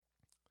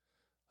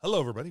Hello,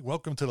 everybody.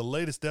 Welcome to the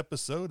latest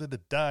episode of the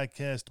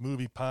Diecast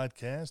Movie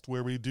Podcast,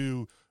 where we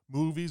do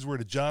movies where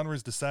the genre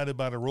is decided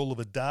by the roll of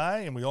a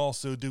die, and we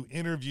also do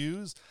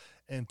interviews.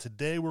 And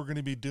today we're going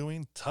to be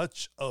doing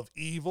Touch of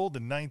Evil,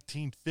 the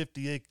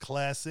 1958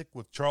 classic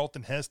with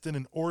Charlton Heston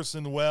and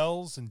Orson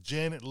Welles and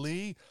Janet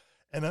Leigh.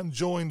 And I'm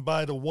joined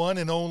by the one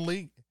and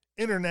only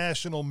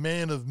international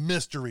man of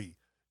mystery,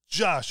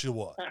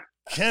 Joshua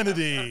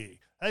Kennedy.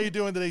 How you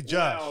doing today,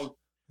 Josh? Well,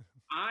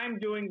 I'm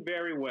doing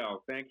very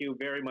well. Thank you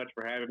very much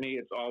for having me.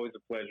 It's always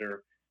a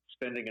pleasure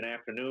spending an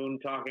afternoon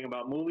talking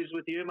about movies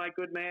with you, my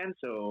good man.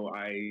 So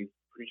I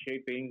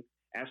appreciate being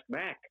asked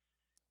back.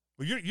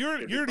 Well,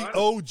 you're the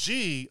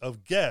OG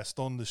of guest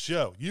on the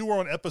show. You were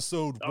on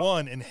episode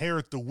 1,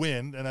 Inherit the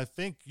Wind, and I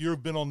think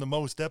you've been on the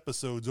most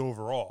episodes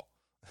overall.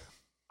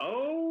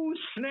 Oh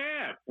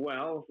snap!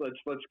 Well, let's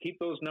keep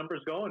those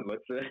numbers going.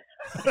 Let's.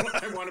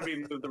 I want to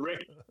be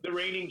the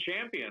reigning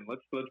champion.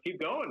 Let's keep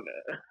going.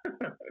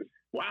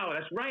 Wow,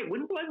 that's right.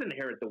 When was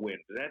Inherit the Wind?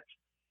 That's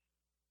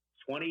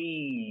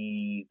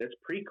 20. That's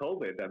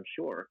pre-COVID, I'm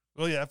sure.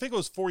 Well, yeah, I think it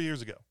was 4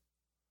 years ago.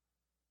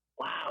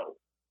 Wow,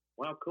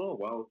 cool.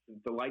 Well, it's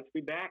a delight to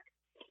be back.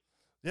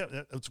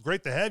 Yeah, it's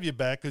great to have you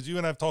back because you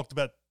and I've talked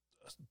about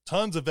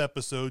tons of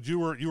episodes. You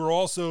were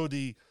also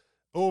the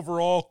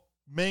overall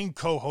main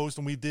co-host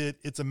when we did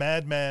It's a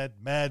Mad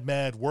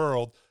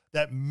World,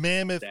 that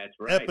mammoth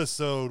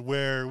episode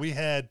where we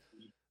had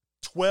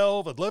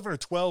 11 or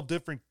 12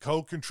 different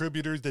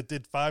co-contributors that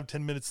did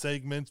 5-10 minute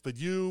segments, but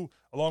you,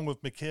 along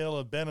with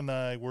Michaela, Ben, and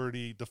I were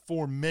the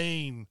four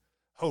main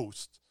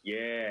hosts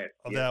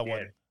of that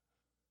one.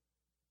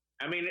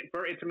 I mean,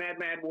 for It's a Mad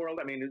World,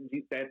 I mean,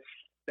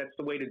 that's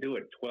the way to do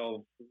it.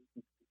 12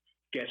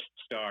 guest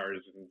stars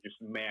and just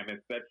mammoth.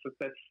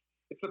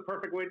 It's the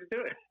perfect way to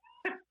do it.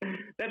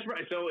 That's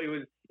right. So it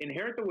was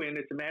Inherit the Wind,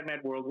 It's a Mad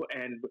World,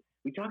 and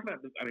we talked about,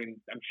 I mean,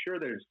 I'm sure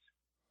there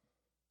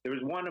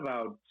was one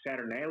about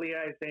Saturnalia,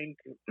 I think.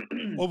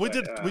 Well,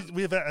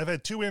 I've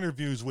had 2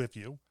 interviews with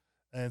you,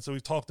 and so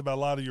we've talked about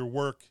a lot of your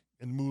work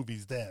in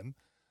movies then.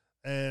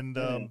 And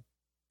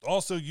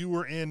also you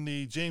were in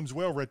the James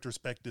Whale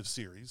retrospective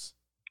series.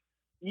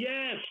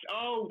 Yes.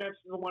 Oh, that's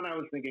the one I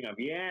was thinking of.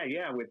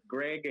 Yeah, with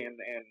Greg and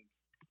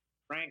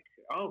Frank.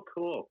 Oh,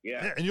 cool.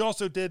 Yeah. And you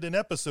also did an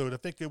episode, I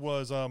think it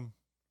was, I'm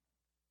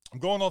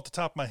going off the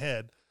top of my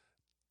head.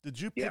 Did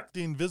you pick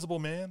The Invisible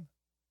Man?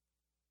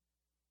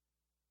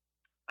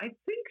 I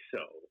think so.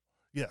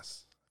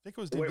 Yes. I think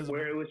it was The Invisible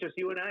Man. Where it was just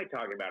you and I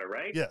talking about it,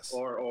 right? Yes.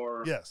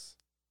 Or yes.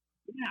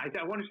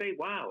 Yeah, I want to say,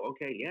 wow,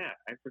 okay, yeah,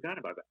 I forgot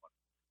about that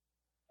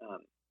one.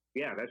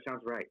 Yeah, that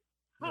sounds right.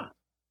 Huh.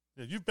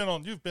 Yeah, you've been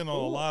on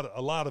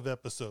a lot of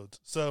episodes,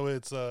 so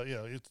it's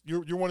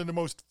you're one of the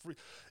most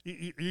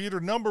you're either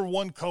number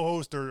one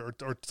co-host or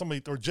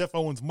somebody, or Jeff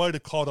Owens might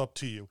have caught up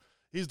to you.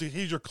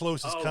 He's your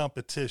closest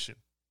competition.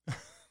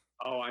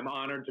 Oh, I'm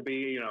honored to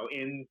be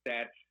in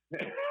that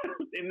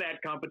in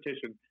that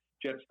competition.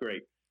 Jeff's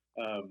great,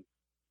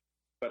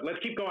 but let's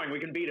keep going. We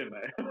can beat him.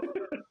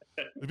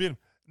 We beat him.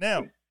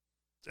 Now,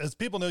 as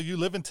people know, you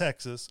live in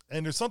Texas,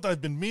 and there's something I've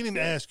been meaning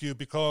to ask you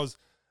because.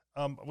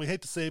 We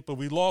hate to say it, but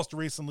we lost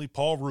recently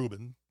Paul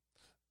Rubens.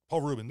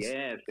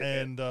 Yes.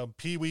 And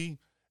Pee-wee,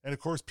 and of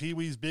course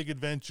Pee-wee's Big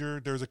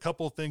Adventure. There's a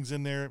couple of things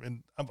in there,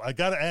 and I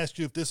got to ask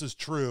you if this is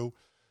true.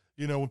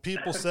 You know, when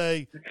people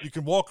say you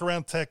can walk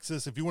around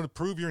Texas, if you want to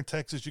prove you're in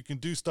Texas, you can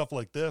do stuff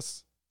like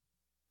this.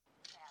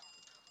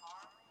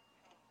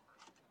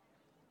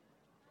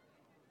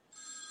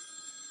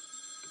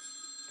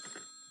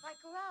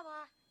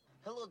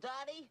 Hello,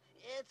 Daddy.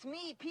 It's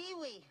me,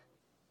 Pee-wee.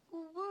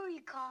 Where are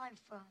you calling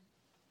from?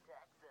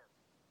 Texas.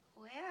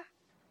 Where?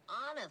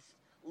 Honest.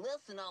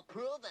 Listen, I'll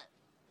prove it.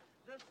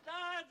 The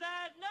stars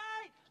at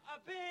night are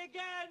big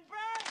and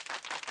bright.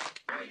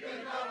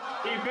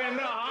 Deep in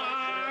the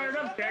heart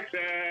of Texas.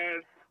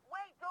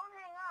 Wait, don't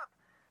hang up.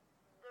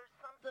 There's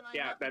something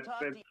I have to talk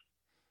to you.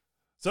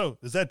 So,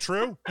 is that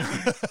true?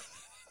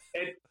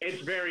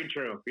 It's very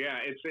true. Yeah,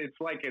 it's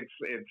like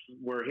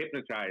we're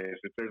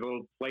hypnotized. There's a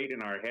little plate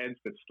in our heads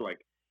that's like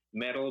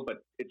metal,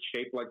 but it's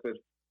shaped like the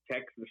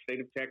state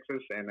of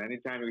Texas, and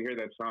anytime we hear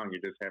that song, you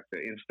just have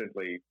to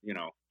instantly,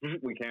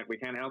 we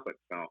can't help it.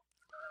 So,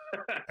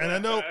 and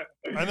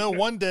I know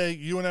one day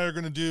you and I are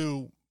going to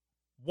do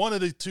one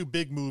of the 2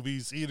 big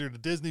movies, either the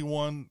Disney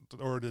one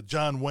or the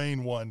John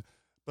Wayne one,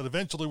 but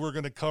eventually we're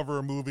going to cover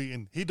a movie,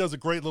 and he does a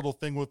great little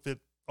thing with it,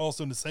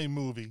 also in the same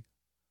movie.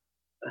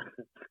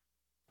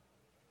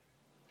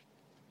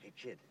 Hey,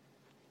 kid,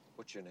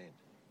 what's your name?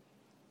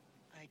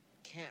 I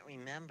can't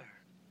remember.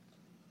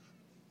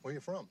 Where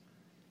you from?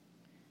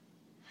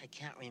 I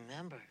can't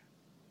remember.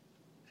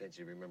 Can't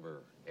you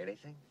remember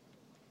anything?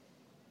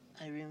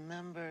 I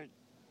remember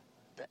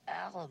the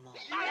Alamo.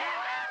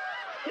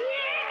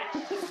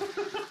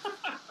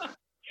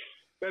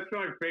 That's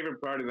my favorite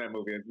part of that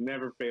movie. It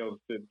never fails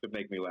to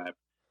make me laugh.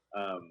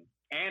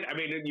 And I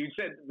mean, you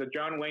said the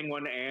John Wayne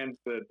one and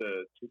the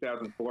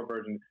 2004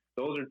 version.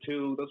 Those are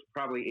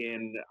probably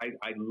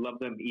I love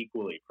them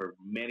equally for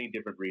many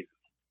different reasons.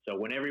 So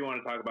whenever you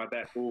want to talk about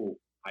that, we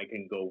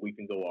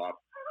can go off.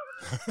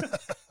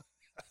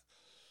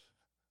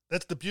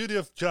 That's the beauty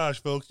of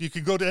Josh, folks. You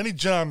can go to any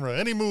genre,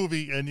 any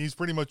movie, and he's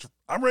pretty much,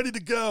 I'm ready to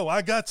go.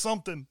 I got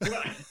something.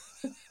 I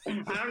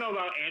don't know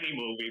about any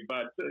movie,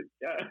 but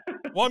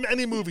well, I mean,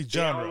 any movie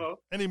genre.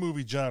 Any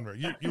movie genre.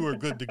 You are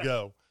good to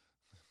go.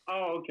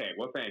 Oh, okay.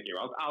 Well, thank you.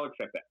 I'll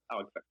accept that.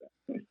 I'll accept that.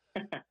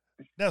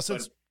 Now,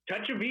 since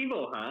Touch of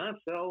Evil, huh?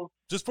 So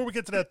just before we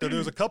get to that, though,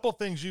 there's a couple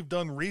things you've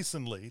done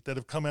recently that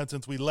have come out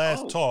since we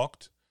last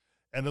talked,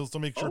 and also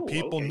make sure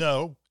people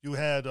know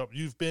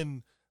you've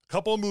been a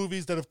couple of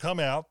movies that have come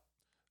out: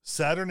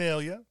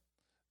 Saturnalia,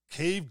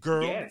 Cave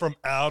Girl from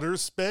Outer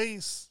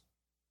Space.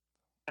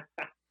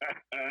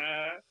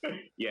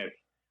 Yes,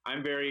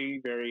 I'm very,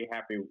 very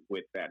happy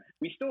with that.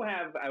 We still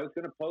have. I was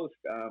going to post.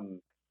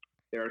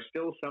 There are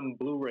still some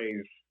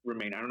Blu-rays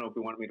remain. I don't know if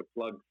you want me to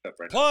plug stuff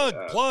right now.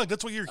 Plug.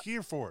 That's what you're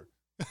here for.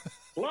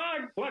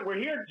 Plug. We're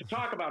here to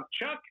talk about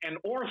Chuck and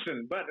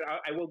Orson, but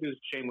I will do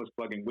shameless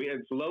plugging.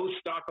 It's low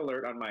stock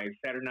alert on my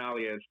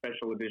Saturnalia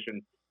special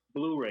edition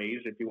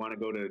Blu-rays. If you want to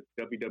go to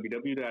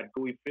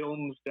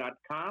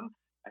www.gooeyfilms.com,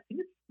 I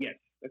think yes,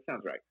 that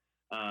sounds right.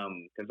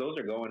 Because those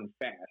are going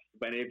fast.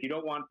 But if you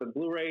don't want the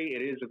Blu-ray,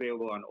 it is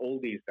available on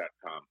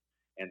oldies.com,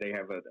 and they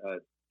have a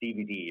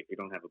DVD if you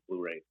don't have a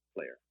Blu-ray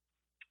player.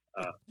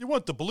 You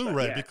want the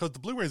Blu-ray because the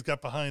Blu-ray's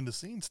got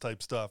behind-the-scenes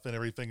type stuff and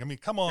everything. I mean,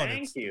 come on.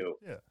 Thank you.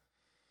 Yeah.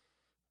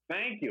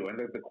 Thank you. And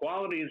the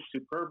quality is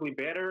superbly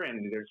better.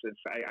 And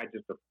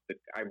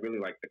I really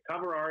like the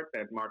cover art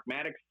that Mark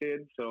Maddox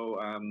did. So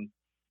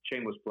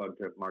shameless plug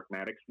to Mark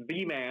Maddox,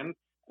 the man.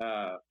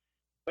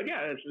 But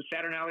yeah, it's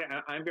Saturnalia.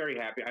 I'm very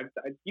happy.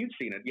 You've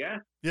seen it, yeah?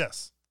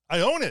 Yes, I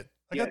own it.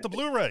 I got the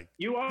Blu-ray.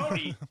 You own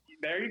it.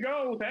 There you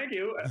go. Thank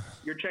you.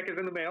 Your check is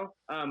in the mail.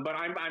 But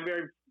I'm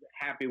very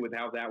happy with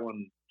how that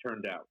one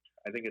turned out.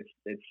 I think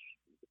it's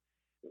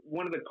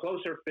one of the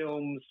closer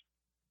films.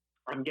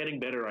 I'm getting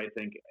better, I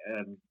think.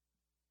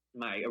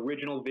 My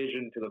original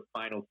vision to the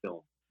final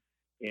film,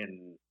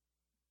 and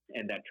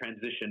that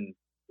transition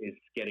is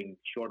getting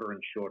shorter and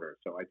shorter.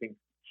 So I think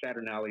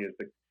Saturnalia is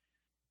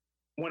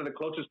one of the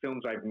closest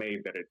films I've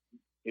made that it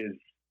is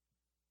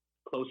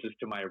closest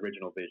to my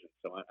original vision.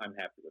 So I'm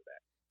happy with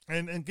that.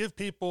 And give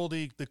people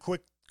the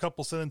quick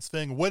couple sentence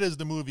thing. What is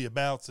the movie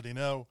about, so they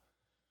know?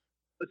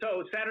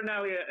 So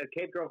Saturnalia, A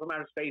Cave Girl from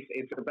Outer Space,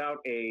 it's about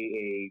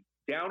a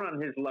down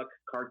on his luck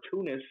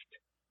cartoonist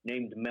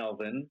named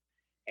Melvin,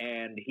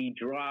 and he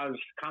draws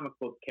comic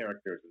book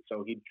characters. And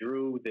so he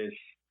drew this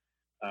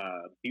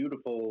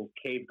beautiful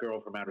cave girl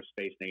from outer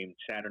space named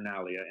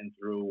Saturnalia, and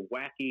through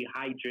wacky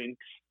hijinks,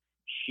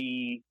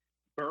 she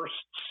bursts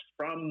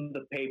from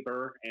the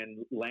paper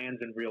and lands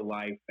in real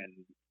life, and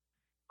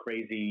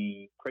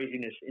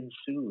craziness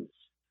ensues.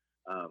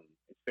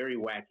 It's very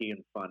wacky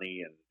and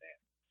funny, and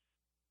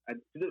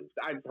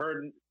I've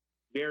heard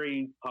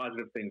very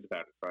positive things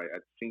about it. So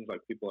it seems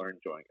like people are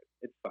enjoying it.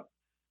 It's fun.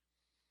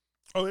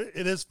 Oh,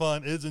 it is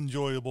fun. It is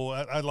enjoyable.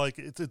 I like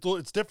it.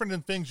 It's different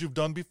than things you've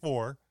done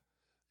before.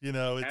 You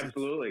know,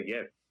 absolutely,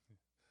 yes.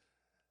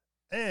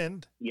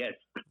 And yes,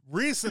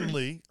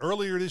 recently,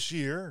 earlier this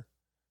year,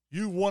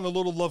 you won a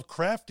little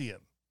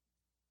Lovecraftian.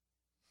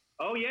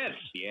 Oh yes.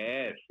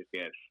 It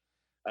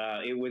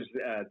was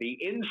the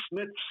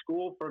Innsmouth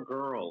School for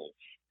Girls,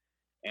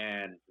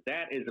 and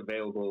that is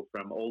available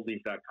from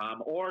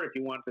oldies.com. Or if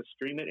you want to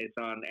stream it, it's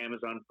on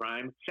Amazon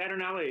Prime.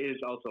 Saturnalia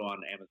is also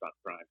on Amazon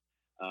Prime.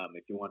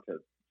 If you want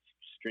to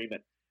stream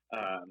it,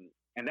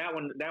 and that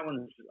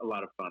one's a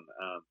lot of fun.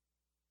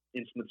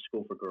 Innsmouth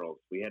School for Girls.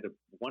 We had a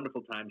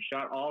wonderful time.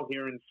 Shot all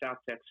here in South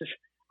Texas.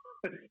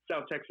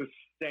 South Texas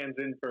stands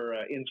in for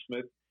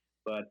Innsmouth,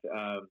 but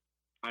I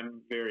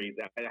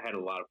had a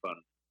lot of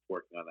fun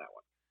working on that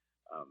one.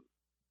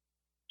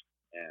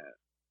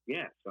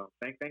 So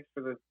thanks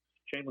for the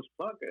shameless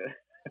plug.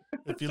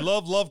 If you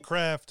love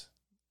Lovecraft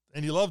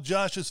and you love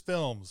Josh's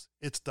films,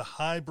 it's the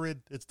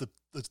hybrid. It's the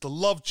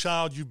love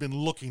child you've been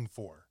looking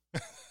for.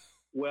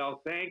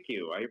 Well, thank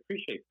you. I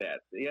appreciate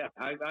that. Yeah,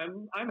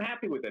 I'm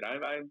happy with it.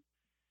 I've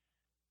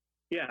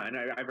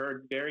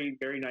heard very,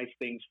 very nice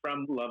things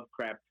from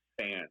Lovecraft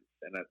fans,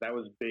 and that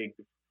was big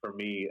for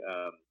me.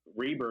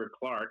 Reber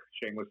Clark,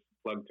 shameless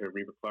plug to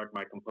Reber Clark,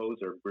 my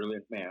composer,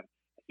 brilliant man.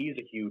 He's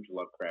a huge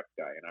Lovecraft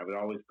guy, and I would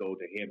always go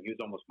to him. He was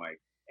almost my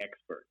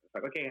expert. It's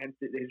like, okay,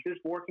 is this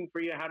working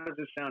for you? How does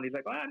this sound? He's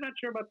like, well, I'm not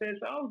sure about this.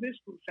 Oh, this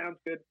sounds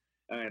good.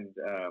 And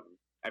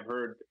I've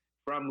heard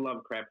from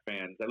Lovecraft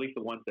fans, at least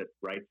the ones that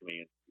write to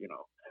me,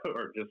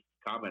 or just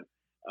comment,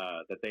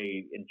 that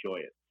they enjoy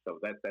it. So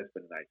that's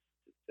been nice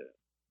to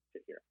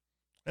hear.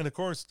 And of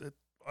course,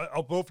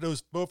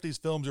 both these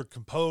films are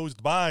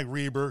composed by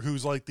Reber,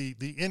 who's like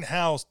the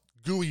in-house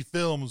Gooey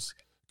Films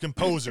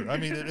composer. I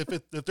mean, if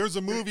there's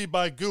a movie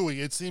by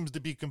Gooey, it seems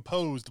to be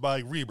composed by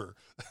Reber.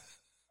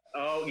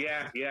 Oh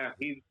yeah.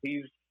 He's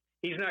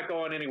not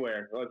going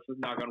anywhere. Let's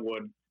knock on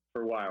wood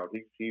for a while.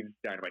 He's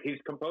dynamite.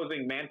 He's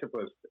composing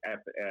Mantipus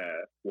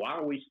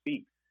while we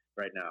speak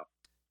right now,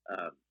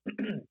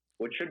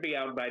 which should be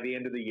out by the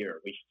end of the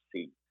year. We should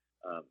see.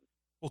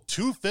 Well,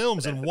 2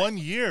 films in 1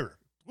 year.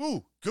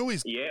 Ooh,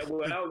 Gooey's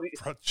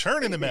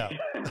churning them out.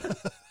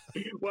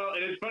 Well,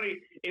 and it's funny.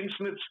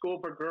 Intimate School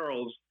for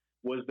Girls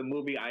was the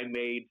movie I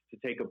made to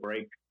take a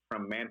break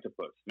from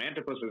Mantipus.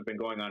 Mantipus has been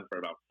going on for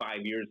about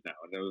 5 years now,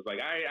 and it was like,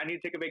 I need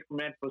to take a break from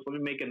Mantipus. Let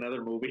me make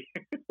another movie.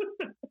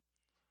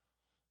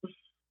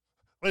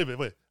 Wait a minute,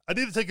 wait. I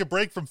need to take a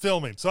break from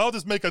filming, so I'll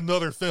just make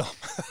another film.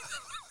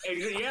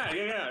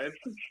 Yeah.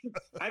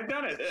 I've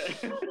done it.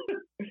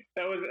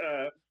 That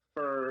was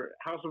for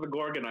House of the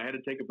Gorgon. I had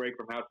to take a break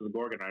from House of the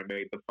Gorgon. I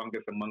made The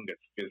Fungus Among Us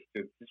just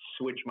to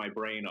switch my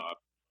brain off.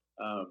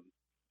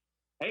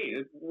 Hey,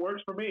 it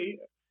works for me.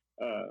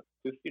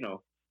 Just,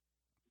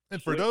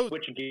 and for those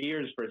switching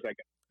gears for a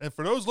second. And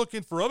for those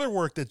looking for other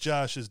work that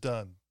Josh has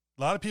done,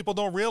 a lot of people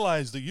don't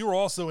realize that you're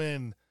also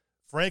in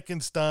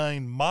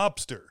Frankenstein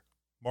Mobster,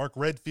 Mark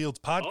Redfield's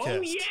podcast.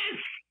 Oh, yes!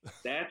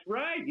 That's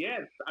right,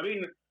 yes. I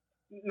mean,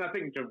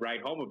 nothing to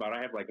write home about.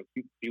 I have like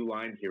a few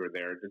lines here or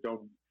there.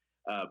 Don't,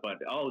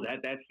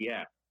 that's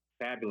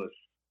fabulous.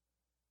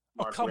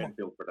 Mark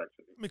Redfield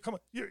production. I mean, come on.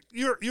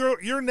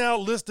 You're now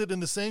listed in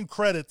the same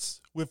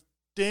credits with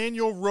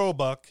Daniel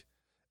Roebuck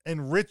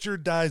and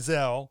Richard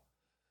Dizel,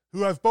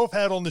 who I've both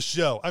had on the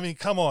show. I mean,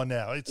 come on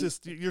now. It's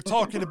just, you're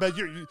talking about,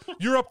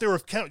 you're up there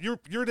with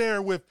you're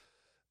there with,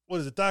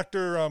 what is it,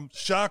 Dr.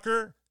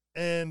 Shocker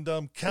and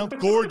Count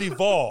Gore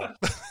Duvall.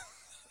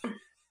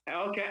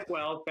 Okay,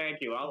 well, thank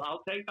you.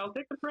 I'll take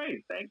the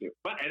praise. Thank you.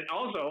 But and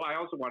I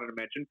also wanted to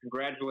mention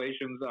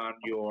congratulations on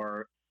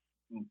your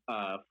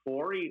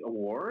Forey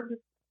Award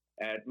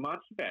at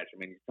Monster Bash. I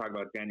mean, you talk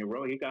about Daniel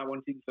Rowe, he got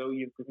one too. So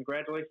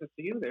congratulations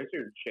to you. There's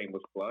your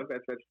shameless plug.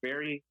 That's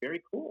very,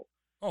 very cool.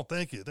 Oh,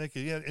 thank you.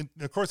 Yeah, and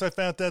of course I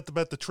found out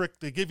about the trick.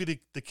 They give you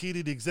the key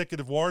to the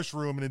executive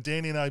washroom, and then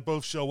Danny and I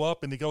both show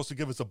up, and they also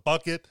give us a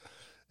bucket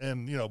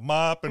and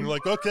mop, and we're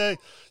like, okay,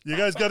 you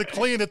guys got to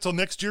clean it till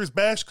next year's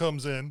bash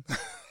comes in.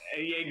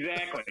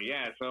 Exactly.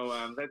 Yeah. So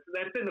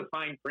that's in the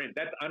fine print.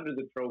 That's under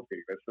the trophy.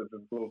 That's the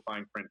little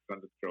fine print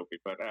under the trophy.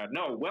 But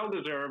no, well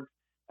deserved,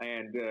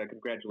 and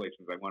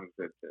congratulations. I wanted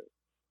to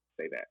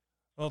say that.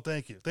 Well,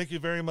 thank you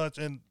very much.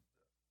 And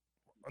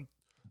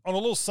on a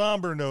little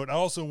somber note, I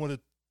also wanted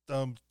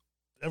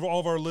all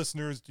of our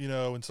listeners,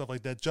 and stuff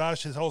like that.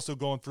 Josh has also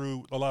gone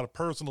through a lot of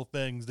personal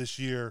things this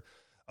year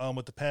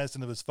with the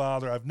passing of his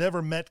father. I've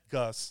never met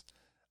Gus.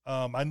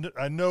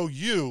 I know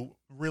you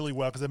really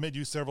well because I met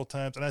you several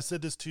times, and I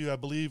said this to you, I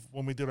believe,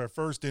 when we did our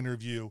first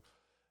interview,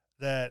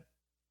 that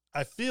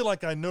I feel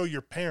like I know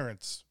your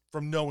parents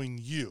from knowing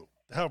you,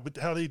 how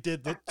they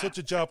did such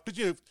a job.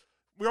 Because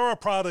we are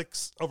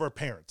products of our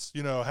parents,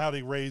 how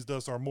they raised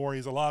us, our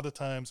mores. A lot of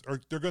times,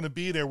 or they're going to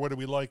be there whether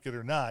we like it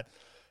or not,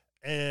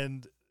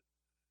 and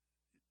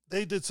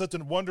they did such a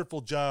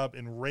wonderful job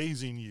in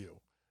raising you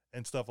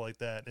and stuff like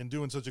that, and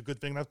doing such a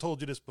good thing. And I've told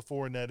you this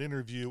before in that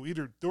interview. It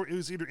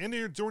was either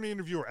during the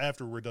interview or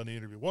after we're done the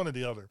interview, one or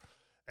the other.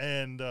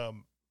 And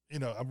I'm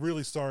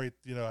really sorry.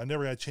 I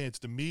never had a chance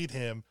to meet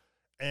him,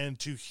 and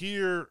to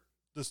hear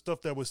the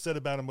stuff that was said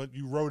about him, what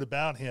you wrote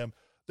about him.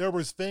 There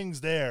was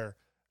things there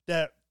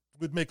that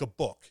would make a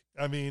book.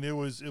 I mean, it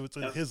was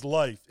his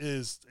life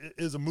is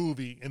a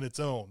movie in its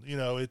own.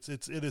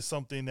 It is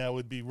something that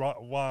would be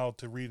wild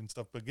to read and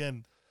stuff. But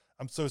again,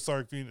 I'm so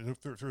sorry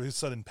for his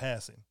sudden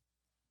passing.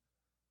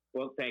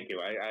 Well, thank you.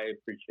 I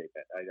appreciate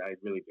that. I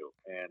really do.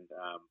 And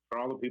for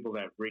all the people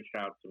that reached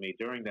out to me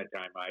during that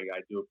time, I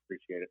do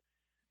appreciate it.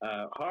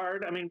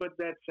 Hard, I mean, but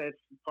that's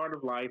part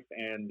of life.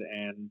 And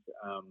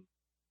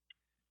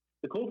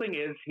the cool thing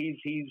is he's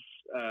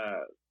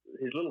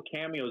his little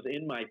cameos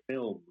in my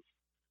films,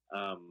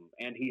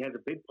 and he has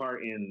a big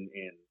part in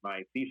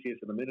my Theseus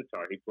and the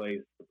Minotaur. He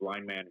plays the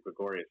blind man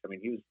Gregorius. I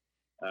mean, he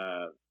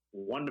was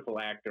wonderful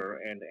actor,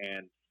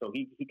 and so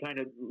he kind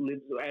of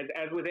lives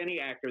as with any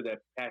actor that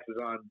passes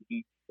on.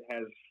 He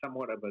has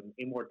somewhat of an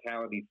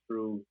immortality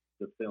through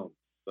the film,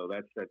 so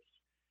that's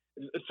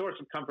a source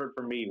of comfort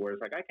for me. Where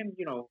it's like I can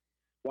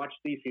watch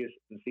Theseus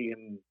and see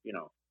him,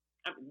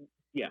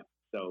 yeah.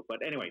 So, but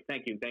anyway,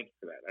 thank you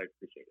for that. I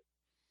appreciate it.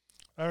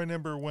 I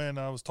remember when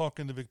I was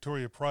talking to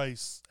Victoria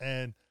Price,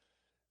 and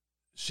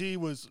she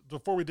was,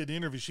 before we did the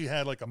interview, she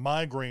had like a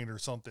migraine or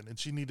something, and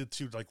she needed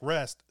to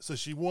rest. So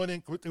she went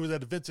in, it was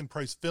at the Vincent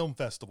Price Film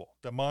Festival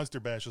that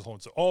Monster Bash was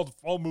holding. So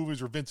all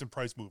movies were Vincent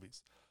Price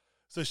movies.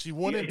 So she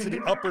went into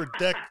the upper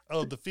deck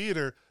of the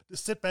theater to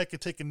sit back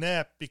and take a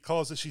nap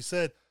because, as she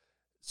said,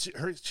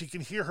 she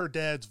can hear her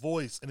dad's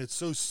voice, and it's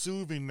so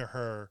soothing to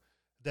her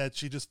that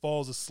she just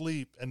falls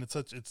asleep, and it's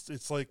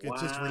like it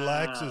just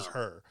relaxes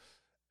her.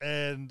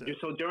 And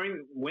so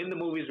when the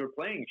movies were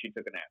playing, she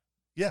took a nap.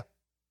 Yeah.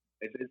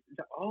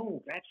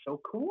 That's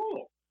so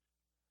cool.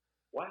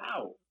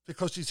 Wow.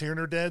 Because she's hearing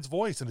her dad's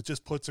voice, and it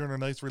just puts her in a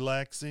nice,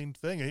 relaxing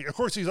thing. And of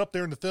course, he's up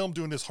there in the film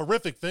doing this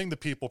horrific thing to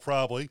people,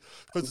 probably,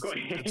 because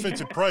it's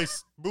Vincent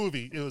Price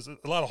movie. It was a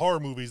lot of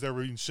horror movies that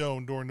were being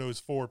shown during those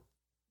four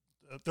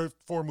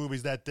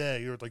movies that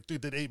day. Or like,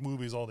 dude did 8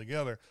 movies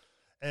altogether.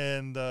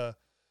 And, but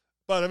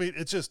I mean,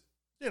 it's just,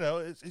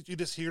 you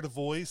just hear the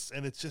voice,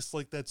 and it's just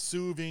like that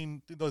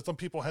soothing. Some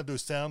people have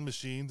those sound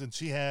machines, and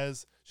she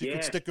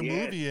can stick a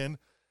movie in,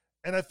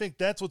 And I think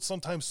that's what's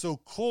sometimes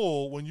so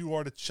cool when you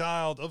are the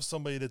child of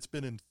somebody that's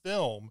been in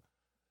film,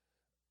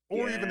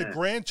 or even a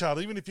grandchild.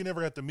 Even if you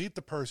never got to meet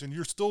the person,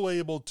 you're still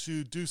able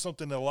to do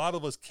something that a lot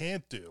of us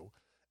can't do,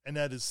 and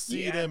that is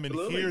see them and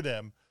hear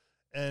them.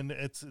 And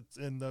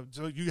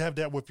so you have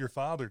that with your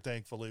father,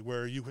 thankfully,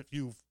 where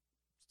you've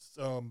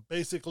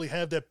basically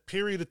have that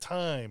period of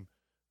time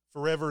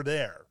forever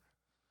there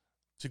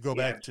to go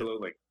back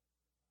absolutely. to.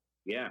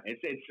 Yeah,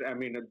 it's. I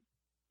mean,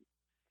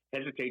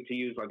 hesitate to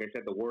use, like I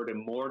said, the word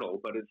immortal,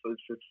 but it's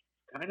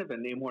kind of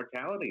an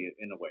immortality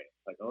in a way.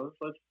 Like, oh,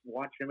 let's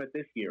watch him at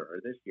this year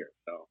or this year.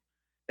 So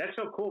that's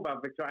so cool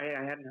about Victoria.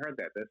 I hadn't heard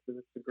that. That's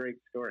a great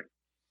story.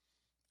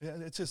 Yeah,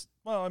 it's just,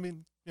 well, I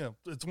mean,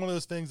 it's one of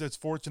those things that's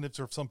fortunate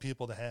for some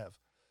people to have.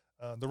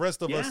 The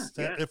rest of us,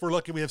 if we're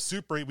lucky, we have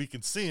Super 8, we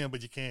can see them,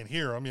 but you can't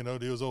hear them,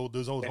 those old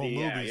home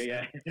movies.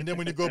 Yeah. And then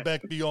when you go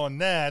back beyond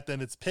that,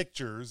 then it's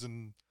pictures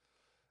and,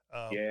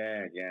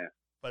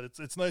 but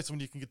it's nice when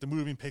you can get the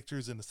moving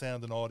pictures and the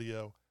sound and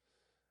audio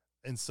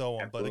and so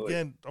on. Absolutely. But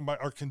again,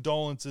 our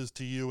condolences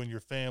to you and your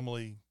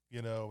family,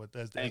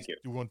 as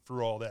you went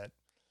through all that.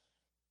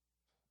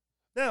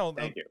 Now,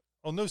 thank you.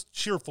 On those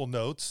cheerful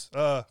notes,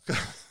 but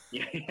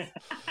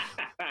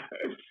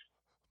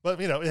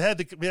we had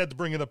to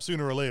bring it up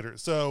sooner or later.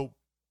 So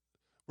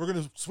we're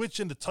going to switch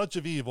into Touch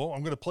of Evil.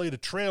 I'm going to play the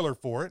trailer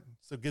for it,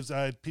 so it gives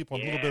people a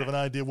little bit of an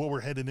idea of what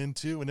we're heading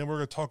into, and then we're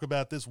going to talk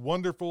about this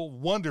wonderful,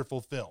 wonderful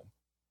film.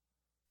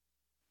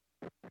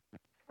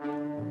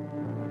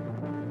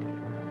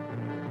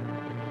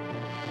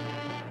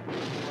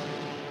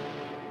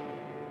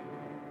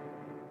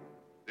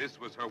 This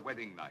was her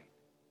wedding night.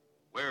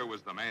 Where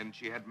was the man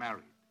she had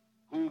married?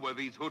 Who were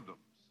these hoodlums?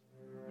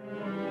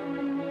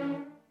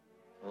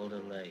 Hold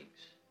her legs.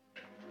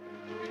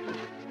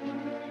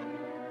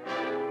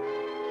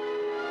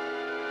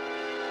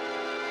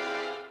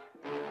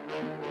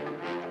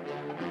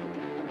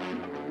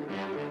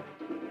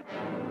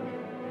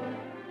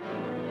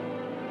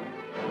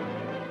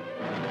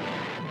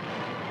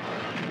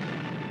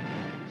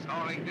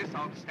 Starring this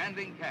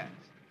outstanding cast: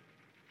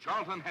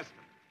 Charlton Heston,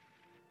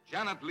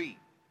 Janet Leigh.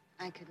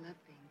 I could love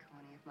being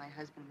corny if my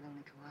husband would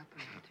only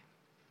cooperate.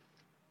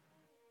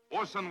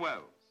 Orson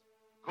Welles,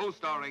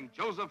 co-starring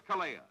Joseph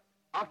Kalea,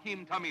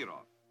 Akim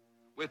Tamirov,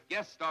 with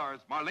guest stars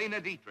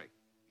Marlene Dietrich,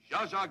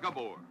 Zsa Zsa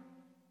Gabor.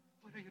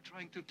 What are you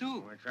trying to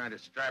do? We're trying to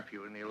strap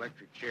you in the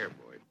electric chair,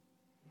 Boyd.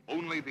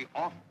 Only the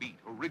offbeat,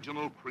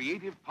 original,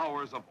 creative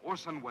powers of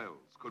Orson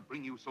Welles could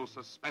bring you so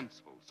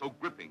suspenseful, so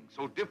gripping,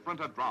 so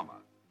different a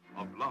drama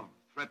of love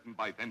threatened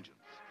by vengeance.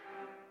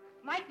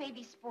 Mike may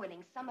be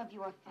spoiling some of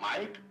your thoughts.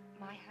 Mike?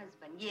 My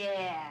husband,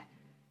 yeah.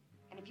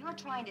 And if you're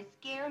trying to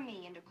scare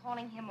me into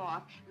calling him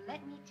off,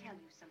 let me tell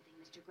you something,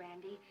 Mr.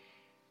 Grandy.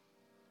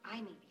 I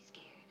may be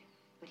scared,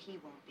 but he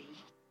won't be.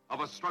 Of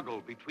a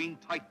struggle between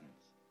titans.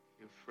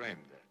 You framed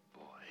that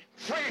boy.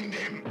 Framed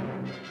him!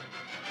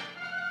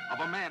 Of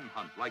a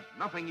manhunt like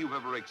nothing you've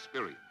ever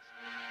experienced.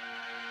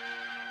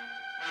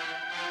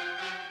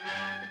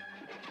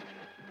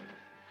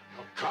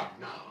 Oh, cop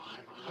now.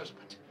 I'm a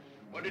husband.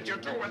 What did you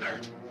do with her?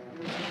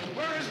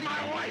 Where is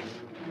my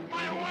wife?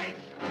 My wife!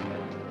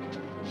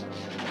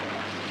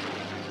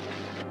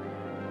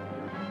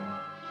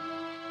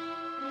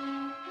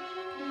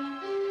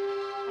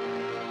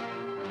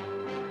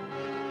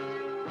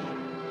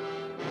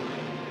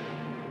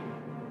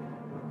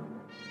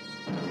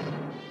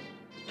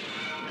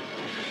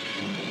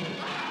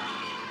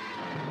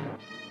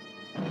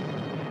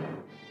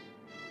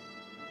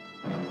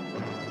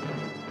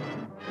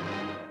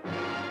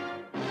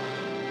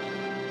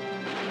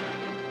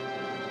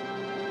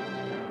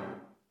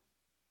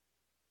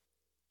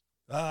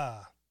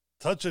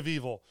 Touch of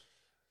Evil.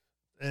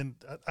 And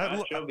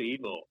Touch of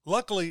Evil.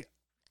 Luckily,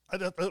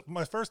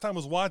 my first time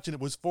was watching it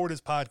was for this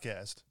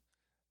podcast.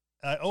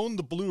 I own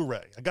the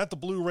Blu-ray. I got the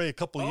Blu-ray a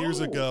couple of years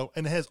ago,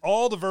 and it has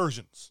all the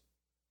versions.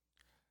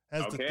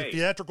 It has the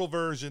theatrical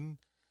version,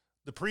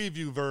 the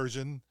preview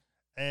version,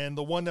 and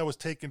the one that was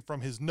taken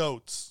from his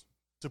notes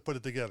to put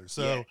it together.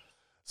 So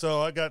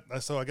I got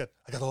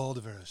all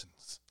the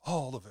versions.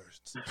 All the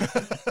versions.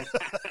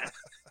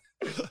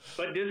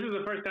 But this is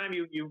the first time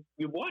you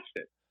watched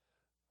it.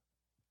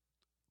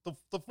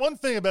 The fun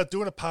thing about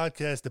doing a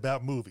podcast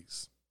about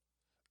movies,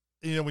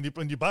 when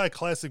you buy a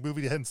classic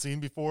movie you hadn't seen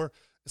before,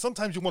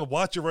 sometimes you want to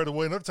watch it right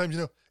away, and other times,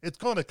 it's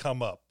going to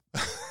come up.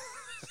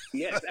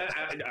 Yes,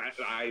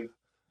 I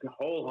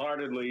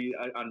wholeheartedly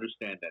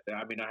understand that.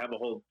 I mean, I have a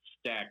whole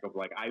stack of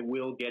I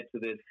will get to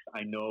this.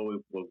 I know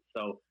it will.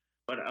 So,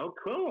 but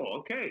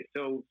cool. Okay,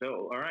 so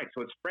all right.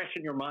 So it's fresh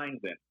in your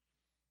mind then.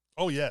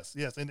 Oh yes,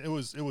 and it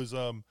was.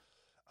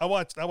 I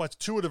watched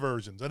two of the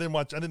versions. I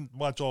didn't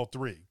watch all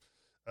three.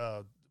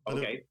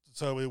 Okay.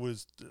 So it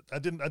was. I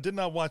did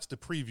not watch the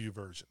preview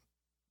version.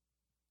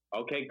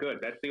 Okay, good.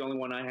 That's the only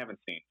one I haven't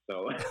seen.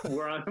 So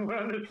we're on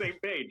the same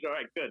page. All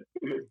right, good.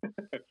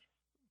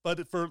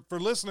 But for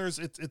listeners,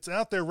 it's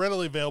out there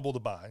readily available to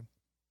buy.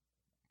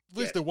 At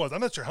least it was.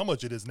 I'm not sure how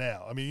much it is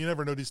now. I mean, you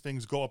never know; these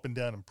things go up and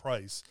down in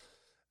price.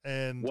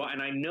 And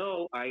I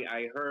know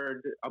I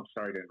heard. I'm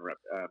sorry to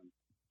interrupt.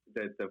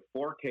 the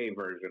 4K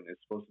version is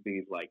supposed to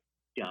be like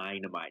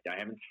dynamite. I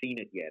haven't seen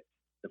it yet,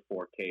 the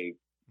 4K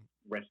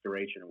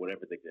restoration or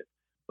whatever they did.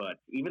 But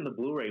even the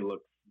Blu-ray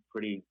looks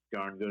pretty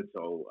darn good.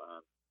 So,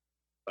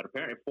 but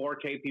apparently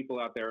 4K people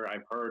out there,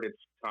 I've heard it's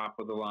top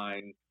of the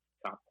line,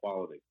 top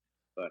quality.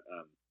 But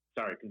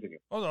sorry, continue.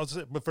 Oh, no,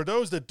 but for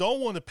those that don't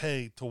want to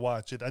pay to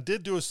watch it, I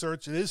did do a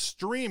search. It is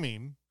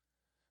streaming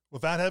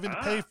without having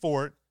to pay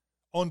for it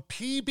on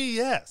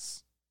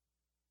PBS.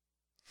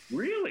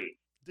 Really?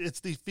 It's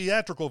the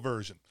theatrical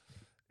version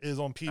is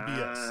on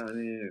PBS.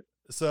 Yeah.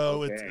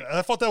 So Okay. it's,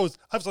 I thought I was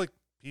like,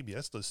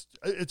 PBS does,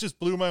 it just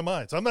blew my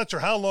mind. So I'm not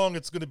sure how long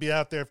it's going to be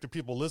out there after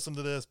people listen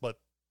to this, but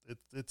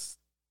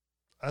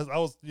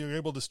you're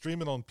able to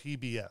stream it on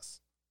PBS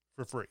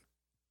for free.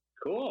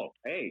 Cool.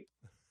 Hey.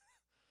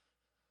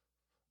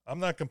 I'm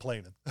not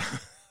complaining.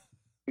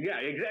 Yeah,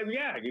 exactly.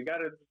 Yeah, you got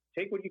to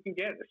take what you can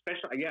get,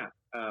 especially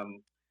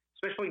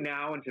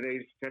now in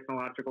today's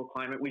technological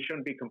climate. We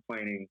shouldn't be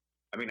complaining.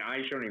 I mean,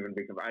 I shouldn't even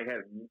be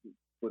complaining.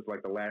 Was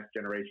like the last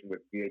generation with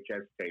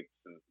VHS tapes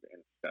and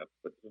stuff,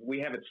 but we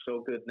have it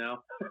so good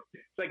now.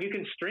 It's like you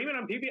can stream it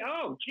on PBS.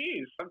 Oh,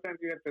 geez. Sometimes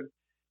you have to.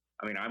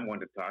 I mean, I'm one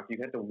to talk. You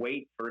have to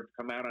wait for it to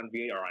come out on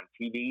on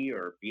TV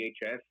or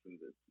VHS, and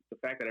the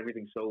fact that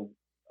everything's so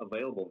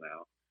available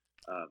now.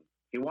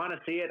 If you want to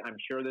see it, I'm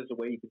sure there's a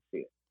way you can see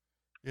it.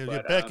 Yeah,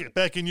 But,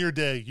 back in your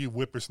day, you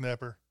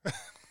whippersnapper.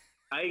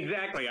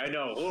 Exactly. I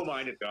know. Who am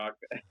I to talk?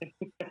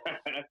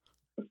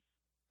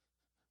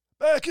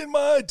 Back in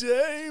my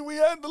day, we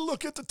had to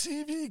look at the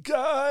TV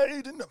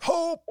guide and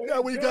hope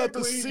that we got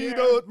to see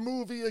the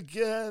movie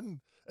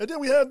again. And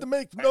then we had to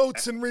make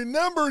notes and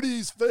remember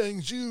these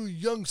things. You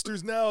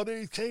youngsters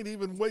nowadays can't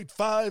even wait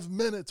 5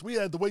 minutes. We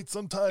had to wait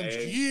sometimes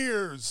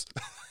years.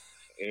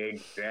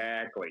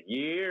 Exactly.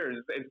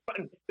 Years. It's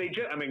fun.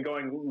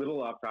 Going a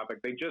little off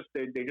topic, they just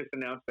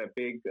announced that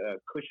big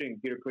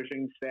Peter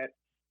Cushing set.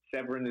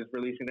 Severin is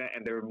releasing that,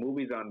 and there are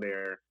movies on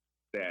there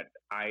that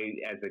I,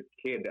 as a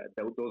kid,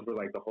 those were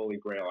like the holy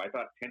grail. I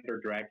thought Tender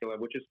Dracula,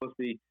 which is supposed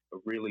to be a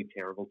really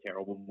terrible,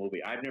 terrible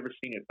movie. I've never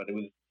seen it, but it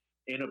was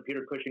in a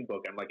Peter Cushing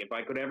book. I'm like, if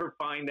I could ever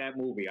find that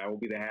movie, I will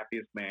be the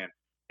happiest man.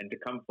 And to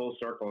come full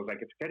circle, it's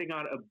like, it's getting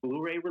on a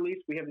Blu-ray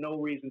release. We have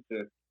no reason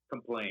to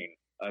complain,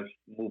 us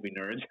movie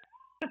nerds.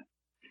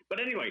 But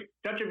anyway,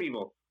 Touch of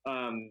Evil.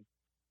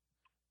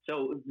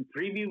 So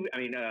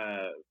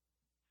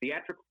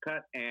theatrical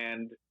cut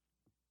and...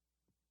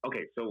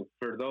 Okay, so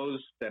for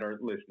those that are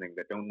listening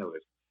that don't know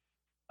this,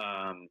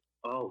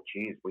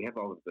 we have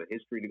all of the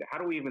history. How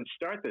do we even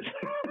start this,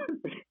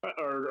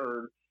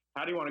 or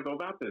how do you want to go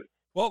about this?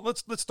 Well,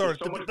 let's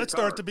start. Let's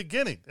start at the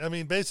beginning. I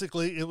mean,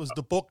 basically, it was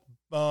the book.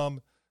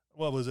 What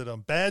was it?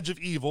 Badge of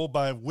Evil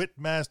by Whit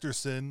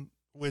Masterson,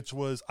 which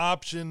was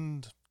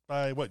optioned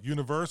by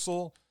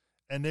Universal,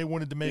 and they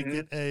wanted to make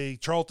it a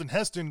Charlton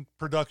Heston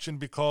production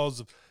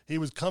because he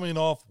was coming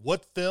off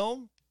what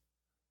film?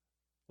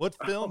 What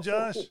film,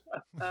 Josh?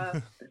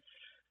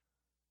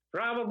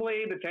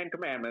 Probably the Ten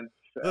Commandments.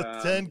 The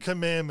Ten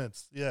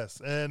Commandments,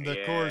 yes. And of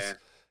course,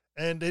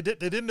 and they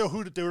didn't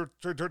know they were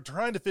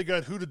trying to figure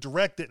out who to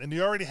direct it, and they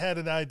already had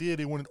an idea.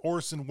 They wanted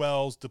Orson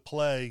Welles to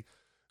play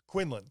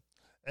Quinlan,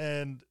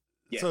 and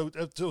so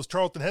it was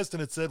Charlton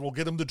Heston had said, "We'll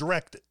get him to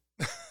direct it."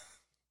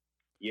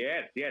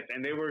 Yes,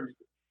 and they were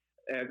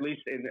at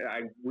least.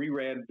 I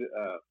reread.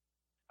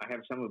 I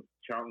have some of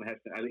Charlton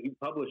Heston. He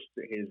published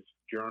his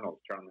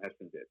journals. Charlton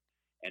Heston did.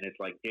 And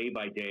it's like day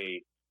by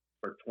day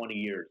for 20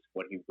 years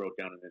what he wrote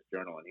down in his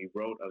journal. And he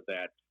wrote of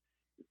that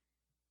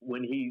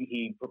when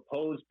he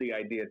proposed the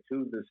idea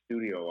to the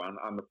studio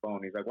on the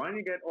phone. He's like, why don't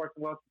you get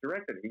Orson Welles to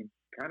direct it? He's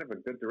kind of a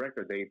good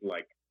director. They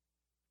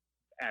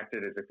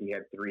acted as if he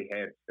had 3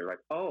 heads. They're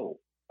like, oh,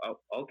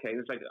 okay.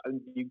 It's like,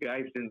 you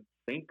guys didn't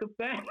think of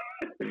that?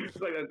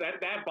 It's like,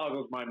 that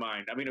boggles my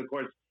mind. I mean, of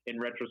course, in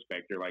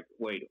retrospect, you're like,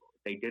 wait,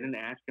 they didn't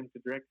ask him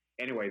to direct?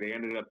 Anyway, they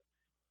ended up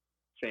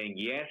saying,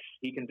 yes,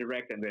 he can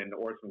direct, and then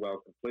Orson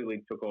Welles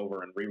completely took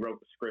over and rewrote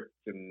the script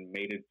and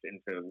made it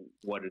into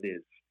what it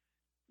is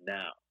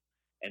now.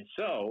 And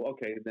so,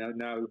 okay,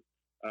 now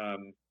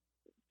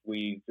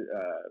they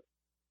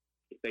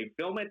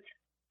film it.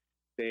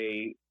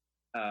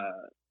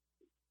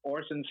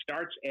 Orson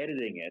starts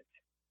editing it,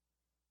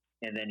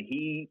 and then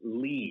he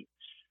leaves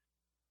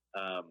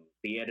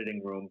the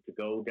editing room to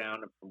go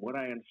down. From what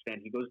I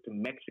understand, he goes to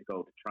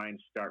Mexico to try and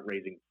start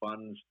raising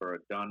funds for a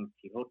Don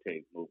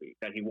Quixote movie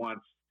that he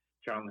wants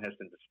Charlton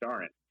Heston to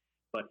star in.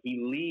 But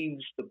he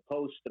leaves the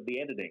post of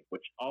the editing,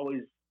 which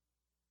always,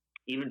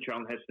 even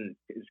Charlton Heston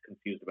is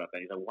confused about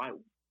that. He's like, why?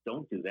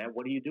 Don't do that.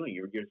 What are you doing?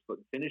 You're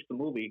finished the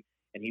movie,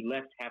 and he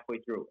left halfway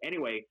through.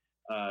 Anyway,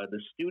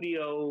 the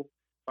studio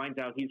finds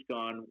out he's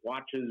gone,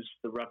 watches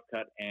the rough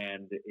cut,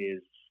 and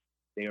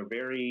they are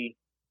very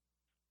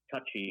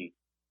touchy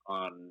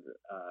on,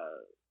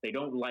 they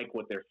don't like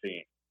what they're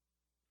seeing.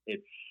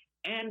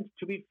 And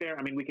to be fair,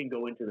 I mean, we can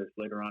go into this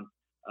later on.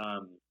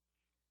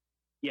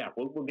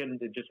 We'll get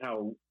into just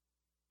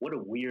what a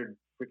weird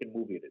freaking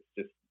movie it is,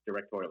 just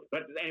directorially.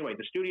 But anyway,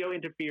 the studio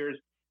interferes.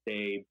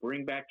 They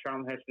bring back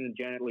Charlton Heston and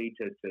Janet Leigh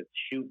to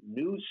shoot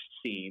new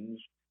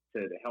scenes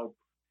to help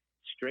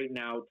straighten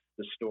out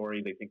the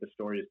story. They think the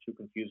story is too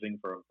confusing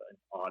for an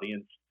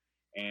audience.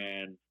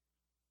 And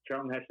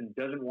Charlton Heston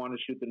doesn't want to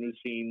shoot the new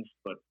scenes,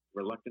 but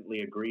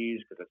reluctantly agrees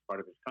because that's part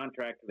of his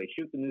contract. They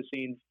shoot the new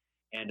scenes,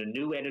 and a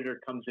new editor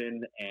comes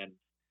in and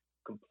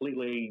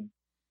completely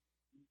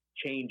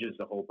changes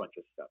a whole bunch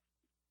of stuff.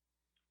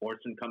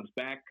 Orson comes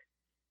back,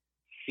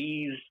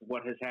 sees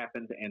what has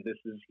happened, and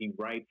he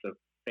writes a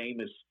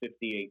famous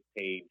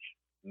 58-page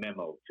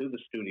memo to the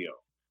studio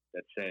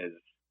that says,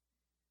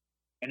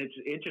 and it's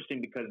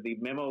interesting because the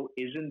memo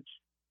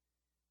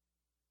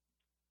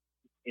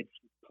it's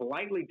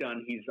politely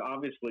done. He's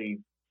obviously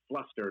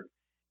flustered,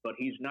 but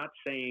he's not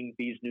saying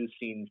these new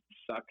scenes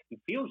suck. He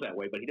feels that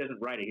way, but he doesn't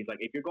write it. He's like,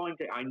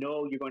 I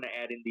know you're going to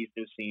add in these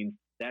new scenes.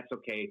 That's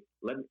okay.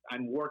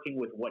 I'm working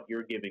with what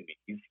you're giving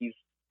me. He's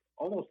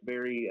almost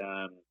very,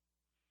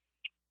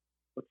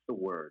 what's the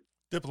word?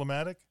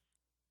 Diplomatic?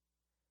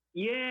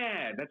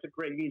 Yeah,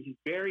 he's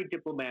very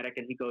diplomatic,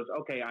 and he goes,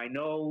 okay, I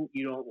know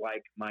you don't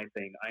like my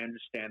thing. I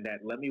understand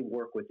that. Let me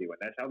work with you. And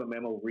that's how the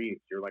memo reads.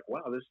 You're like,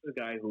 wow, this is a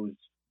guy who's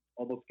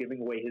almost giving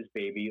away his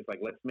baby. It's like,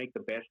 let's make the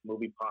best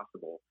movie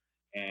possible.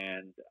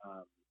 And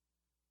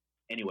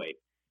anyway,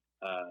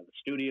 the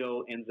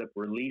studio ends up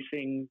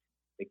releasing,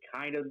 they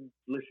kind of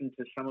listen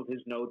to some of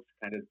his notes,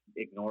 kind of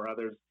ignore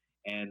others,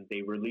 and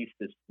they released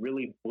this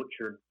really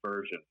butchered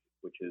version,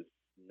 which is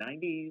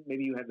 90,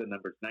 maybe you have the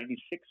numbers,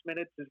 96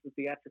 minutes is the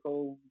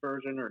theatrical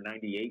version, or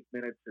 98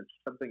 minutes, or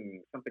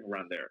something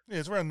around there. Yeah,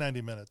 it's around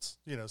 90 minutes,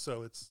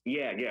 so it's...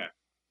 Yeah.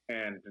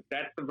 And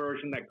that's the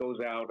version that goes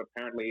out.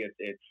 Apparently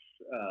it's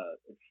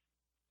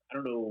I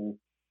don't know,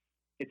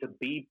 it's a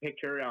B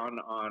picture on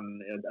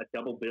a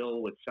double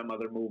bill with some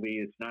other movie.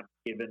 It's not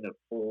given a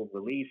full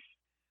release.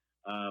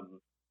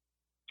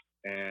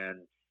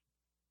 And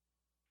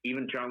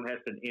even Charlton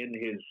Heston, in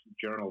his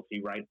journals,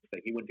 he writes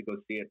that he went to go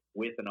see it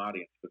with an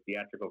audience, the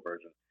theatrical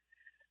version.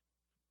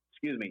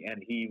 Excuse me.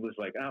 And he was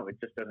like, oh, it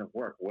just doesn't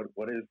work.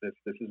 What is this?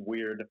 This is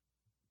weird.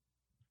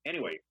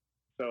 Anyway,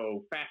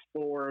 so fast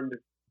forward,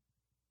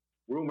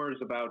 rumors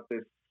about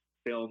this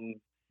film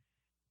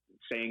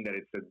saying that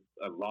it's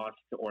a lost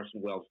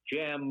Orson Welles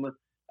gem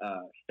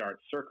start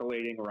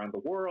circulating around the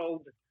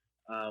world.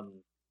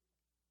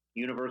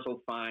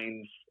 Universal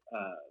finds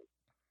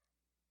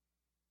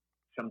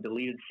some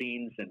deleted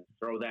scenes and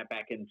throw that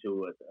back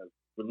into a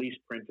release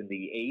print in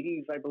the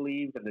 80s, I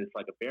believe, and it's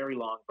like a very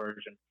long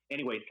version.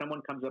 Anyway,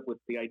 someone comes up with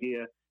the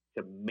idea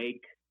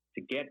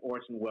to get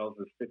Orson Welles'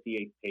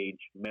 58-page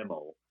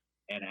memo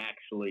and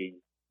actually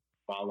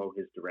follow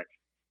his directions.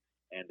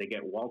 And they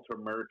get Walter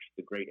Murch,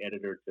 the great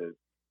editor, to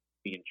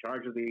be in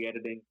charge of the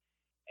editing,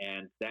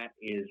 and that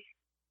is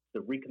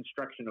the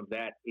reconstruction of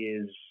that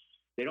is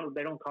they don't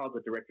call it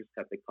the director's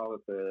cut. They call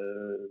it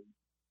the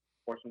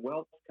Orson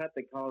Welles cut.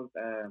 They call it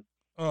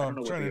I don't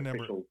know what the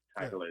official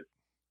title is.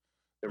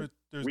 The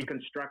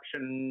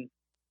reconstruction.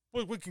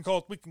 We can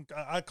call it.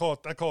 I call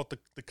it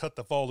the cut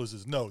that follows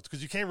his notes,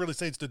 because you can't really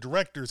say it's the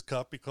director's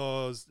cut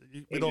because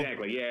we don't.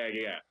 Exactly.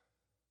 Yeah.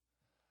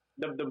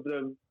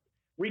 The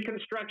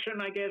reconstruction,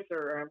 I guess,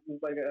 or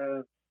like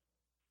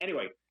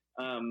anyway.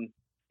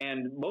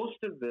 And most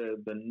of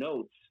the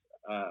notes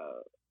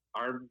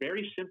are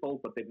very simple,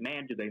 but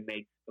man, do they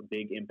make a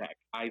big impact,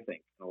 I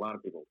think, and a lot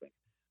of people think.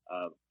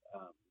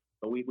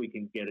 But we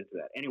can get into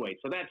that. Anyway,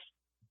 so that's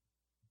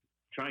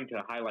trying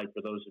to highlight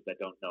for those that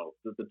don't know.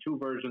 The two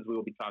versions we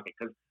will be talking,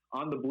 because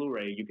on the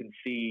Blu-ray, you can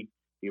see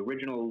the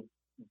original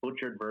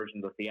butchered version,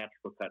 the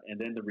theatrical cut, and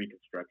then the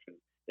reconstruction.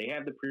 They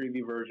have the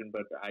preview version,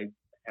 but I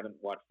haven't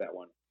watched that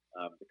one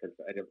because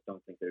I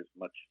don't think there's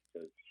much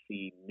to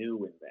see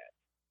new in that.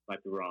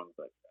 Might be wrong,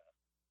 but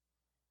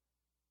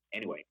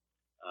anyway,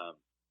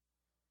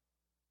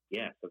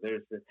 yeah. So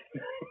there's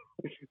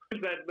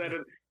that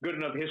is good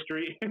enough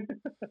history.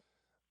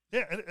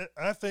 Yeah,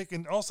 I think,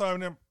 and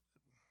also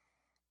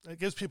it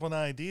gives people an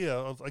idea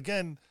of,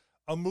 again,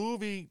 a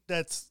movie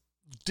that's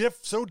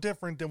so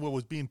different than what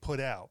was being put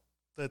out.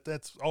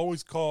 That's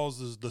always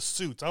causes the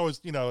suits. I always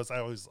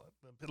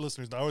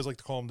listeners, I always like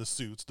to call them the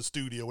suits, the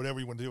studio, whatever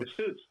you want to do.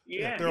 The suits,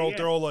 yeah. They're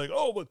all like,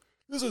 oh, but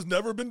this has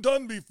never been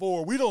done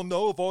before. We don't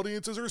know if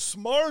audiences are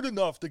smart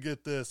enough to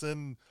get this,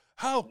 and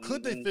how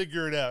could they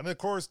figure it out? And of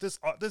course, this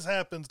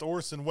happens to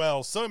Orson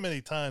Welles so many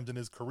times in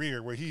his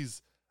career, where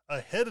he's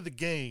ahead of the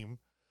game,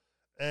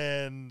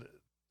 and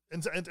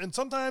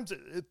sometimes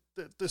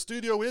the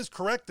studio is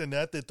correct in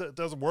that it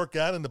doesn't work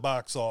out in the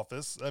box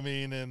office. I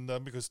mean, and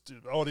because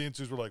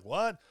audiences were like,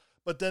 what?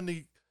 But then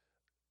the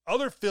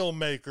other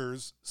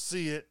filmmakers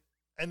see it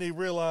and they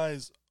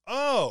realize,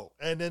 oh,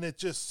 and then it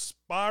just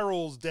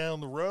spirals down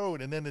the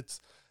road, and then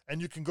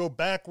and you can go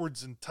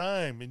backwards in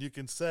time, and you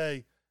can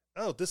say,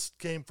 oh, this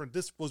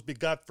was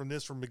begot from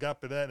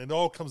that, and it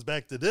all comes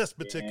back to this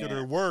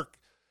particular work,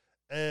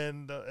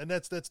 and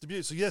that's the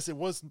beauty. So yes, it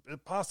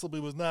possibly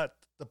was not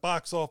the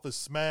box office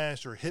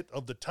smash or hit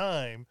of the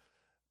time,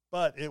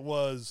 but it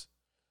was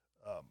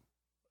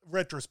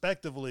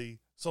retrospectively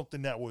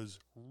something that was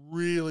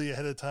really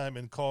ahead of time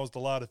and caused a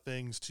lot of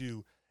things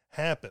to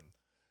happen.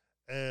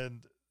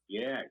 And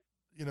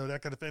you know,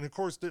 that kind of thing. And of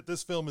course,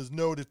 this film is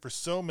noted for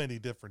so many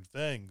different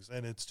things,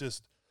 and it's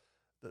just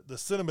the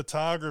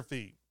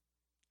cinematography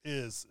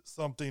is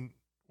something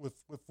with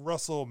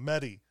Russell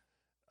Metty.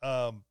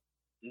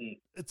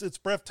 It's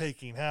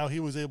breathtaking how he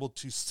was able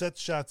to set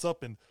shots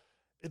up, and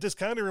it just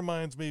kind of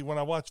reminds me when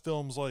I watch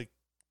films like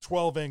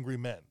 12 Angry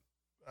Men.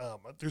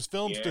 There's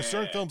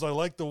certain films I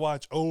like to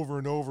watch over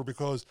and over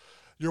because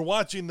you're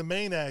watching the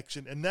main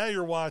action, and now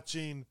you're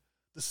watching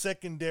the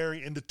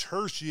secondary and the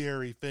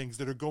tertiary things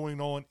that are going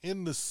on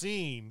in the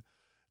scene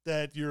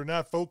that you're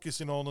not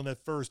focusing on in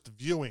that first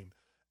viewing.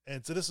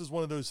 And so this is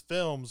one of those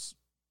films,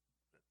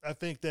 I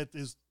think, that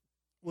is,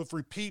 with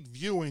repeat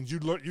viewings,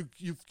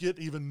 you get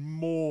even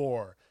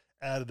more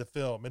out of the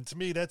film. And to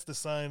me, that's the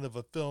sign of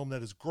a film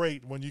that is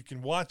great. When you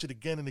can watch it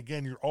again and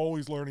again, you're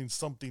always learning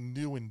something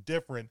new and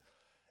different,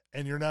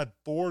 and you're not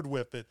bored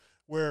with it.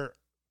 Where,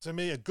 to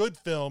me, a good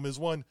film is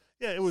one,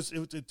 yeah,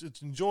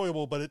 it's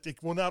enjoyable, but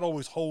it will not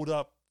always hold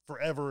up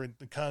forever in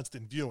the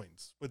constant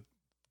viewings. With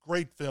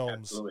great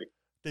films, absolutely,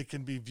 they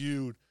can be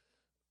viewed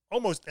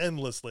almost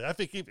endlessly. I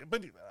think,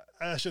 but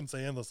I shouldn't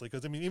say endlessly,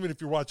 because I mean, even if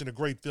you're watching a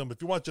great film,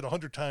 if you watch it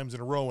 100 times in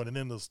a row in an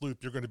endless loop,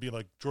 you're going to be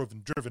like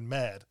driven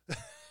mad.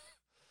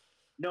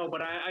 No,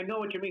 but I know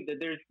what you mean. That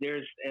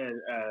there's and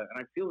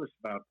I feel this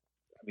about,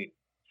 I mean,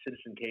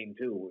 Citizen Kane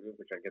too,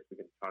 which I guess we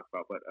can talk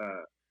about. But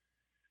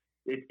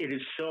it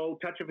is so,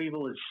 Touch of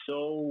Evil is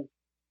so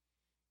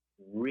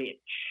rich.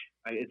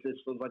 It's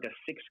like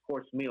a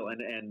 6-course meal,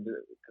 and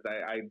because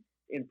I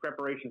in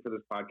preparation for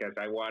this podcast,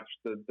 I watched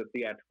the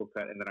theatrical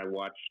cut, and then I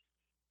watched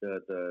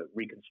the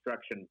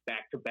reconstruction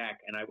back to back,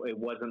 and it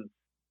wasn't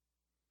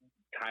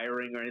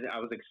tiring or anything. I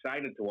was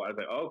excited to watch. I was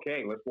like,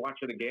 okay, let's watch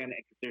it again.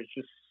 There's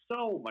just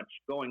so much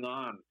going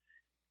on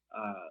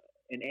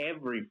in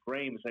every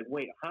frame. It's like,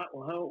 wait, how?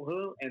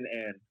 And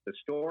the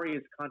story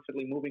is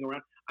constantly moving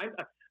around.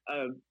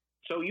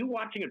 So you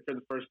watching it for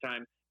the first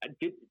time,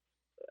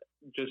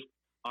 just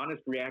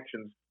honest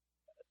reactions.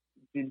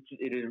 Did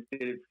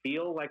it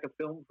feel like a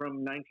film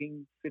from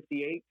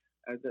 1958?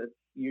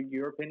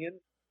 Your opinion?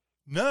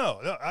 No,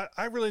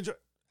 I really enjoy.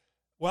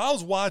 While I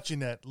was watching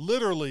that,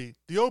 literally,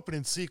 the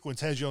opening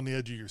sequence has you on the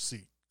edge of your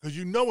seat because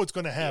you know what's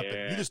going to happen.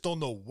 Yeah. You just don't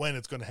know when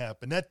it's going to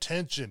happen. That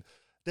tension,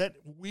 that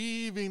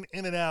weaving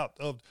in and out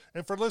of,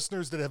 and for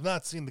listeners that have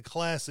not seen the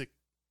classic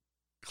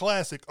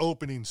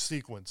opening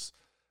sequence,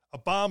 a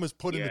bomb is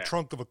put in the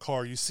trunk of a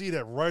car. You see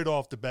that right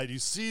off the bat. You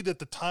see that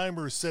the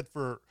timer is set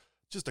for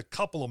just a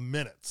couple of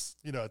minutes,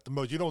 you know, at the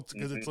most. You don't,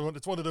 because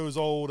it's one of those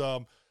old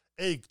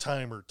egg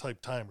timer type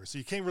timers, so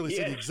you can't really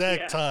see the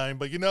exact time,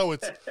 but you know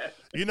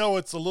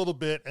it's a little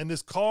bit. And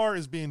this car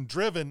is being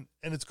driven,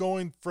 and it's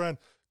going from,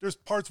 there's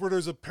parts where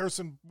there's a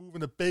person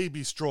moving a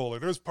baby stroller,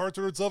 there's parts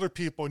where it's other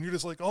people, and you're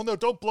just like, oh no,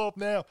 don't blow up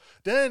now.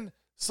 Then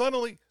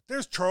suddenly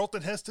there's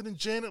Charlton Heston and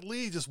Janet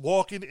Leigh just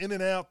walking in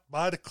and out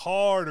by the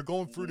car. They're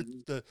going through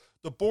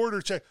the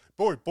border check.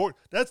 Boy,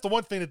 that's the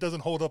one thing that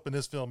doesn't hold up in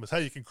this film, is how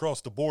you can cross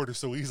the border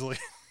so easily.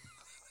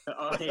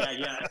 Oh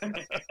yeah.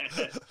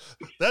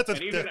 That's I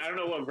don't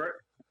know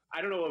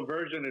what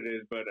version it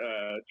is, but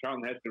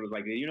Charlton Heston was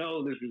like, you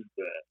know, this is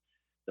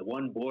the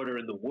one border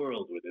in the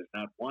world where there's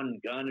not one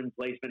gun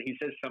emplacement. He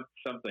says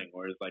something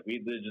where it's like,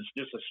 there's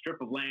just a strip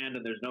of land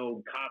and there's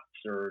no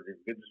cops or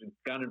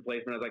gun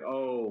emplacement. I was like,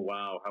 oh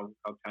wow, how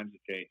times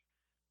have changed.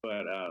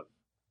 But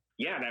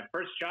yeah, that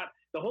first shot,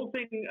 the whole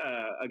thing.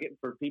 Again,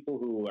 for people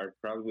who are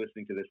probably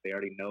listening to this, they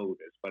already know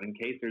this, but in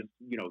case there's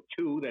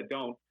two that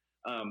don't.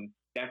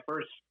 That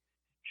first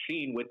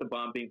scene with the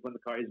bomb being put in the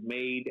car is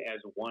made as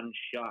one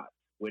shot,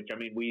 which, I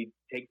mean, we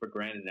take for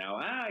granted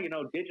now.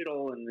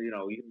 Digital, and,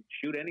 you can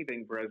shoot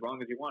anything for as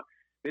long as you want.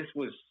 This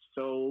was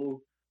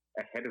so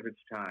ahead of its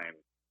time.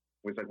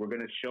 It was like, we're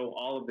going to show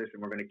all of this,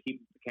 and we're going to keep,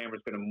 the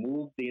camera's going to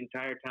move the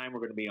entire time.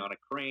 We're going to be on a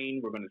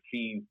crane. We're going to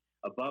see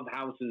above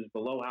houses,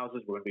 below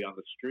houses. We're going to be on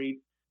the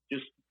street.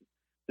 Just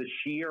the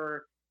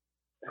sheer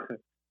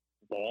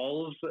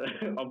balls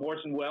of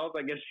Orson Welles,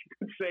 I guess you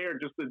could say, or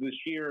just the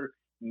sheer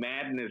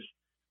madness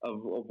of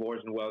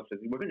Orson Welles. Says,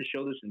 we're going to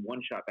show this in one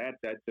shot.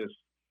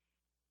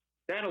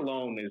 That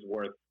alone is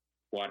worth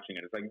watching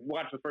it. It's like,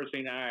 watch the first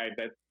scene. All right,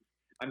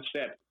 I'm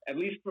set. At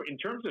least in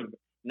terms of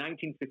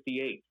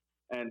 1958,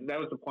 and that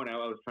was the point I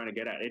was trying to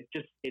get at.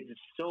 It's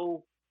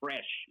so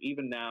fresh,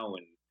 even now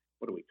in,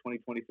 what are we,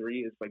 2023?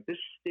 It's like, this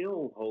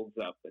still holds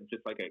up, and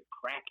just like a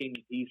cracking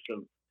piece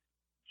of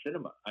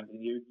cinema. I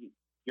mean,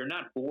 you're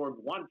not bored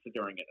once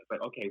during it. It's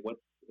like, okay,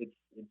 it's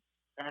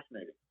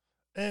fascinating.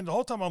 And the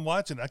whole time I'm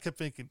watching, I kept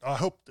thinking, I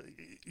hope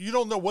you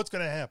don't know what's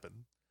going to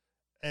happen.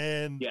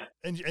 And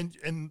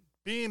and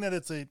being that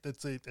it's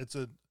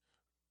the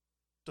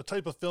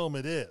type of film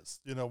it is,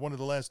 one of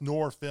the last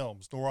noir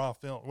film,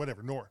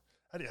 whatever, noir.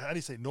 How do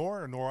you say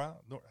noir or noir?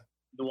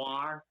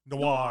 Noir.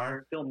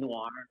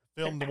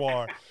 Film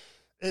noir.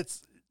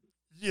 It's,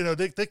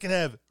 they can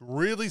have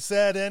really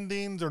sad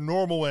endings or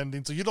normal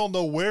endings, so you don't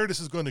know where this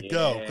is going to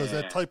go, because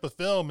that type of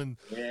film, and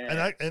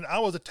I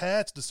was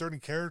attached to certain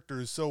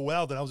characters so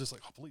well that I was just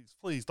like, oh,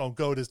 please don't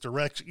go this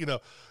direction,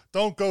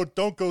 don't go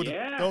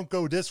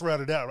this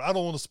route or that. I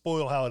don't want to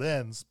spoil how it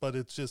ends, but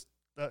it's just,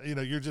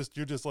 you're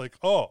just like,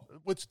 oh,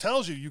 which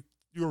tells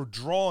you're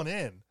drawn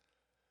in,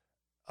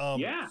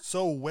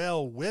 so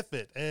well with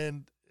it,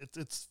 and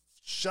it's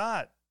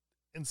shot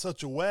in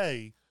such a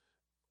way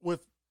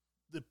with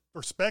the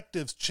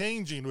perspectives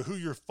changing with who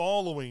you're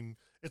following.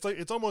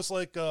 It's almost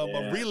like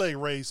a relay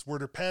race where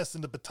they're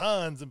passing the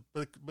batons,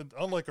 but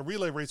unlike a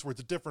relay race where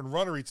it's a different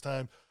runner each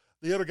time,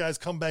 the other guys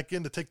come back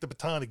in to take the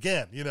baton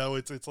again.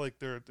 It's like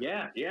they're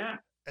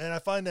and I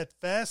find that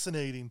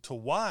fascinating to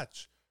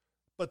watch.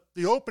 But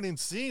the opening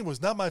scene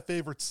was not my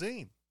favorite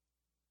scene.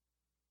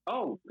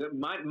 Oh,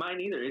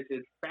 mine either.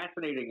 It's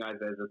fascinating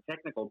as a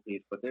technical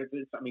piece, but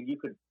you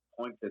could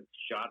point to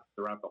shots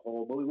throughout the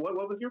whole movie. What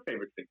was your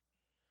favorite scene?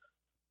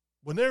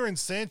 When they're in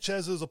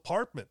Sanchez's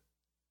apartment.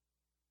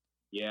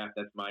 Yeah,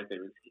 that's my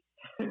favorite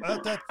scene.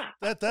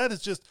 that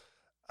is just.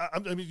 I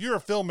mean, you're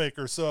a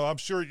filmmaker, so I'm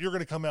sure you're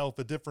going to come out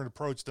with a different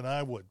approach than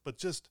I would. But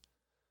just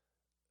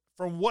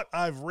from what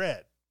I've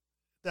read,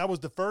 that was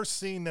the first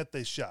scene that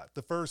they shot.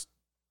 The first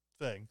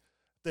thing.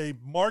 They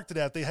marked it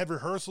out. They had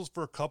rehearsals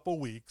for a couple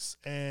weeks,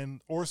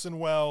 and Orson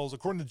Welles,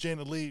 according to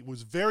Janet Leigh,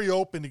 was very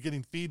open to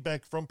getting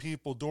feedback from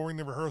people during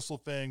the rehearsal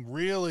thing,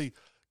 really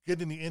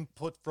getting the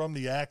input from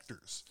the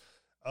actors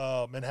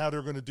and how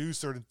they're going to do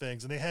certain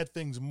things. And they had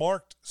things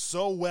marked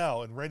so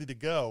well and ready to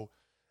go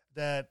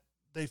that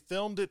they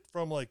filmed it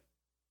from like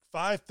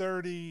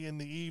 5:30 in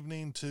the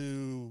evening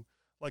to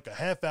like a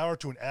half hour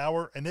to an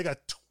hour, and they got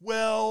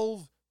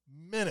 12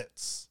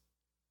 minutes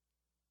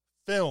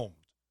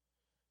filmed,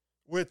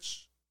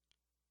 which,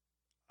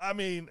 I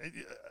mean,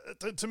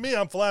 to me,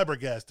 I'm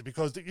flabbergasted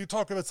because you're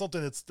talking about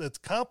something that's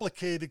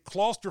complicated,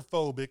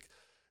 claustrophobic,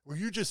 where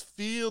you just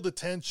feel the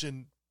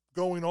tension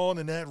going on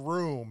in that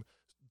room.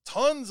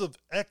 Tons of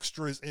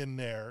extras in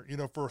there,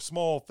 for a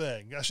small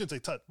thing. I shouldn't say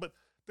tons, but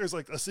there's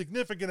like a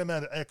significant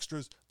amount of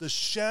extras. The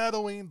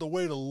shadowing, the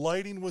way the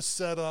lighting was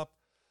set up,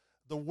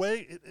 the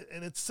way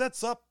it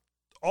sets up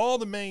all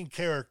the main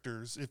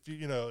characters. If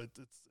it's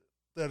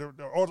that are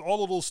all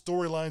the little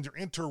storylines are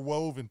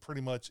interwoven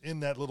pretty much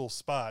in that little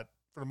spot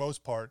for the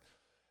most part.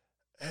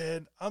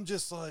 And I'm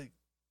just like,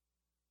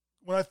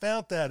 when I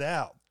found that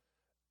out,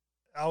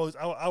 I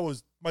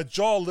was my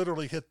jaw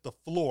literally hit the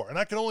floor. And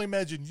I can only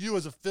imagine you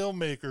as a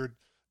filmmaker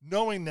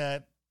knowing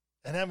that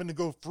and having to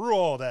go through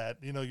all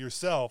that,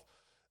 yourself,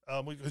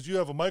 because you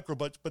have a micro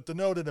budget, but to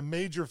know that a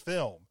major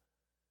film,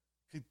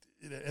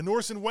 and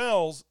Orson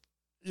Welles,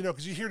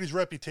 because you hear these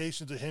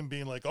reputations of him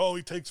being like, oh,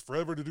 he takes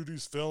forever to do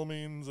these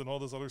filmings and all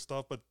this other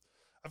stuff. But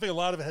I think a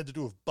lot of it had to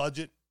do with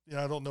budget.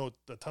 I don't know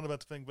a ton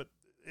about the thing, but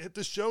it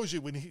just shows you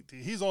when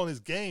he's on his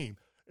game,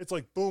 it's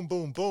like boom,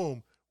 boom,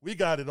 boom. We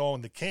got it all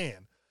in the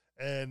can.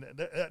 And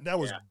that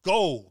was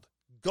gold.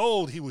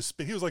 Gold. He was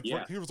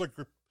like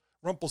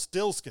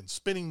Rumpelstiltskin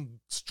spinning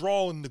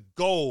straw in the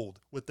gold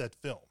with that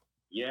film.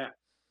 Yeah,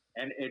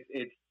 and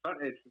it's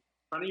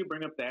funny you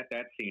bring up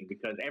that scene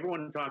because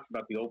everyone talks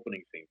about the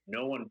opening scene.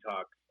 No one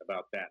talks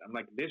about that. I'm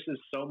like, this is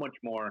so much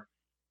more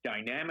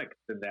dynamic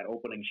than that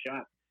opening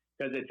shot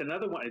because it's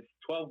another one. It's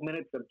 12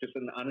 minutes of just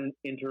an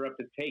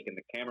uninterrupted take, and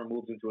the camera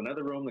moves into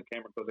another room. The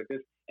camera goes like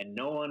this, and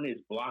no one is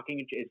blocking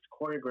it. It's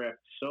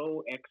choreographed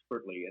so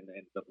expertly, and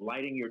the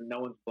lighting, no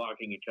one's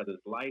blocking each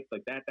other's lights.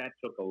 Like that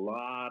took a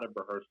lot of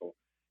rehearsal,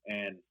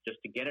 and just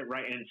to get it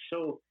right, and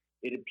so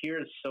it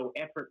appears so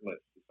effortless.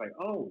 It's like,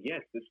 oh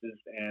yes, this is,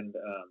 and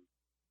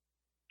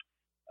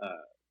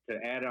to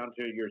add on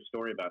to your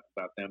story about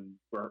them,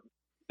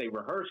 they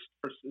rehearsed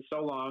for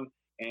so long,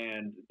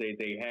 and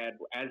they had,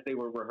 as they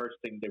were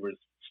rehearsing, there was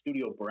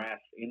studio brass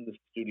in the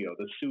studio.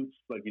 The suits,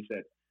 like you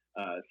said,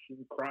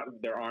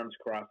 their arms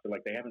crossed. They're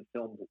like, they haven't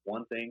filmed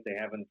one thing. They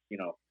haven't,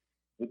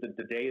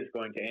 the day is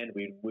going to end.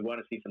 We want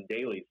to see some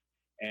dailies,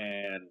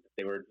 and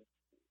they were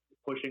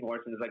pushing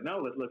Orson. Is like,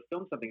 no, let's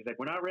film something. He's like,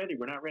 we're not ready.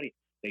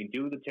 They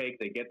do the take.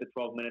 They get the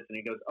 12 minutes, and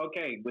he goes,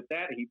 okay. With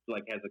that, he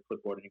like has a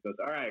clipboard, and he goes,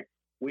 all right,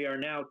 we are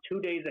now 2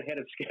 days ahead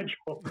of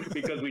schedule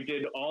because we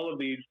did all of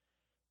these.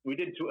 We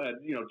did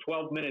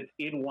 12 minutes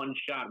in one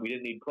shot. We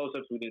didn't need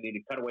close-ups. We didn't need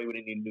to cut away. We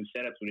didn't need new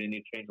setups. We didn't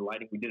need to change the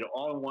lighting. We did it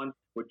all in one.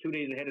 We're 2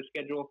 days ahead of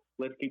schedule.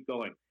 Let's keep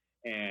going.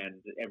 And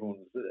everyone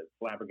was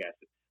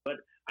flabbergasted. But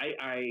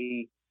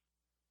I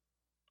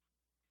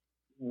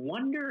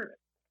wonder,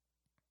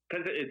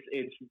 because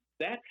it's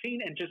that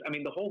scene and just,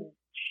 the whole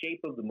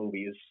shape of the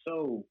movie is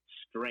so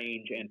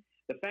strange. And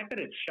the fact that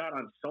it's shot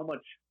on so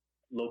much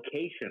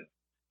location,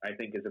 I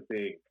think, is a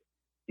big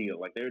deal.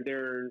 Like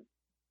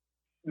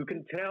you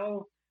can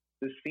tell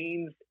the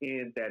scenes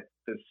in that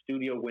the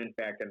studio went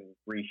back and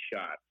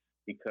reshot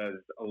because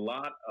a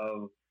lot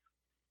of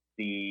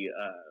the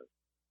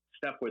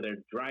stuff where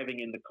they're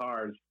driving in the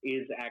cars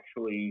is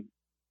actually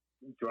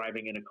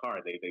driving in a car.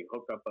 They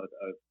hook up a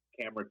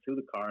camera to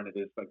the car, and it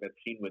is like that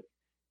scene with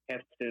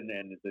Heston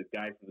and the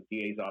guy from the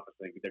DA's office.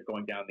 They're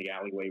going down the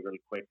alleyway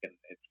really quick, and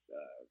it's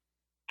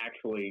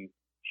actually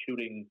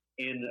shooting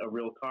in a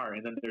real car.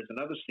 And then there's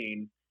another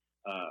scene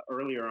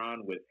earlier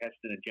on with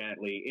Heston and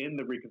Janet Leigh in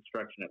the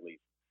reconstruction, at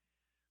least,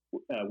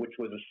 which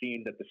was a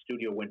scene that the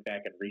studio went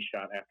back and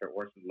reshot after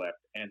Orson left.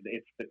 And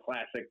it's the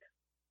classic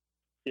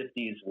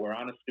 50s, we're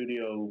on a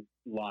studio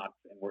lot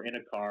and we're in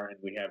a car and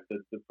we have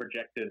the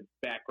projected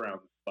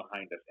backgrounds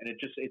behind us. And it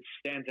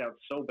stands out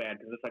so bad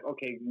because it's like,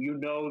 okay,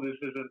 this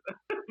isn't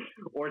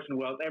Orson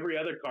Welles. Every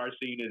other car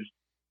scene is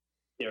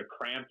they're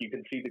cramped. You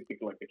can see the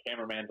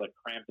cameraman's like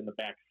cramped in the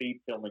back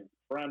seat filming the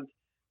front,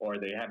 or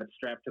they have it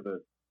strapped to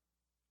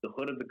the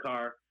hood of the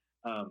car.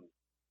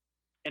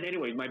 And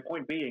anyway, my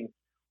point being,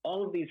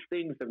 all of these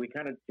things that we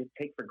kind of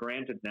take for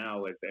granted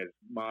now as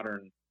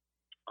modern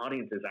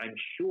audiences, I'm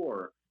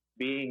sure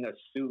being a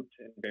suit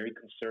and very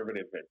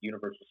conservative at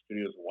Universal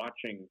Studios,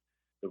 watching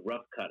the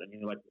rough cut, and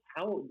you're like,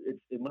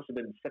 it must have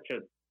been such a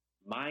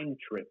mind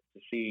trip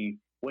to see,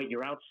 wait,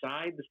 you're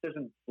outside? This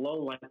doesn't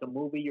flow like a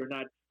movie.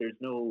 There's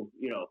no,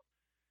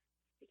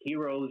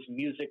 heroes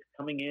music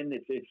coming in.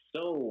 It's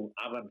so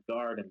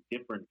avant-garde and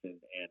different. And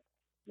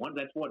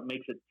that's what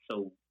makes it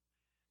so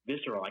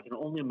visceral. I can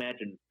only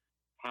imagine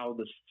how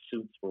the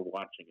suits were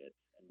watching it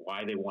and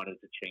why they wanted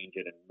to change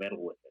it and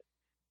meddle with it.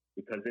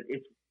 Because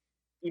it's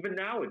even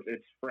now it's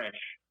fresh,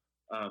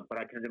 but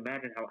I can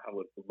imagine how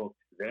it looked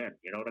then.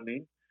 You know what I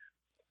mean?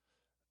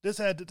 This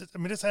had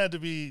to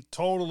be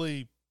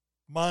totally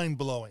mind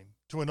blowing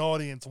to an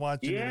audience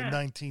watching it in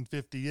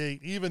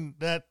 1958. Even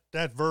that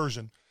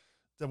version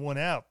that went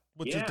out,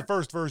 which is the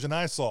first version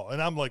I saw,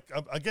 and I'm like,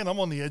 I'm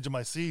on the edge of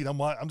my seat.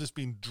 I'm just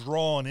being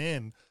drawn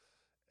in,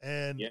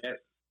 and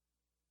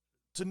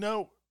to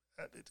know,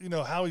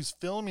 how he's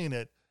filming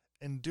it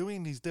and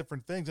doing these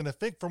different things. And I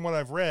think from what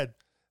I've read,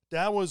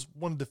 that was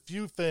one of the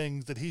few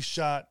things that he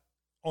shot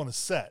on a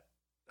set.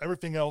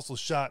 Everything else was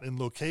shot in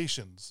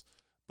locations,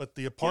 but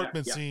the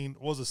apartment scene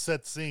was a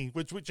set scene,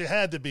 which it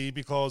had to be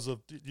because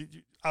of,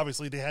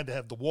 obviously they had to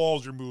have the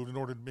walls removed in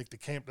order to make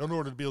in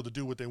order to be able to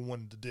do what they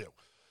wanted to do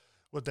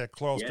with that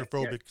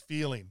claustrophobic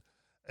feeling,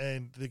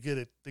 and to get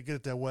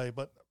it that way.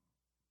 But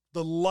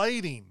the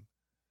lighting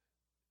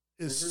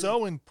is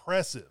so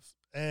impressive,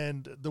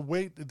 and the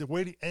way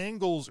the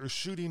angles are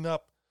shooting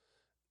up,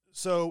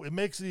 so it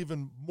makes it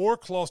even more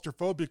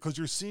claustrophobic because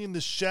you're seeing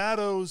the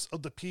shadows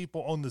of the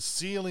people on the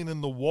ceiling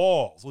and the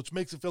walls, which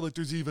makes it feel like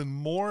there's even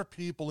more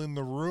people in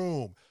the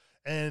room.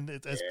 And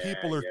as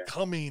people are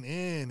coming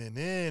in and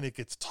in, it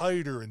gets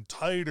tighter and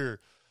tighter.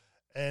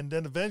 And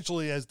then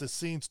eventually, as the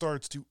scene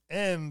starts to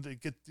end,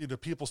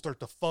 people start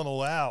to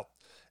funnel out.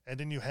 And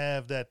then you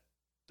have that,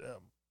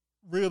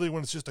 really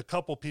when it's just a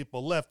couple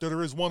people left,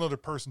 there is one other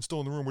person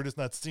still in the room. We're just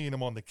not seeing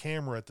him on the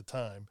camera at the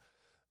time.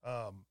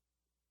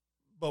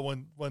 But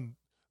when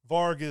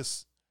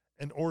Vargas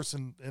and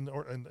Orson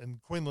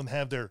and Quinlan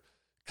have their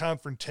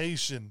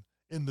confrontation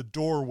in the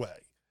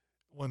doorway,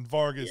 when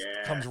Vargas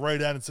comes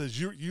right out and says,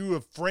 "You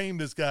have framed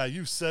this guy.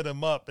 You set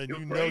him up, and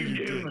you know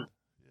you did."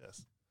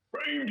 Yes,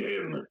 framed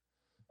him.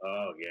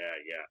 Oh yeah.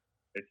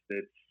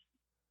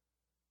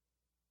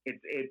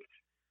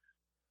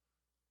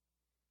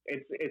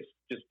 It's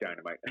just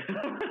dynamite.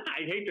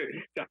 I hate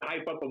to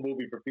hype up a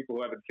movie for people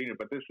who haven't seen it,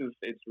 but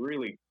it's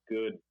really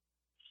good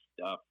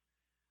stuff.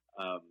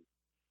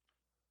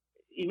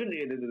 Even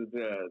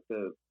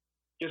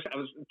I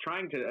was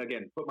trying to,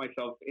 again, put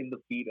myself in the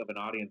feet of an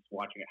audience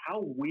watching it.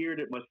 How weird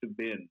it must have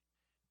been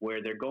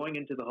where they're going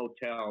into the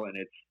hotel and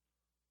it's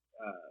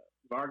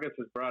Vargas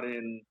has brought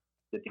in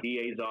the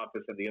DA's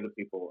office and the other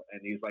people,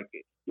 and he's like,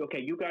 okay,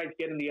 you guys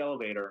get in the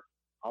elevator.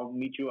 I'll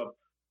meet you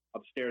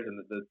upstairs on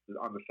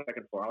the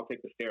second floor. I'll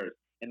take the stairs.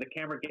 And the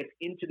camera gets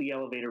into the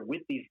elevator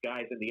with these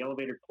guys, and the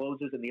elevator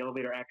closes and the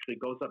elevator actually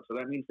goes up. So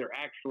that means they're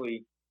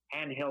actually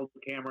handheld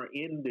camera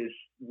in this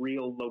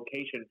real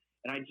location.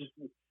 And I just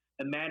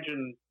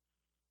imagine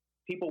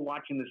people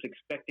watching this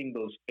expecting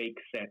those fake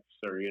sets,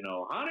 or,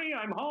 honey,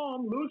 I'm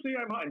home, Lucy,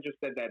 I'm home. And just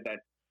that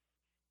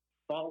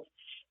false,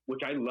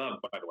 which I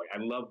love, by the way. I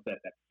love that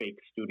fake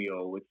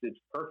studio. It's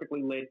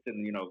perfectly lit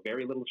and,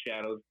 very little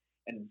shadows.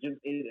 And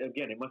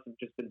it must have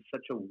just been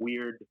such a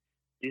weird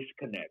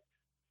disconnect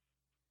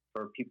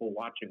for people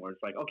watching, where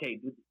it's like, okay,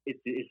 is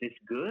this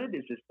good?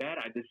 Is this bad?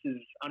 This is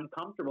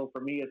uncomfortable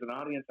for me as an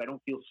audience. I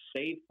don't feel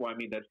safe. Well, I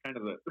mean, that's kind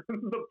of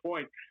the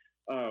point.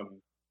 And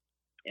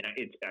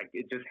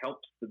it just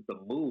helps the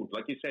mood.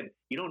 Like you said,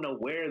 you don't know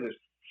where this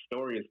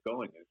story is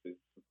going. Is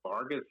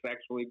Vargas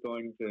actually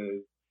going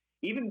to,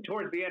 even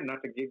towards the end,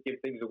 not to give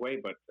things away,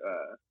 but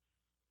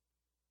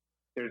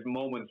there's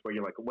moments where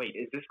you're like, wait,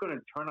 is this going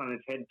to turn on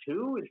its head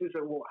too? Is this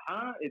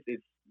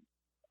it's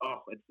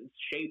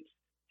shaped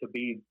to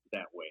be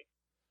that way.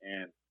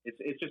 And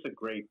it's just a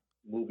great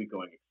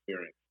movie-going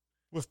experience.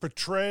 With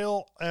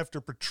portrayal after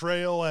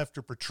portrayal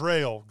after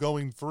portrayal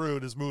going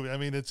through this movie. I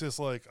mean, it's just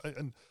like,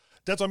 and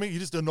that's what I mean. You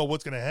just don't know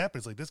what's going to happen.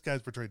 It's like, this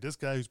guy's portrayed this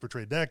guy who's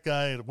portrayed that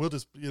guy. And we'll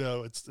just,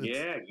 it's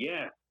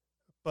yeah.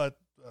 But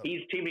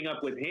he's teaming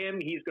up with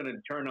him. He's going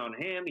to turn on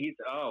him.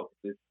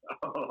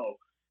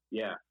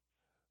 Yeah.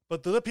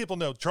 But to let people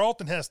know,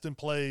 Charlton Heston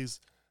plays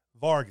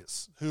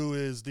Vargas, who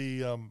is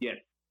the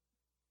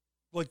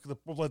one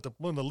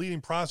of the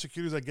leading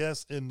prosecutors, I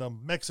guess, in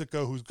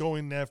Mexico, who's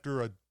going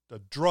after a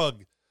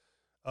drug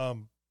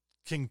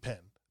kingpin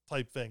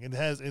type thing, and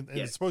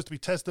it's supposed to be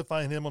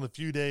testifying him on a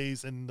few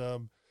days, and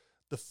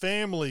the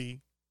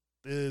family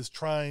is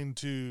trying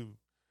to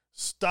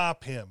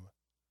stop him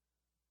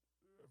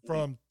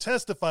from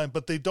testifying,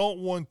 but they don't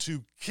want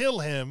to kill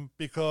him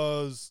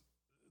because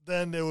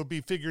then it would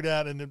be figured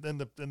out, and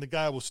the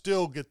guy will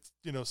still get,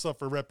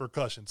 suffer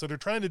repercussions. So they're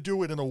trying to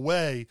do it in a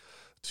way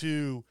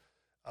to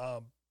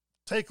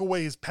take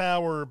away his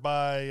power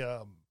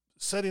by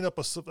setting up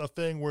a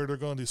thing where they're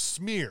going to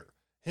smear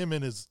him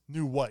and his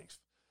new wife,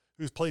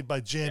 who's played by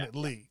Janet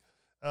Leigh.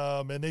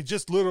 And they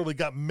just literally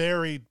got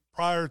married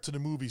prior to the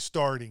movie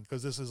starting,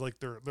 because this is like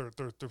they're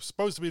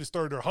supposed to be the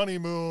start of their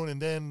honeymoon, and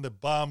then the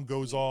bomb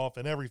goes off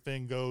and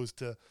everything goes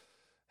to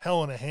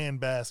hell in a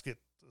handbasket,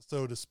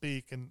 so to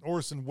speak. And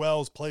Orson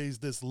Welles plays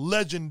this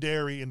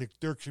legendary in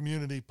their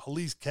community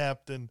police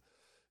captain,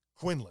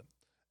 Quinlan.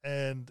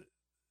 And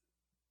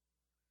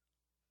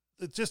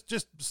it's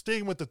just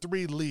staying with the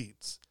three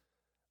leads,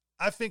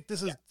 I think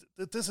this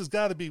has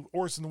got to be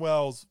Orson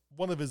Welles'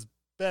 one of his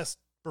best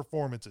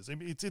performances. I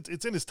mean,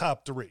 it's in his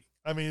top three.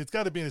 I mean, it's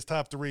got to be in his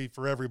top three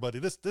for everybody.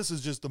 This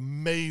is just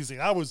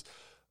amazing. I was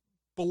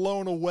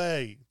blown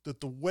away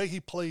that the way he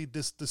played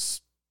this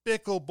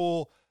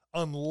despicable,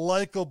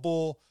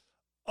 unlikable,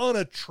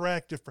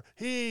 unattractive.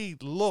 He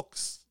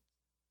looks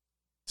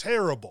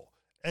terrible,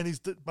 and he's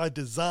by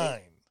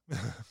design.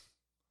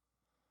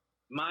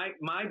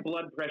 My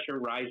blood pressure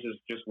rises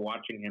just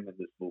watching him in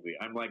this movie.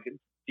 I'm like, do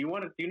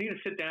you need to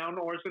sit down,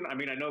 Orson? I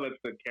mean, I know that's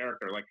the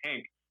character. Like,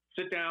 Hank,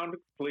 sit down,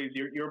 please.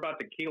 You're about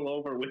to keel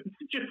over with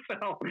just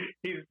how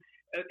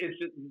it's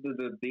just,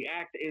 the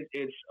act is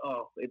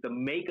the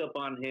makeup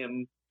on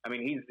him. I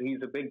mean,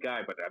 he's a big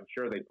guy, but I'm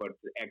sure they put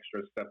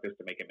extra stuff just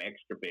to make him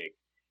extra big.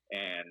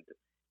 And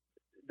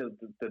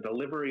the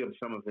delivery of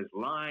some of his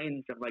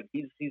lines, I'm like,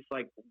 he's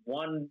like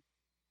one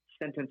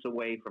sentence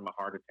away from a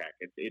heart attack.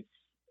 It's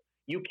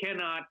you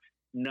cannot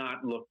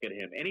not look at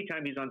him.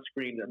 Anytime he's on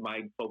screen,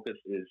 my focus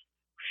is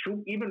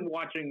even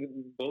watching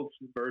both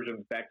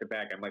versions back to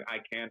back. I'm like, I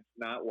can't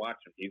not watch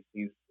him.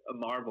 He's a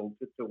marvel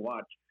to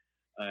watch,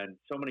 and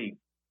so many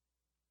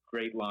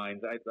great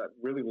lines. I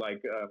really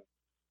like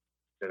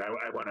that.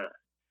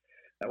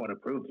 I want to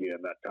prove to you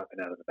I'm not talking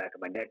out of the back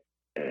of my neck.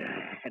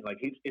 And like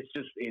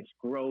it's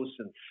gross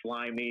and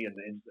slimy,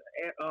 and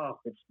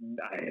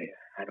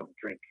I don't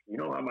drink. You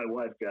know how my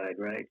wife died,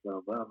 right?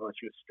 Well,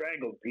 she was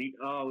strangled, Pete.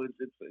 Oh,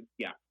 it's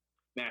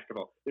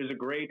masterful. There's a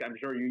great. I'm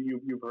sure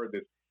you've heard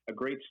this. A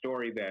great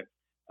story that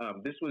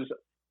this was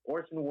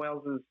Orson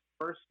Welles'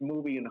 first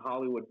movie in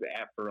Hollywood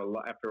after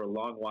a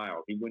long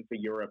while. He went to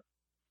Europe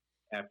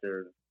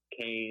after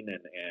Kane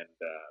and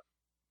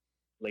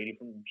Lady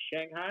from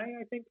Shanghai,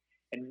 I think,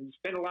 and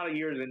spent a lot of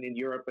years in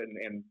Europe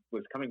and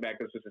was coming back.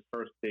 This was his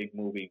first big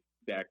movie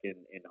back in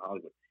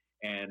Hollywood.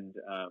 And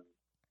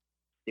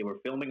they were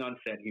filming on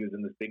set. He was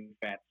in this big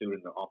fat suit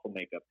and the awful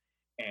makeup.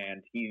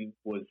 And he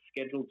was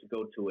scheduled to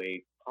go to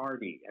a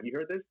party. Have you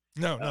heard this?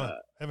 No,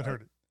 haven't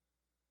heard it.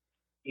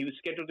 He was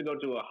scheduled to go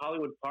to a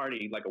Hollywood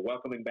party, like a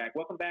welcome back,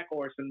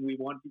 Orson. We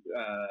want you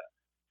to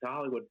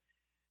Hollywood.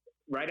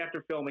 Right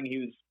after filming, he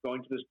was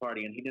going to this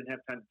party, and he didn't have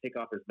time to take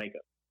off his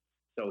makeup.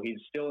 So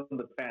he's still in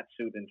the fat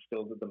suit and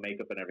still with the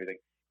makeup and everything.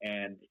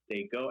 And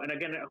they go, and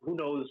again, who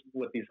knows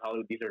what these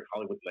are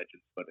Hollywood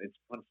legends, but it's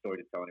a fun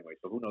story to tell anyway.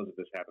 So who knows if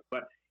this happens?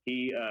 But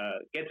he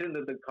gets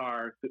into the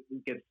car,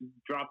 gets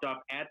dropped off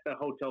at the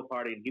hotel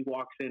party, and he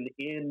walks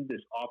in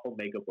this awful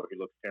makeup where he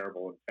looks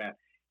terrible and fat.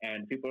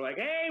 And people are like,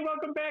 "Hey,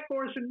 welcome back,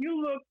 Orson. You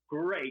look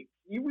great.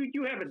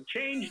 You haven't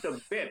changed a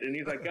bit." And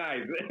he's like,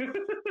 "Guys,"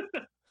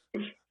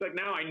 it's like,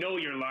 now I know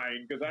you're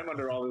lying because I'm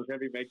under all this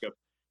heavy makeup.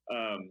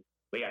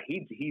 But yeah,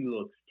 he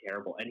looks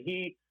terrible, and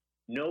he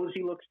knows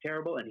he looks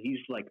terrible, and he's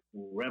like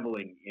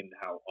reveling in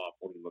how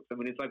awful he looks. I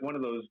mean, it's like one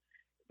of those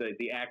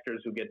the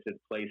actors who get to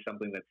play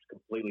something that's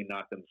completely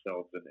not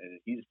themselves, and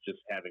he's just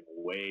having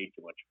way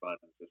too much fun,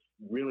 just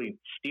really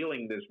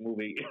stealing this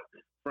movie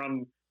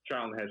from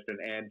Charlton Heston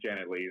and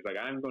Janet Leigh. He's like,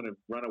 I'm going to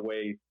run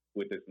away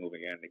with this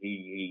movie, and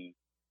he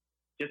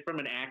just from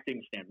an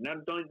acting standpoint.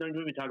 Now, don't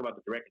even talk about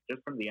the director.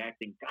 Just from the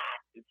acting,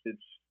 God,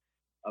 it's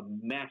a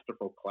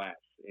masterful class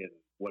in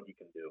what you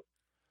can do.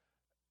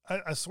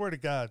 I swear to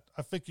God,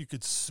 I think you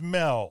could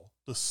smell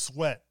the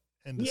sweat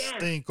and the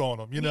stink on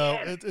them. You know,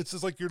 it's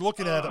just like you're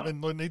looking at them,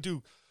 and when they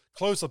do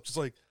close-ups, it's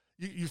like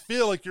you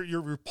feel like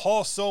you're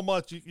repulsed so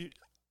much.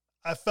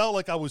 I felt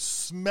like I was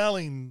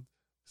smelling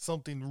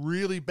something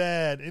really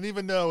bad, and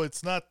even though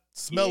it's not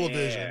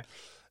smell-o-vision,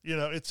 you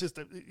know, it's just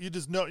you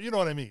just know. You know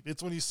what I mean?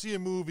 It's when you see a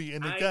movie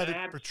and they got it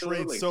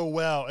portrayed so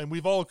well, and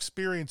we've all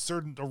experienced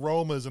certain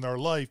aromas in our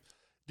life.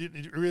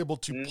 You're able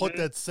to put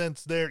that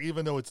sense there,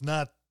 even though it's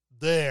not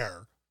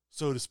there,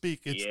 so to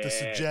speak. It's the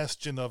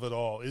suggestion of it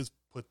all is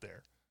put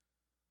there.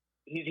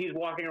 He's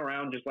walking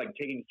around just like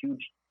taking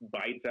huge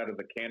bites out of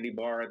the candy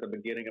bar at the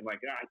beginning. I'm like,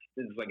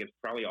 it's like it's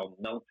probably all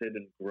melted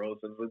and gross.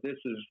 I was like, this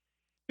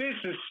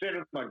is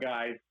cinema,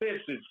 guys.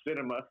 This is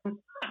cinema.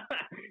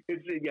 You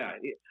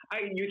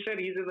said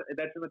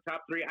that's in the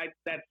top three.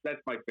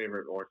 That's my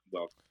favorite Orson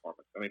Welles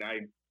performance. I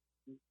mean,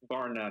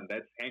 bar none.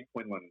 That's Hank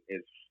Quinlan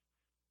is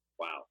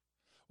wow.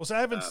 Well, so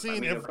I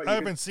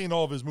haven't seen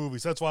all of his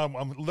movies. That's why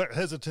I'm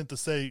hesitant to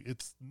say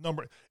it's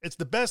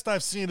the best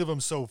I've seen of him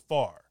so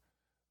far.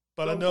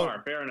 But so I know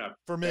far, fair enough.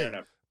 for me. Fair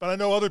enough. But I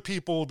know other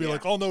people will be Yeah.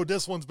 like, "Oh no,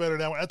 this one's better than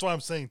that one." That's why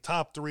I'm saying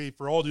top 3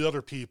 for all the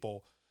other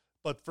people.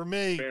 But for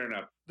me, Fair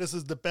enough. this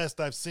is the best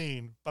I've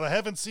seen. But I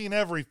haven't seen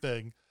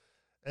everything.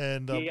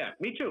 And Yeah,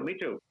 me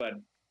too. But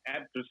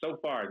so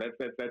far, that's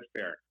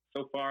fair.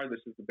 So far,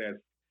 this is the best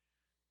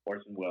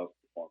Orson Welles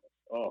performance.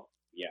 Oh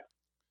yeah,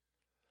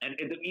 and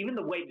even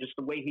the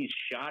way he's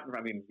shot.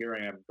 I mean, here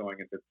I am going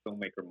into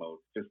filmmaker mode.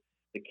 Just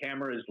the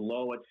camera is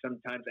low at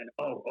sometimes, and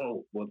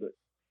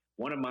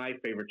one of my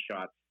favorite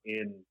shots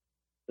in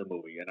the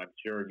movie, and I'm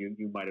sure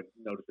you might have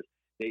noticed this.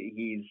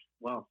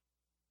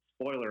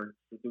 Spoiler.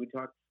 Do we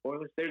talk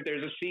spoilers?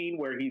 There's a scene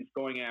where he's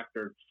going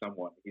after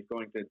someone. He's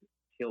going to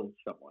kill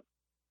someone.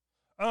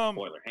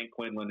 Spoiler. Hank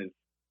Quinlan is.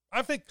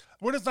 I think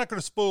we're just not going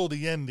to spoil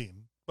the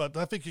ending, but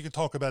I think you can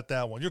talk about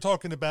that one. You're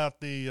talking about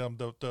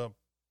the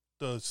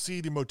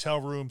seedy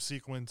motel room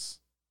sequence.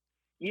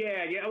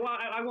 Yeah. Well,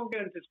 I won't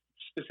get into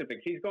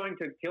specifics. He's going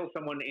to kill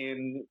someone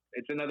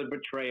it's another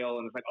betrayal,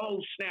 and it's like, oh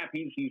snap,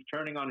 he's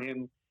turning on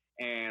him,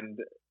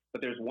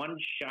 but there's one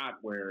shot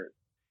where,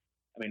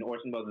 I mean,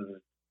 Orson Welles is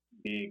this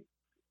big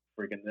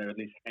freaking, or at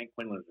least Hank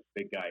Quinlan is this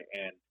big guy,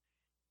 and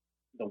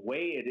the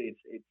way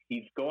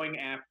he's going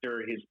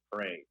after his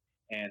prey,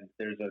 and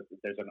there's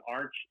an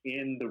arch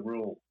in the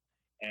room,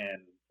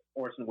 and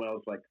Orson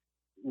Welles like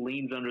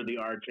leans under the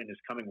arch and is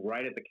coming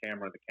right at the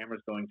camera. The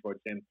camera's going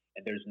towards him,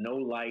 and there's no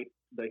light.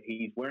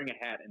 He's wearing a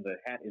hat, and the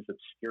hat is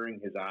obscuring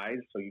his eyes,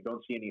 so you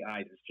don't see any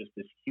eyes. It's just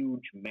this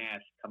huge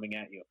mass coming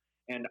at you.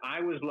 And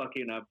I was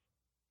lucky enough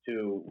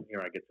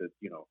I get to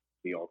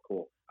be all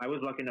cool. I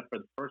was lucky enough for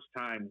the first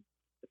time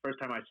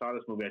I saw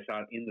this movie, I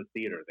saw it in the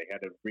theater. They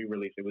had a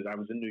re-release. I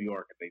was in New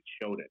York, and they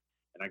showed it,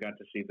 and I got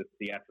to see the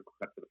theatrical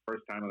cut for the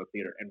first time in the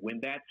theater. And when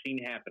that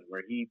scene happened,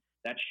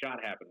 that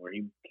shot happened, where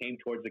he came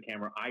towards the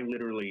camera, I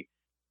literally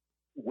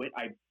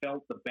I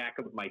felt the back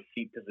of my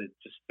seat because it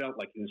just felt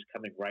like he was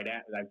coming right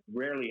at me. I've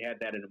rarely had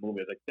that in a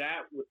movie. I was like,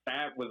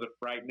 that was a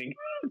frightening.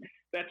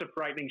 That's a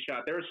frightening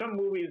shot. There are some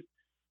movies,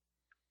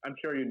 I'm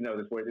sure you know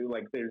this, where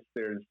like there's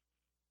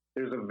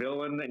a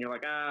villain, and you're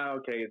like,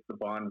 okay, it's the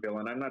Bond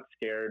villain. I'm not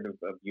scared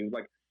of you.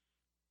 Like,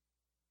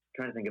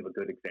 trying to think of a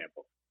good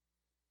example.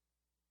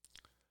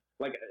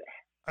 Like,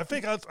 I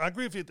think I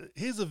agree with you.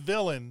 He's a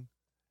villain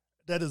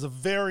that is a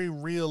very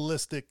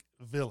realistic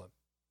villain,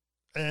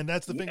 and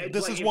that's the thing.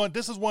 This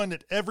is one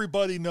that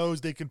everybody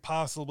knows they can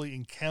possibly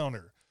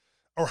encounter,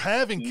 or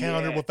have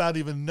encountered without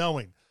even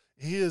knowing.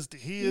 He is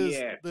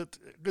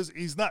because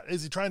he's not.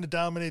 Is he trying to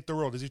dominate the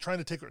world? Is he trying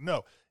to take?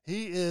 No,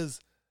 he is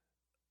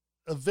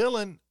a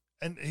villain.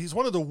 And he's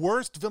one of the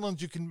worst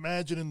villains you can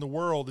imagine in the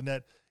world, in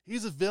that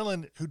he's a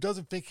villain who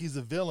doesn't think he's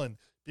a villain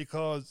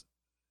because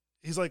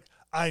he's like,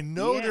 I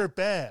know they're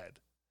bad,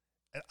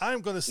 and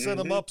I'm going to set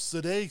them up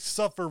so they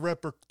suffer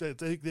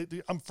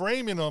I'm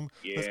framing them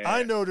because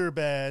I know they're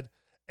bad.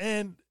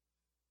 And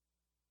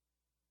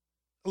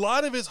a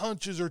lot of his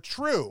hunches are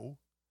true,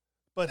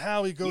 but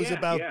how he goes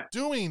about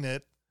doing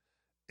it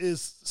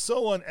is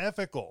so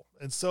unethical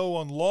and so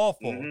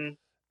unlawful. Mm-hmm.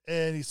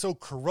 And he's so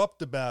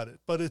corrupt about it,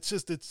 but it's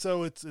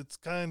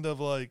kind of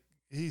like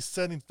he's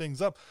setting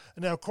things up.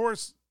 And now, of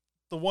course,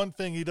 the one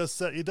thing he does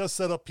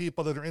set up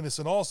people that are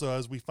innocent also,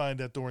 as we find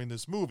out during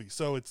this movie.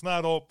 So it's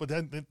not all, but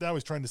then now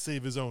he's trying to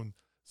save his own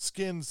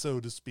skin,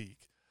 so to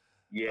speak.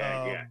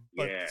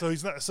 So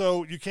he's not.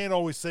 So you can't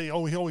always say,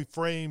 oh, he only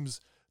frames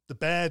the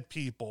bad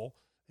people.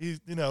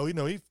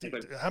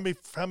 How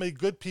many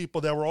good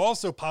people that were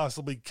also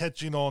possibly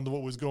catching on to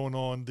what was going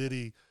on did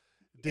he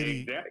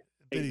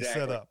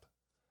set up?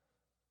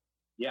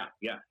 Yeah.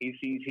 He's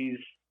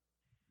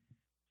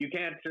you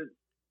can't.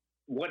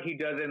 What he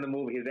does in the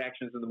movie, his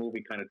actions in the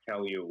movie, kind of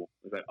tell you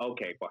that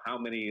okay, well, how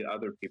many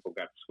other people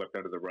got swept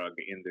under the rug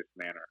in this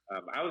manner?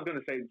 I was going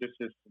to say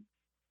just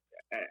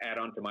add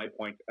on to my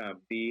point.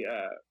 He's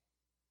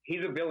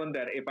a villain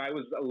that if I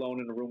was alone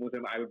in the room with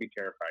him, I would be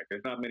terrified.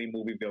 There's not many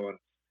movie villains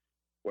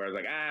where I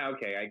was like,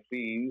 okay, I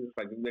see. It's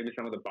like maybe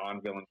some of the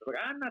Bond villains. Like,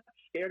 I'm not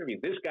scared of you.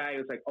 This guy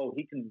is like, oh,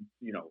 he can,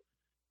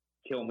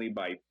 kill me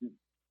by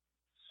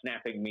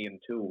snapping me in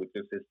two with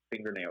just his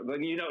fingernail.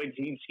 Like,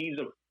 he's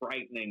a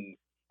frightening.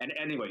 And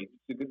anyway,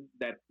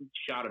 that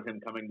shot of him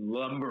coming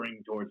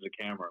lumbering towards the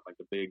camera like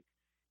the big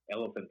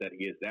elephant that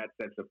he is. That's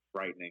a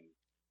frightening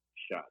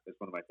shot. That's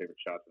one of my favorite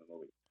shots in the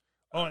movie.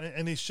 Oh,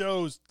 and he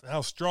shows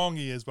how strong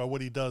he is by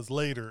what he does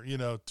later.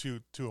 To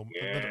him.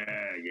 Yeah.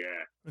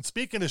 And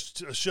speaking of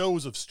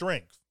shows of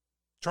strength,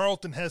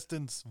 Charlton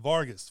Heston's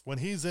Vargas, when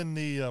he's in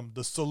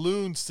the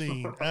saloon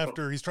scene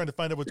after he's trying to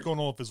find out what's going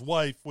on with his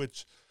wife,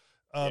 which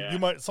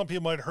some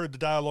people might have heard the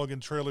dialogue in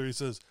the trailer. He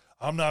says,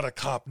 "I'm not a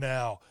cop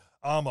now.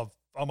 I'm a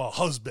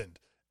husband,"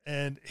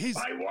 and he's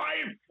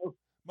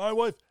my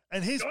wife,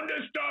 and he's. Don't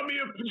disturb me,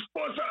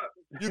 esposa.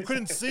 You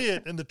couldn't see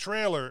it in the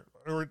trailer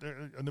or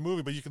in the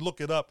movie, but you can look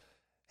it up.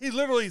 He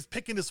literally is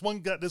picking this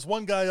one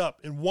guy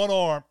up in one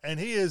arm, and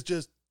he is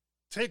just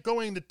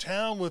going to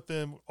town with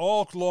him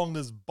all along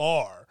this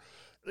bar.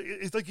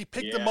 It's like he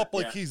picked him up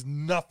like he's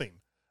nothing.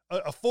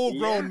 a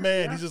full-grown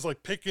man. Yeah. He's just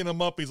like picking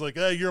him up. He's like,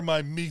 "Hey, you're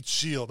my meat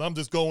shield. I'm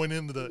just going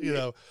into the, you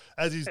know,"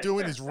 as he's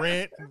doing his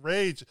rant and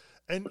rage,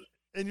 and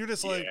you're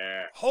just like,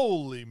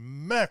 "Holy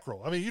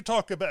mackerel!" I mean, you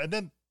talk about, and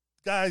then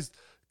guys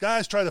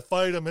try to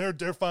fight him, and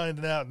they're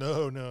finding out,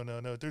 no,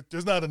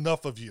 there's not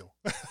enough of you.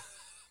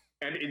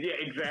 And yeah,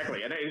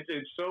 exactly, and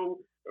it's so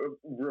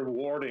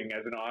rewarding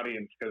as an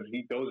audience because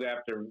he goes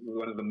after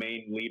one of the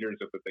main leaders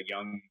of the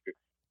young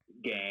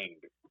gang.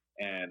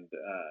 And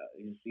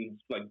he's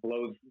like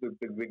blows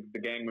the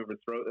gang member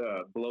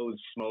blows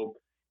smoke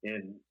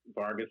in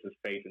Vargas's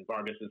face, and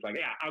Vargas is like,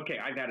 "Yeah, okay,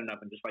 I've had enough,"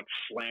 and just like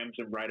slams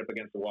him right up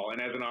against the wall.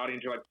 And as an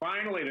audience, you're like,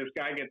 "Finally, this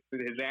guy gets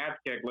his ass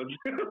kicked. Let's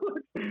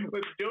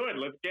do it.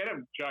 Let's get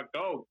him, Chuck.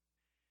 Go."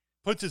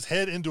 Puts his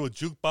head into a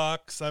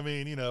jukebox. I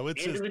mean, you know,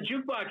 it's into the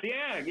jukebox.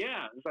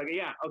 Yeah. It's like,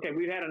 yeah, okay,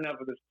 we've had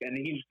enough of this. And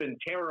he's been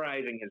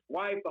terrorizing his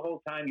wife the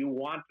whole time. You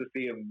want to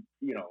see him,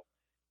 you know,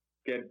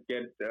 get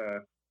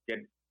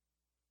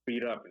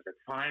beat up. And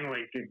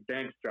finally,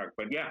 thanks, Chuck.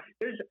 But yeah,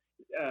 there's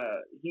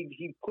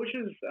he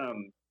pushes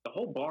the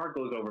whole bar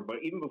goes over,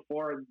 but even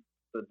before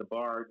the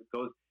bar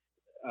goes,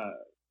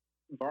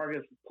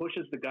 Vargas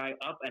pushes the guy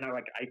up, and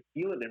I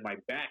feel it in my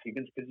back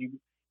because he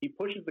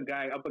pushes the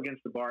guy up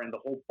against the bar, and the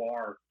whole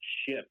bar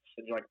shifts,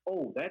 and you're like,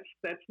 oh, that's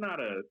not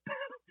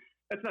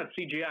that's not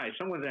CGI.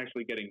 Someone's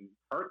actually getting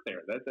hurt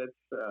there. That's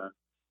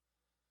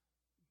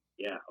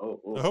yeah. Oh,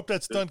 I hope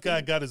that stunt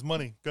guy got his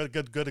money. Got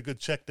a good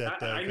check that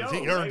day because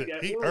he earned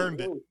it. He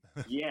earned it.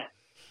 Yeah.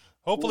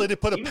 Hopefully they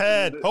put a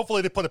pad.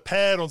 Hopefully they put a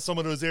pad on some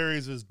of those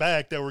areas of his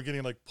back that were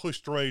getting like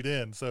pushed right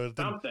in, so it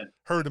didn't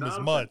hurt him as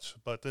much.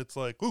 But it's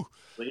like, ooh.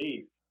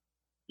 Please.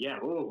 Yeah.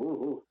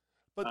 Ooh.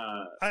 But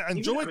I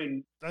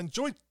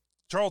enjoyed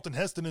Charlton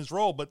Heston in his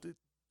role, but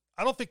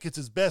I don't think it's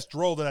his best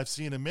role that I've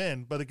seen him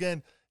in. But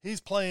again, he's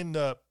playing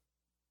the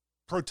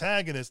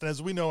protagonist. As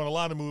we know in a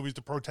lot of movies,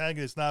 the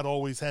protagonist not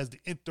always has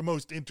the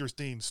most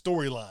interesting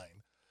storyline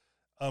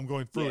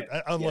going through it.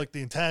 Unlike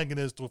the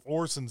antagonist with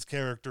Orson's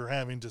character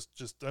having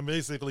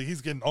basically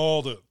he's getting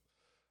all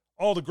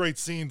the great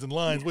scenes and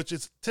lines, which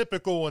is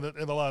typical in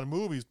a lot of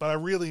movies. But I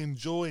really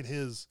enjoyed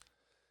his.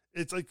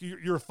 It's like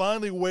you're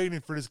finally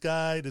waiting for this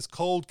guy, this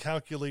cold,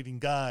 calculating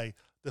guy,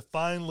 to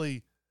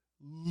finally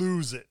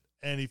lose it,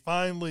 and he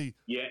finally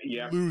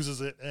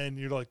loses it, and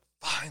you're like,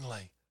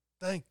 finally,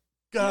 thank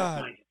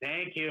God.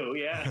 Thank you.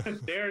 Yeah,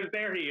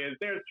 there he is.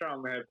 There's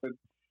Charlton Heston.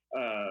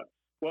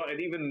 Well, and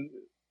even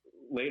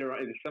later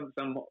on, some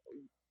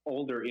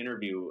later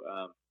interview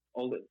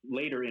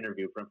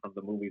from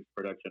the movie's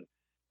production,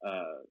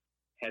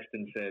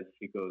 Heston says,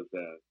 he goes,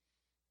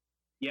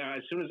 yeah,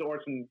 as soon as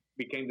Orson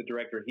became the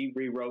director, he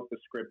rewrote the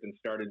script and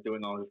started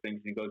doing all his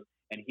things. And he goes,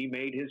 and he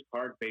made his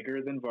part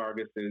bigger than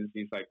Vargas's.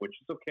 He's like, which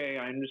is okay,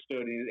 I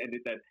understood. And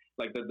that,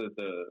 like,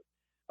 the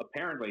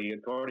apparently,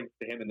 according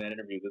to him in that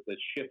interview, that the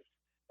shift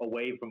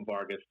away from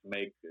Vargas to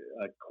make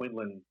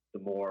Quinlan the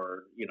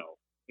more,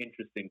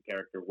 interesting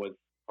character was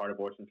part of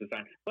Orson's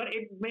design. But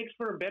it makes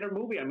for a better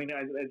movie. I mean,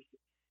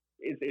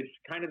 it's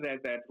kind of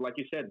that, like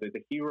you said,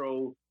 the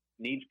hero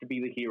needs to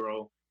be the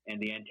hero, and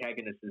the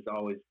antagonist is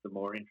always the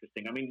more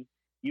interesting. I mean,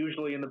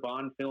 usually in the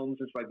Bond films,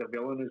 it's like the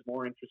villain is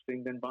more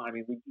interesting than Bond. I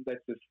mean,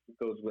 that just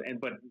goes with.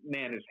 But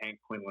man, is Hank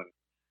Quinlan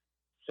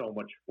so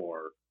much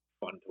more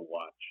fun to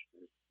watch.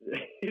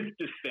 His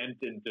descent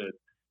into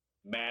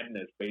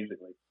madness,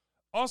 basically.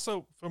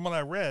 Also, from what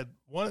I read,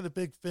 one of the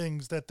big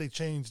things that they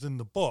changed in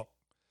the book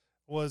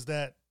was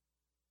that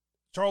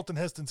Charlton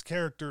Heston's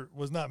character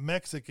was not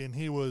Mexican;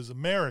 he was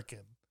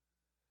American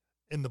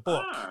in the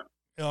book.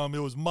 It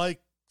was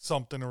Mike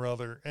something or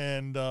other,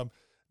 and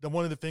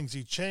one of the things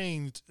he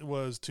changed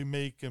was to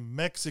make him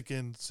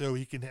Mexican so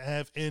he can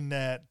have in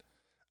that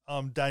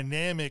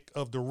dynamic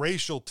of the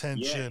racial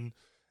tension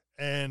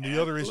and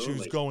the other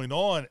issues going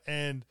on.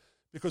 And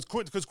because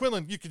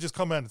Quinlan, you could just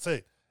come out and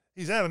say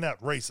he's out and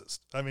out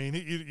racist. I mean,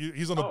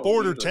 he's on a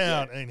border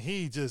town, and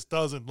he just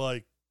doesn't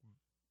like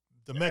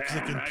the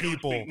Mexican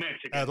people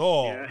at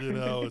all.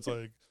 It's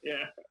like,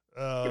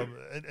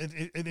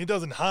 and he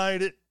doesn't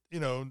hide it,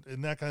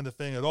 and that kind of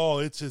thing at all.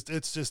 It's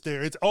just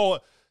there. It's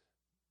all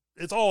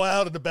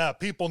out and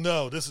about. People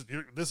know this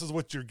is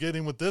what you're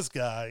getting with this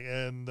guy,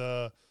 and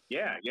and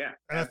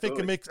I think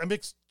it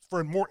makes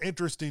for a more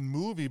interesting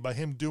movie by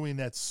him doing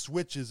that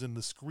switches in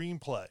the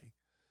screenplay,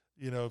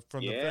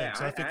 from the thing.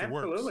 So I think it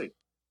works.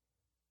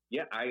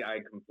 Yeah,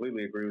 I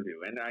completely agree with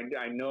you, and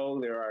I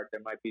know there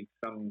might be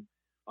some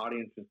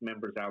audience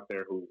members out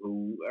there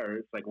who are,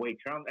 it's like, wait,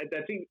 Charles, I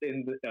think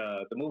in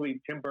the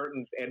movie Tim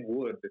Burton's Ed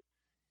Wood,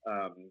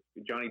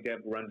 Johnny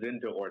Depp runs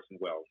into Orson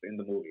Welles in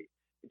the movie.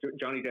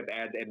 Johnny Depp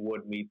as Ed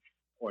Wood meets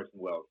Orson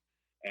Welles,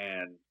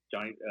 and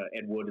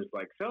Ed Wood is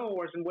like, so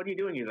Orson, what are you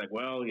doing? He's like,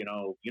 well,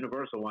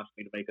 Universal wants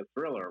me to make a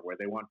thriller where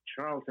they want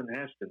Charlton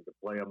Heston to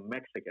play a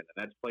Mexican, and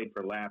that's played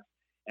for laughs.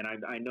 And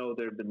I know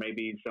there may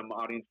be some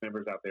audience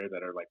members out there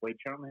that are like, wait,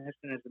 Charlton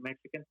Heston as a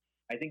Mexican?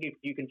 I think if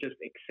you can just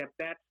accept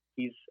that,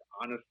 he's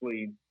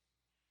honestly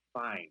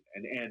fine.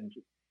 And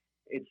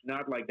it's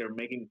not like they're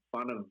making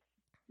fun of,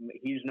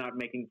 he's not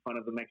making fun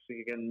of the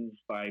Mexicans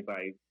by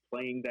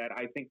playing that.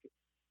 I think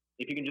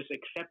if you can just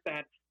accept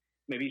that,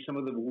 maybe some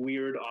of the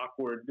weird,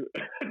 awkward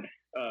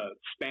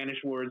Spanish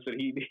words that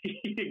he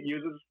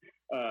uses,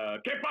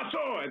 "¿Qué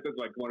pasó?" It's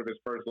like one of his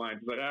first lines.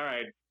 It's like, all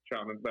right,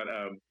 Shaman. But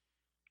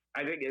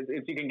I think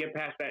if you can get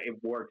past that,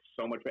 it works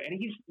so much better. And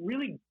he's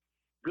really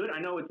good. I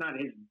know it's not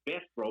his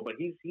best role, but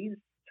he's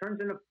turns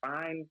in a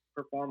fine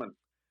performance.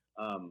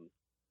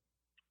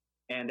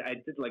 And I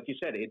did, like you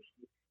said,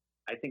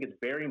 I think it's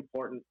very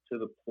important to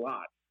the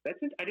plot. That's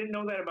it. I didn't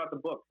know that about the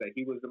book, that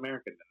he was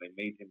American, and they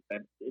made him.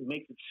 That it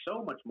makes it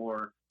so much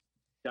more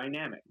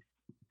dynamic,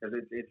 because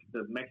it's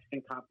the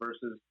Mexican cop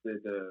versus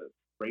the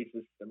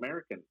racist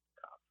American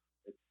cop.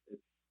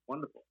 It's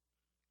wonderful.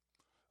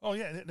 Oh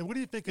yeah, and what do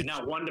you think? It's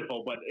not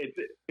wonderful, but it's.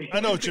 I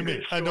know what you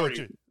mean. I know what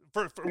you.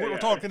 We're Yeah.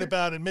 talking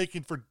about and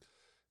making for,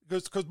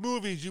 because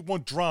movies, you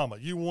want drama,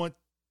 you want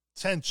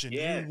tension,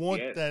 Yes, you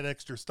want yes. that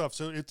extra stuff.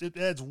 So it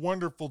adds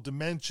wonderful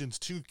dimensions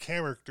to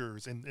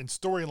characters and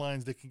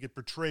storylines that can get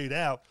portrayed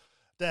out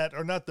that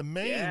are not the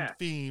main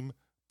theme,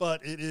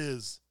 but it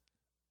is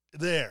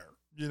there,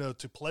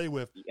 to play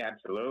with.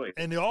 Absolutely.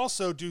 And they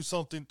also do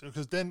something,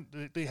 because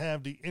then they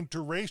have the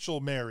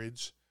interracial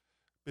marriage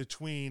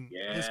between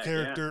his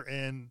character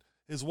and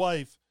his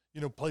wife,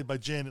 played by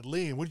Janet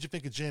Leigh. And what did you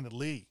think of Janet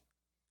Leigh?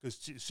 Because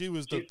she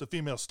was the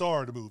female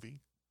star of the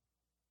movie.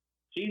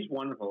 She's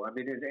wonderful. I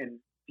mean, and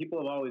people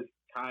have always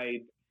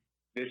tied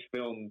this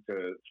film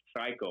to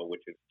Psycho,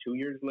 which is 2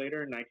 years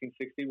later,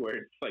 1960, where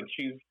it's like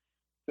she's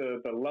the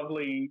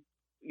lovely,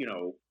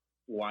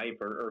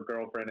 wife or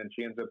girlfriend, and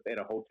she ends up at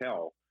a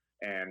hotel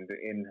and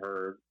in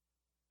her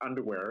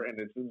underwear, and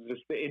it's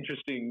just the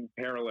interesting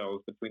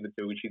parallels between the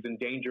two. She's in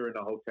danger in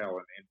a hotel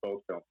in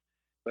both films.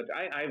 But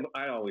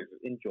I always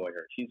enjoy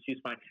her. She's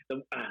fine.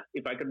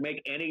 If I could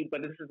make any,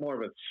 but this is more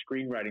of a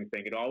screenwriting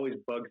thing. It always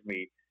bugs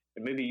me,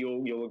 and maybe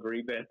you'll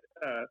agree that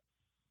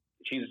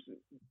she's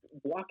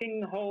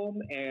walking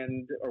home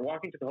or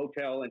walking to the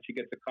hotel, and she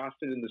gets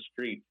accosted in the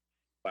street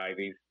by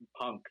these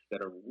punks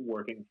that are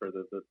working for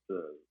the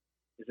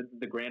is it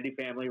the Grandy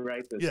family,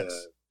 right?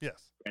 Yes.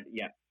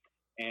 Yeah.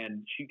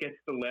 And she gets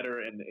the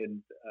letter, and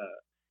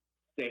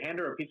they hand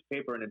her a piece of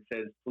paper, and it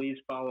says, "Please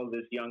follow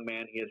this young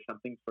man. He has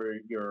something for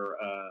your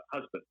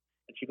husband."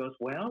 And she goes,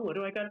 "Well, what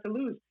do I got to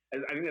lose?"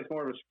 I think that's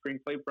more of a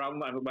screenplay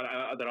problem, but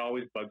that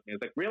always bugs me.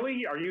 It's like,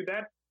 really? Are you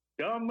that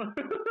dumb?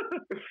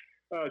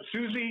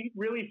 Susie?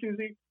 Really,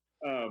 Susie?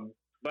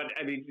 But,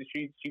 I mean,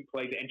 she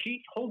plays it, and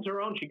she holds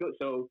her own.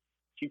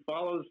 She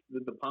follows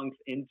the punks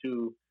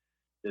into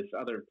this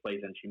other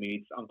place, and she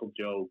meets Uncle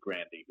Joe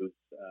Grandy, who's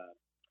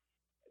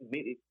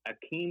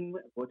Akeem,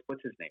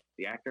 what's his name?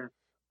 The actor?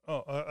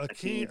 Oh,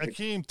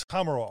 Akeem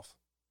Tamiroff.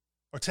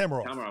 Or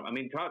Tamiroff. Tamiroff. I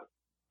mean,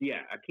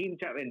 Akeem,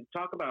 and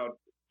talk about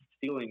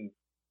stealing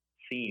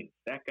scenes.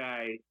 That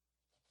guy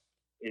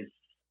is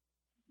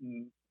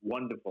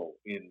wonderful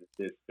in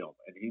this film.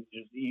 And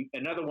he's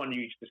another one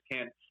you just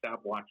can't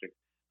stop watching.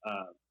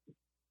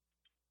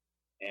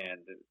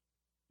 And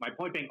my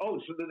point being,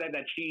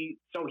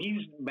 so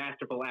he's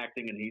masterful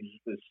acting, and he's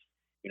this,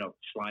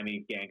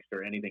 slimy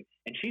gangster, anything.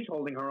 And she's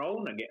holding her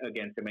own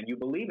against him, and you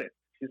believe it.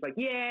 She's like,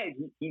 yeah,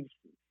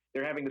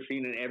 they're having the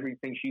scene, and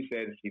everything she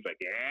says, he's like,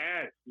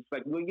 yeah. It's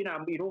like, well, you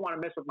don't want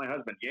to mess with my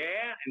husband.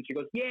 Yeah. And she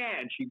goes, yeah.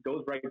 And she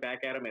goes right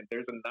back at him, and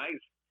there's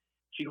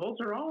she holds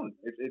her own.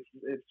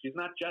 She's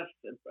not just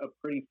a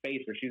pretty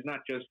face, or she's not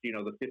just, the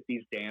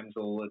 50s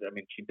damsel. I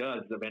mean, she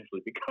does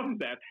eventually become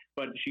that,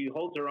 but she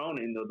holds her own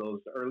in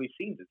those early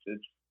scenes.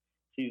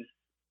 She's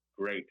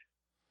great.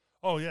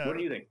 Oh, yeah. What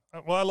do you think?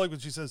 Well, I like when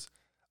she says,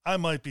 "I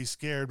might be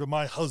scared, but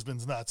my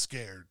husband's not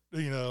scared,"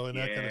 and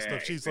that kind of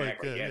stuff. She's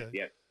exactly. like,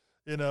 yes.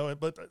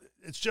 But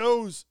it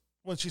shows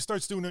when she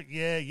starts doing it,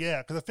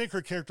 because I think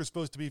her character's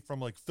supposed to be from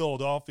like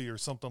Philadelphia or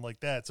something like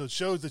that. So it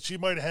shows that she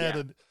might have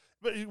had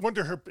but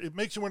it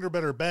makes you wonder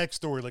about her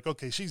backstory. Like,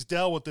 okay, she's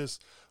dealt with this,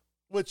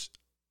 which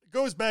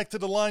goes back to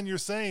the line you're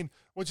saying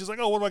when she's like,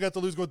 "Oh, what do I got to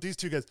lose with these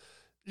two guys?"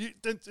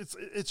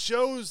 It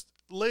shows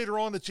later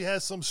on that she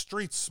has some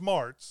street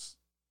smarts.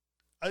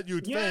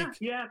 You'd think.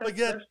 Yeah, but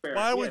yet, that's fair.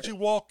 why would you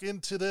walk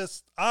into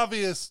this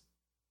obvious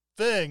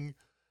thing?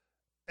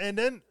 And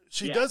then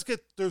she does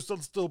get, there's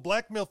still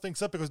blackmail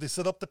things up because they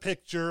set up the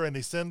picture and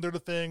they send her the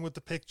thing with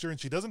the picture, and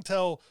she doesn't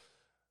tell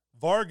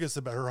Vargas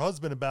about her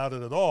husband about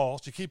it at all.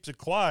 She keeps it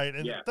quiet,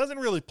 and it doesn't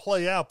really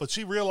play out, but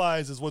she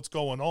realizes what's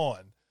going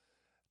on,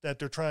 that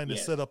they're trying to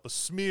set up a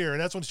smear. And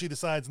that's when she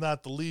decides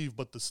not to leave,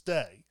 but to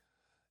stay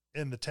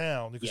in the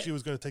town, because she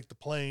was going to take the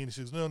plane.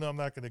 She goes, no, I'm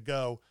not going to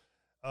go.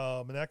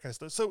 And that kind of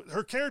stuff. So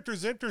her character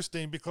is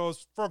interesting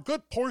because for a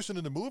good portion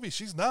of the movie,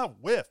 she's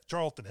not with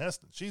Charlton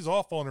Heston. She's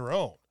off on her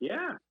own.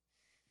 Yeah.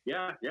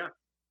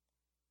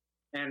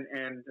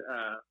 And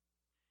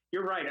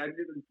you're right.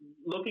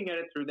 Looking at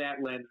it through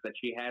that lens, that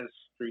she has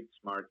street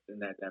smarts in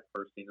that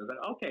first scene, I was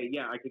like, okay,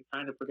 yeah, I could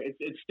kind of forget.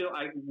 It's still,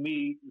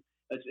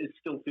 it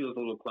still feels a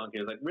little clunky.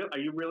 I was like, are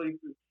you really,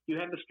 you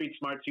have the street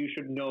smarts, you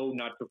should know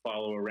not to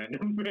follow a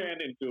random man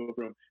into a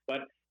room.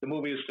 But the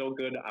movie is so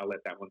good, I'll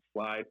let that one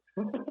slide.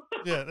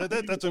 Yeah,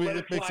 that's what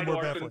it makes it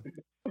more baffling.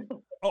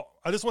 Oh,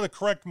 I just want to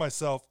correct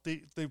myself.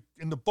 The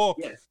in the book,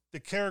 Yes. the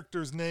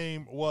character's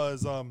name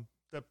was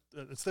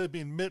instead of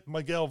being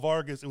Miguel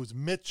Vargas, it was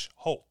Mitch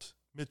Holt.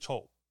 Mitch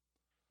Holt.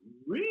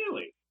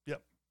 Really?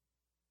 Yep.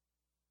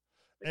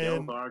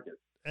 Miguel Vargas.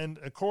 And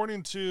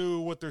according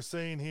to what they're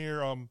saying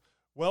here,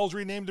 Wells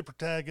renamed the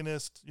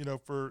protagonist,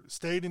 for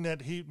stating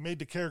that he made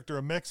the character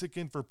a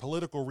Mexican for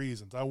political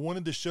reasons. I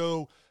wanted to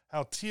show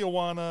how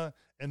Tijuana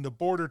and the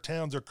border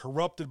towns are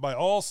corrupted by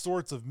all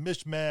sorts of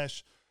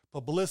mishmash,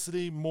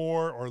 publicity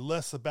more or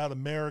less about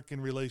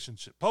American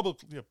relationship.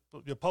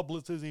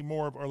 Publicity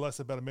more or less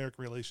about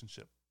American relations.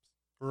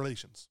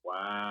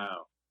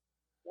 Wow.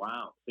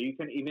 So you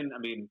can even,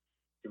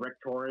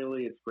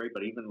 directorially it's great,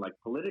 but even like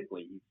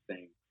politically he's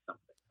saying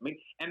something.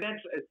 And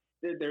that's,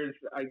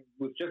 I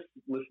was just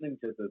listening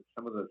to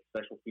some of the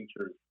special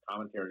features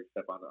commentary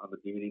stuff on the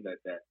DVD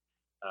that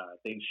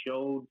they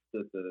showed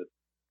the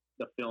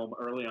film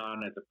early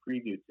on as a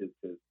preview to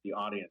the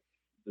audience,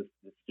 the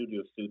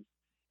studio suits,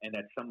 and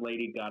that some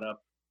lady got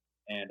up,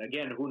 and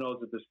again, who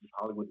knows if this is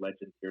Hollywood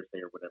legend, hearsay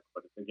or whatever,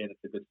 but it's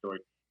a good story,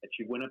 that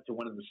she went up to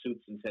one of the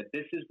suits and said,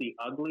 "This is the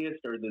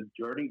ugliest or the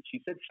dirty,"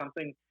 she said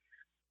something,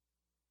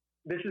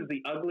 "This is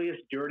the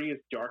ugliest,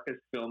 dirtiest, darkest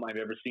film I've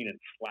ever seen," and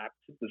slapped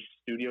the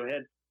studio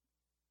head.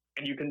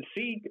 And you can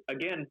see,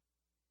 again,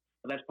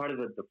 that's part of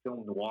the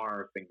film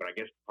noir thing, but I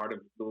guess part of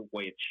the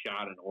way it's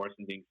shot and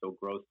Orson being so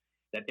gross,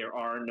 that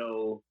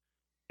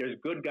there's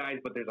good guys,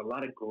 but there's a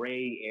lot of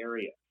gray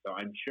area. So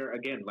I'm sure,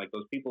 again, like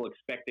those people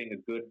expecting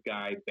a good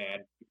guy,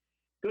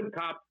 good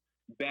cop,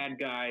 bad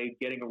guy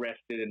getting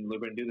arrested, and we're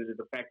going to do this, is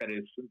the fact that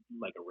it's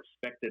like a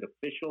respected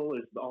official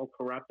is all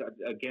corrupt.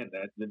 Again,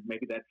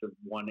 maybe that's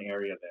one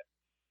area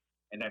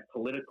and that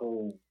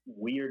political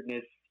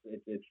weirdness,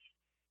 it's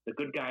the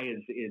good guy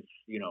is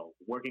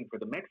working for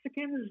the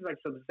Mexicans. Like,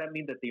 so does that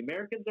mean that the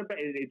Americans are bad?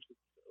 It's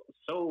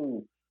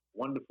so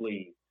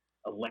wonderfully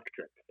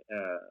electric.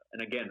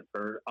 And again,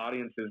 for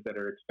audiences that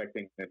are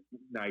expecting a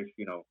nice,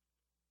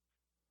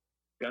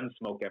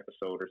 Gunsmoke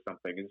episode or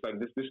something, it's like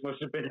this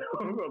must have been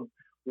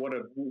what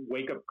a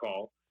wake up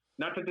call.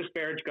 Not to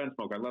disparage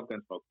Gunsmoke, I love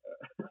Gunsmoke,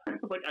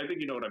 but I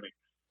think you know what I mean.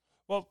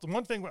 Well, the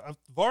one thing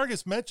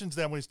Vargas mentions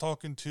that when he's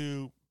talking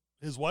to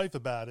his wife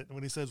about it,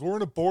 when he says we're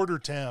in a border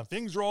town,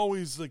 things are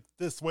always like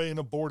this way in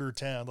a border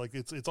town. Like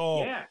it's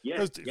all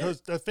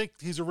because I think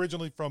he's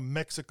originally from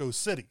Mexico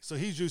City, so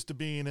he's used to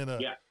being in a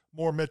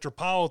more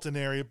metropolitan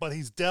area, but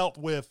he's dealt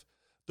with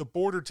the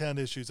border town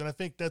issues. And I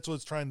think that's what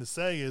it's trying to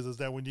say is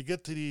that when you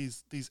get to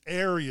these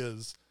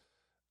areas,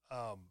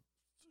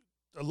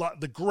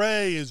 the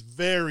gray is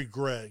very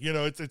gray.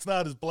 It's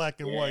not as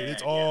black and white.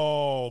 It's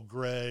all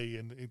gray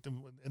and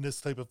this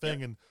type of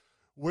thing. And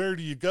where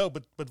do you go?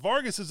 But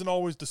Vargas isn't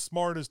always the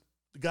smartest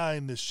guy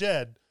in the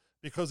shed,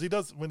 because he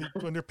does when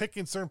they're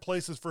picking certain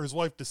places for his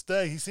wife to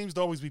stay, he seems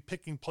to always be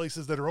picking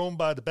places that are owned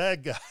by the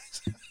bad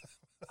guys.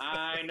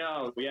 I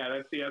know. Yeah,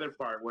 that's the other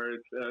part where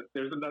it's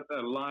there's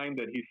a line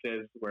that he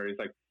says where he's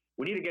like,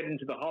 "We need to get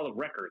into the Hall of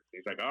Records."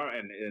 He's like, "Oh,"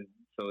 and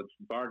so it's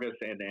Vargas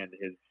and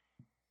his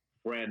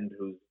friend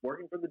who's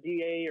working for the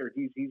DA, or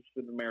he's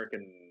an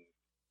American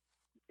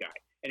guy.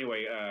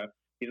 Anyway,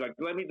 he's like,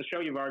 "Let me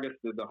show you, Vargas,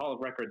 the Hall of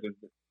Records." And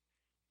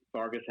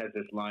Vargas has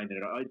this line,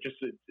 and it's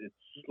just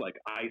like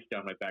ice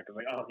down my back. I'm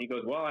like, oh, he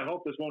goes, "Well, I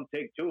hope this won't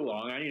take too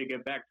long. I need to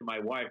get back to my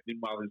wife."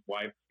 Meanwhile, his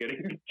wife's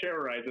getting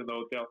terrorized in the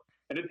hotel.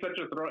 And it's such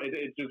a throw.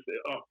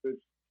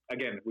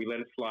 Again, we let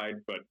it slide,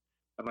 but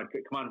I'm like,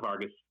 come on,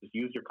 Vargas, just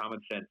use your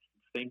common sense.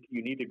 Think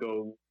you need to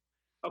go.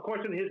 Of course,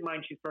 in his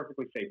mind, she's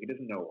perfectly safe. He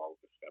doesn't know all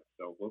this stuff,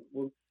 so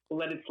we'll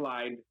let it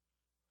slide.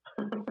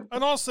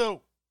 And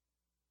also,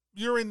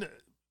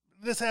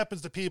 this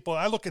happens to people.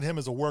 I look at him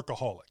as a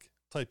workaholic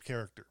type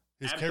character.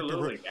 His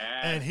Absolutely. character,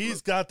 and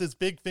he's got this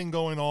big thing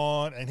going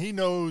on, and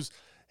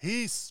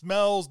he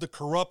smells the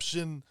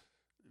corruption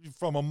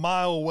from a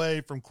mile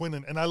away from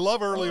Quinlan. And I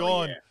love early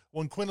on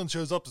when Quinlan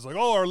shows up, it's like,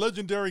 "Oh, our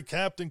legendary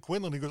Captain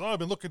Quinlan." He goes, "Oh, I've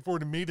been looking forward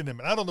to meeting him."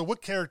 And I don't know what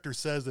character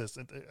says this.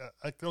 And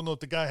I don't know if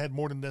the guy had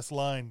more than this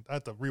line. I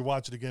have to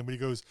rewatch it again, but he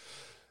goes,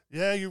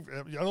 "Yeah,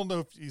 I don't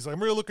know if he's like,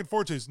 I'm really looking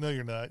forward to this." "No,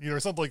 you're not."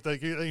 Or something like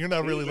that. You're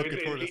not really looking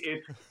forward to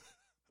this.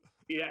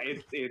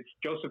 It's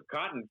Joseph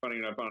Cotton, funny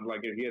enough, on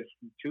like he has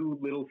two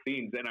little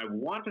scenes, and I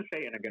want to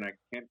say, and again, I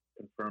can't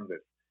confirm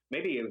this.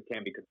 Maybe it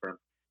can be confirmed,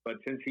 but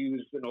since he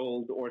was an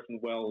old Orson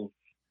Welles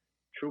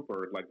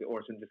trooper, like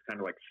Orson just kind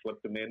of like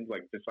slipped him in,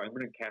 like just I'm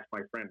going to cast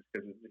my friends,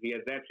 because he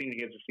has that scene,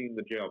 he has a scene in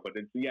the jail. But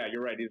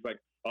you're right. He's like,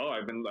 "Oh,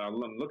 I'm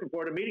looking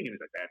forward to meeting him."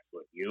 He's like, "That's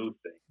what you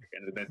think,"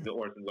 and then the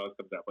Orson Welles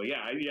comes up. But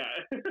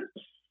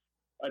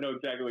I know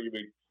exactly what you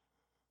mean.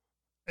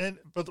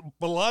 But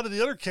a lot of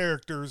the other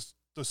characters,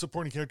 the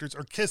supporting characters,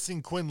 are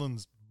kissing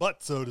Quinlan's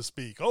butt, so to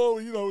speak. Oh,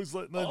 he's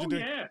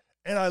legendary. Oh, yeah.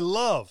 And I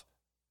love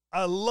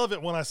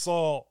it when I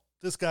saw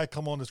this guy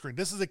come on the screen.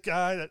 This is a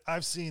guy that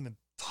I've seen in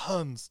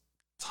tons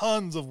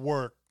of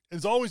work.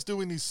 He's always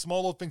doing these small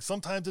little things.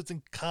 Sometimes it's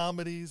in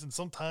comedies and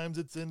sometimes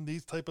it's in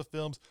these type of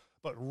films.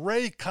 But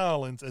Ray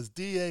Collins as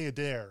D.A.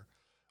 Adair,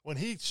 when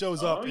he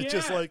shows up, it's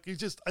just like,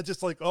 I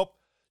just like, oh,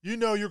 you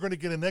know you're going to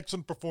get an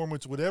excellent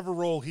performance, whatever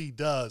role he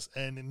does.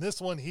 And in this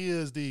one, he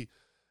is the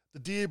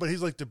DA, but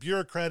he's like the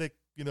bureaucratic,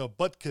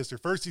 butt kisser.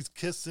 First, he's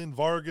kissing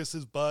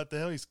Vargas's butt.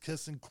 Now he's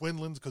kissing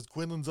Quinlan's because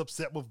Quinlan's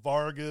upset with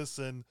Vargas.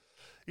 And,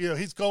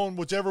 he's going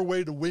whichever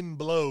way the wind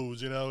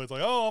blows. It's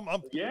like, oh,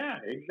 I'm yeah,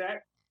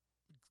 exactly.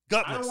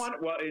 Gutless. I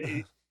don't want,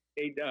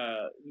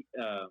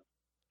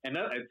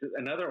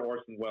 another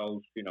Orson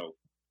Welles,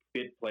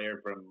 bit player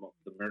from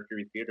the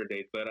Mercury Theater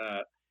days. But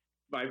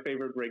my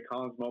favorite Ray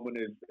Collins moment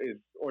is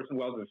Orson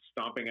Welles is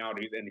stomping out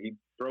and he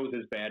throws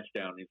his badge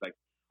down. He's like,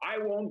 I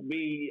won't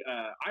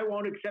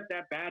accept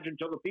that badge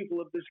until the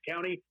people of this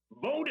county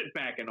vote it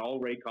back. And all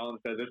Ray Collins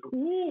does is,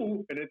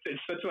 ooh, and it's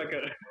such like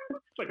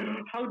it's like,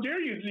 how dare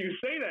you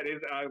say that?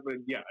 It's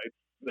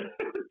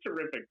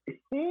terrific.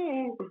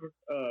 Ooh,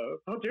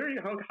 how dare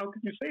you? How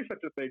could you say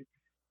such a thing?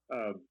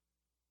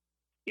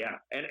 Yeah,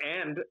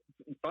 and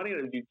funny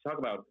that you talk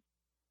about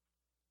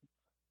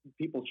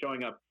people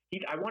showing up.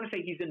 I want to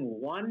say he's in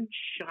one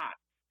shot,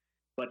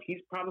 but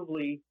he's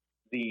probably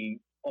the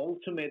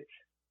ultimate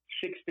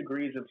 6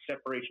 degrees of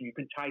separation. You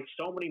can tie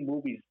so many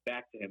movies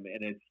back to him,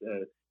 and it's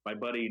my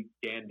buddy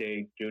Dan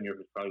Day Jr.,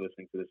 who's probably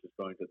listening to this, is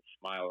going to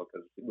smile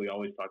because we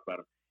always talk about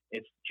him.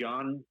 It's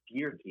John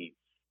Giertz,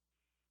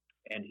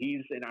 and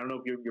I don't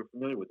know if you're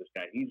familiar with this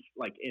guy. He's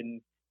like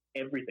in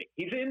everything.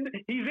 He's in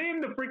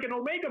the freaking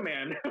Omega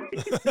Man,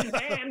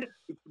 and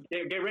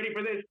get ready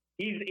for this.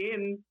 He's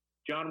in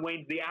John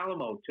Wayne's The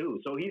Alamo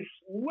too. So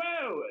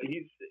whoa.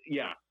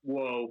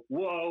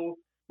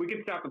 We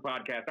can stop the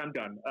podcast. I'm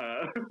done.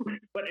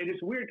 But it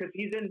is weird because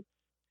he's in.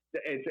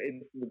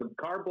 The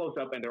car blows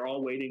up and they're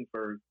all waiting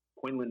for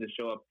Quinlan to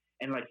show up,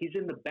 and like he's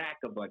in the back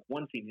of like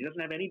one scene. He doesn't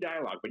have any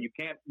dialogue, but you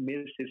can't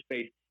miss his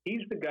face.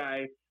 He's the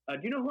guy. Do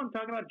you know who I'm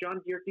talking about?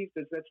 John Giertz.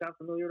 Does that sound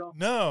familiar at all?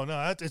 No.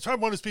 It's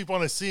probably one of those people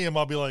when I see him,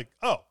 I'll be like,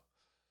 oh.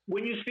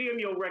 When you see him,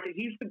 you'll recognize.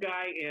 He's the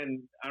guy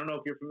in. I don't know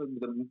if you're familiar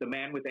with the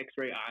Man with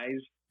X-ray Eyes.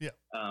 Yeah.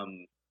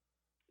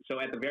 So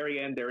at the very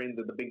end, they're in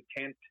the big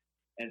tent.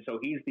 And so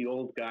he's the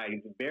old guy.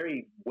 He's a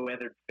very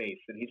weathered face.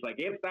 And he's like,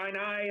 if thine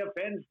eye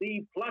offends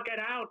thee, pluck it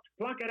out.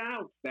 Pluck it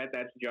out.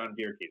 That's John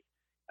Giertz.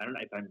 I don't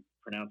know if I'm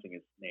pronouncing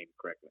his name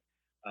correctly.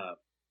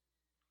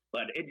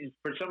 But it is,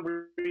 for some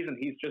reason,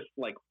 he's just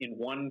like in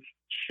one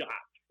shot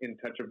in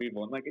Touch of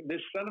Evil. And like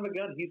this son of a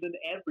gun, he's in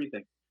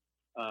everything.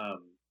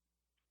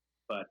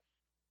 But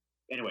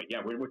anyway,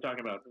 yeah, we're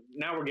talking about,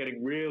 now we're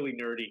getting really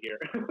nerdy here.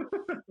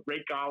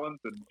 Ray Collins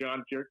and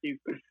John Giertz.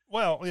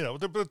 Well,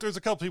 there's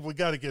a couple people we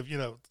got to give,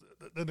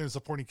 then there's a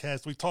supporting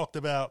cast. We talked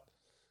about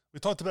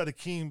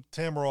Akeem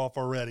Tamaroff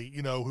already,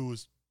 who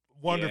was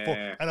wonderful.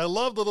 Yeah. And I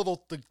love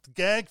the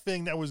gag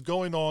thing that was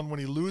going on when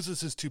he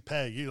loses his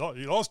toupee. You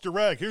lost your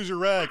rag. Here's your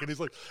rag. And he's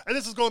like, and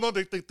this is going on.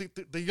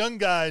 The young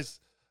guys,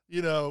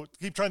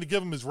 keep trying to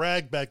give him his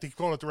rag back. They keep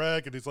calling it the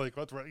rag. And he's like,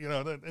 what's rag?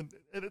 And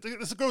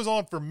this goes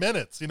on for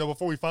minutes,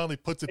 before he finally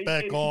puts it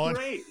back on.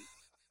 Great.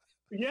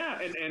 Yeah.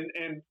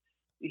 And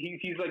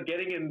he's like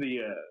getting in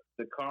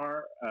the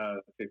car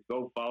to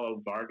go follow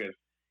Vargas.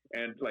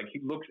 And like he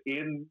looks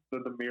in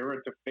the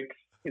mirror to fix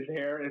his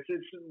hair. It's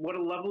what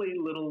a lovely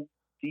little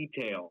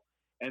detail.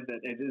 And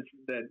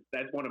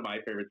that's one of my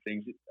favorite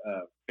things,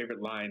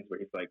 favorite lines, where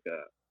he's like,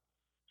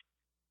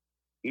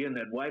 he and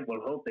that wife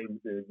will hope they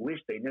wish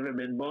they'd never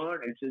been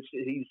born.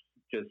 He's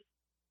just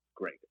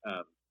great.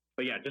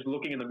 But yeah, just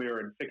looking in the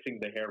mirror and fixing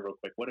the hair real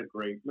quick. What a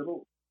great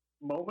little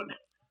moment.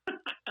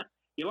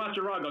 You lost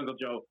your rug, Uncle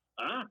Joe.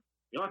 Huh?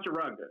 You lost your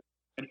rug.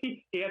 And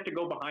he has to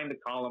go behind the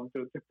column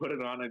to put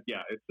it on. And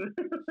yeah, it's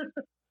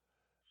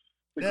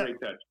a great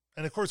touch.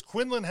 And of course,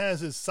 Quinlan has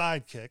his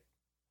sidekick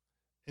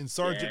in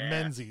Sergeant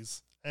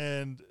Menzies.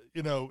 And,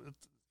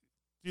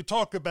 you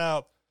talk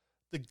about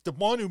the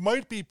one who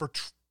might be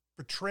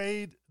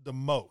portrayed the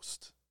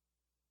most.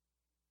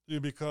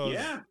 Because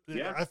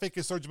I think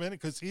it's Sergeant Menzies,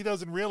 because he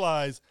doesn't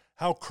realize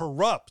how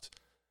corrupt,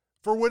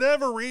 for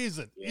whatever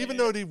reason, even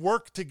though they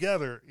work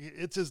together,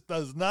 it just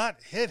does not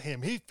hit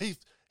him.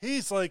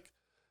 He's like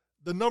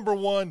the number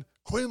one.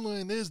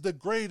 Quinlan is the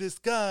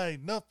greatest guy.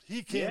 No,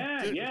 he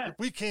can't. If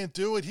we can't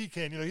do it, he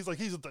can. He's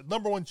the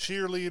number one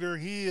cheerleader.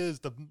 He is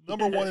the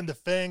number one in the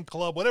fan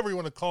club, whatever you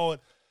want to call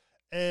it.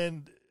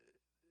 And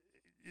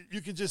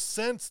you can just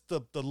sense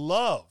the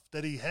love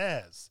that he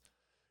has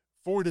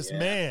for this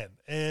man.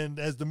 And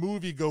as the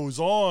movie goes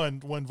on,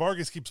 when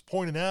Vargas keeps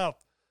pointing out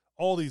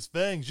all these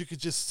things, you could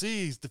just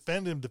see he's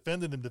defending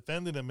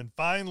him. And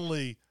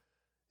finally,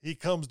 he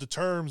comes to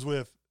terms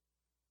with,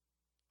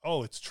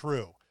 oh, it's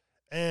true.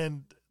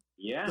 And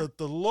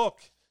the look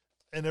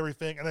and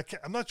everything, and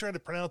I'm not trying to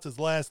pronounce his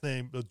last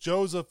name, but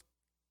Joseph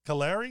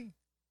Caleria?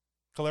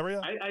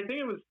 I think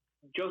it was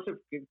Joseph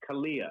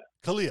Kalia,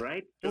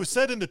 right? It was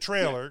said in the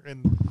trailer,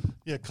 and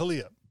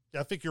Kalia.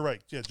 Yeah, I think you're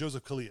right. Yeah,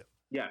 Joseph Kalia.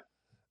 Yeah.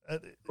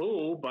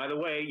 Who, by the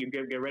way, you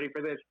get ready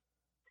for this,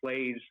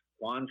 plays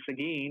Juan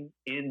Seguin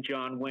in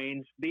John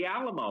Wayne's The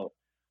Alamo.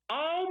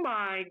 Oh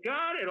my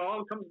God! It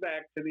all comes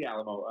back to The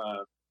Alamo.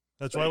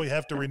 That's why we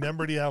have to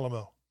remember The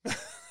Alamo.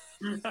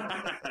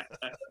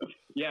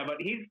 Yeah, but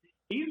he's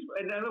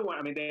another one.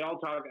 I mean, they all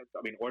talk.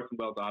 I mean, Orson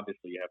Welles,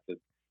 obviously, you have to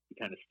he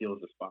kind of steals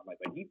the spotlight.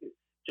 But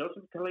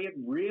Joseph Collette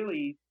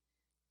really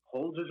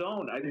holds his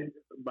own.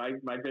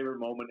 My favorite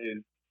moment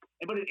is,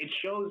 but it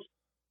shows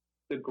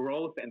the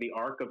growth and the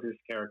arc of his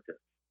character.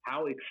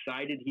 How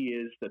excited he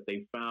is that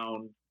they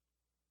found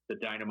the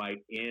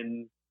dynamite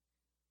in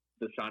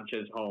the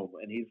Sanchez home,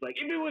 and he's like,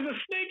 if it was a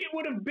snake, it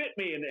would have bit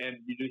me. And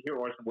you just hear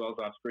Orson Welles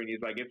off screen.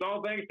 He's like, it's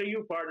all thanks to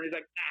you, partner. He's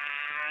like,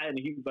 and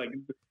he's like,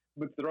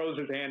 throws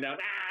his hand down.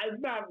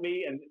 It's not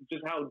me. And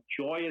just how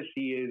joyous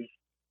he is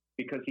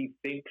because he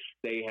thinks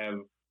they have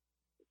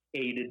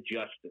aided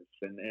justice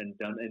and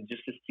done, and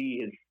just to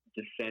see his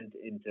descent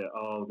into,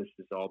 oh, this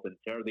has all been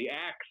terrible. The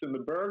axe in the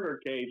burger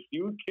case,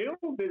 you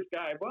killed this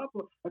guy. Well,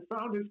 I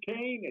found his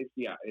cane.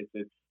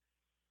 It's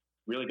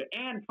really good.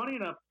 And funny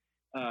enough,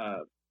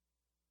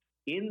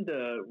 in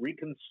the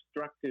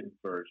reconstructed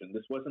version,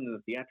 this wasn't in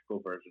the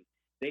theatrical version,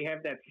 they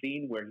have that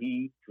scene where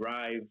he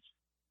drives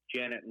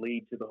Janet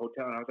Leigh to the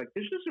hotel. And I was like,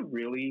 this is a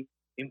really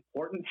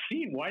important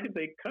scene. Why did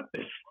they cut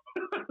this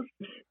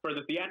for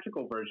the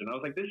theatrical version? I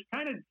was like, this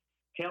kind of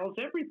tells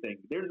everything.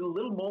 There's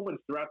little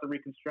moments throughout the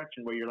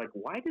reconstruction where you're like,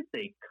 why did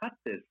they cut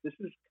this? This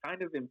is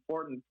kind of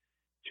important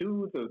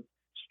to the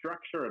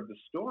structure of the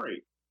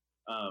story.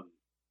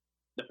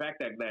 The fact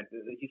that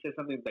he says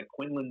something that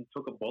Quinlan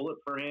took a bullet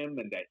for him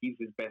and that he's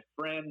his best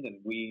friend and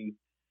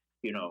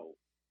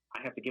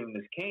I have to give him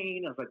this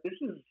cane. I was like, this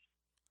is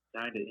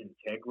kind of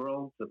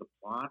integral to the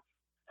plot.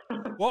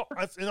 Well,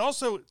 and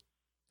also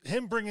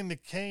him bringing the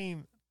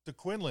cane to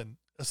Quinlan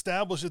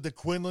establishes that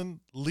Quinlan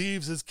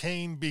leaves his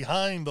cane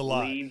behind a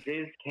lot. Leaves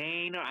his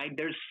cane.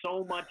 There's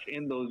so much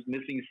in those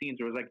missing scenes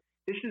where it's like,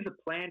 this is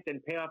a plant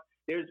and payoff.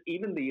 There's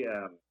even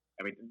the,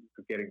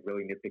 getting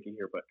really nitpicky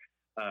here, but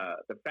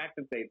the fact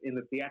that they, in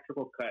the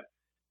theatrical cut,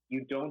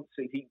 you don't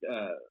see,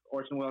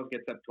 Orson Welles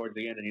gets up towards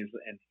the end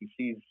and he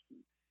sees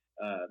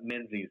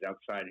Menzies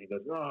outside and he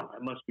goes, oh, I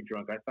must be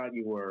drunk. I thought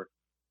you were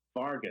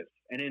Vargas.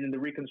 And then in the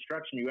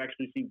reconstruction, you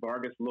actually see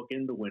Vargas look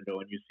in the window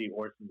and you see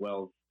Orson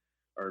Welles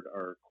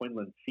or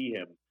Quinlan see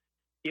him,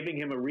 giving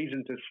him a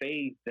reason to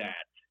say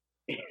that.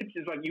 It's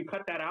just like, you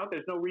cut that out.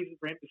 There's no reason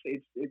for him to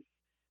say. It's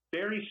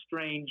very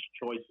strange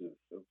choices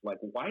of like,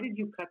 why did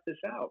you cut this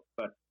out?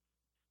 But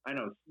I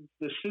know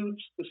the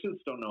suits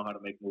don't know how to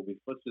make movies.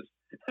 Let's just,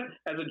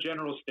 as a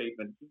general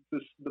statement,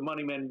 the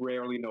money men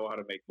rarely know how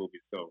to make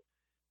movies. So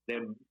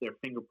their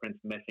fingerprints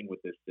messing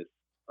with this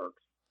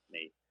irks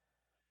me.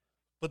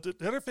 But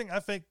the other thing I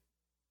think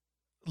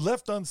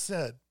left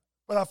unsaid,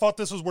 but I thought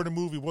this was where the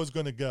movie was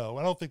going to go.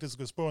 I don't think this is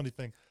going to spoil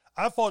anything.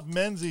 I thought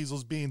Menzies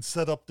was being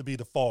set up to be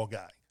the fall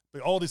guy.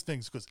 Like all these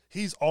things, because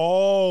he's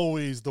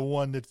always the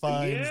one that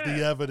finds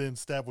the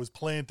evidence that was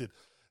planted.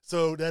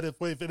 So that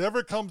if it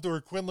ever comes to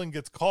where Quinlan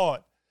gets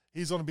caught,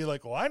 he's going to be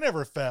like, oh, I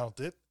never found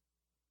it.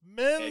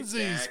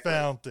 Menzies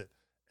found it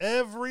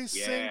every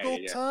single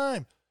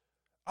time.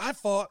 I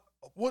thought,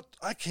 what?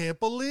 I can't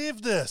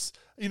believe this.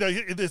 He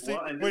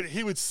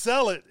would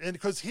sell it, and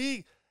because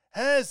he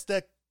has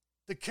that,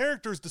 the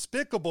character is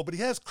despicable, but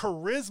he has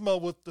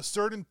charisma with the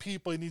certain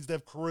people he needs to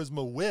have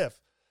charisma with,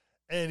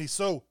 and he's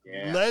so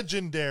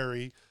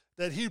legendary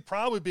that he'd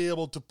probably be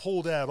able to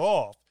pull that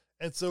off.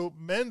 And so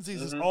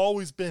Menzies has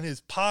always been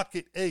his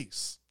pocket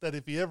ace, that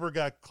if he ever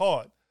got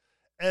caught.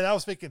 And I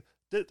was thinking,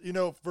 that,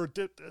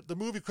 the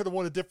movie could have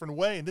went a different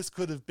way, and this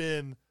could have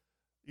been,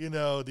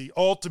 the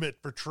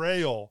ultimate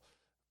portrayal.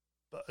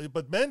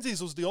 But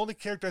Menzies was the only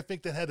character I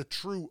think that had a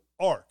true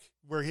arc,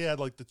 where he had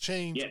like the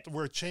change,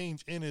 where a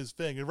change in his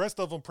thing. The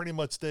rest of them pretty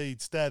much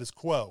stayed status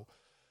quo,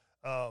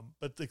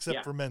 but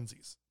except for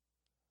Menzies.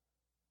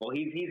 Well,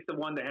 he's the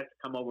one that has to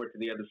come over to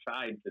the other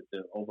side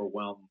to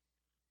overwhelm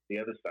the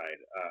other side.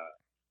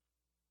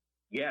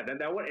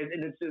 That one,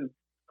 and it's a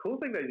cool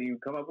thing that you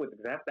come up with.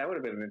 That would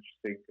have been an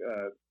interesting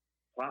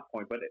plot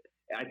point. But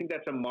I think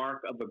that's a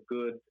mark of a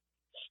good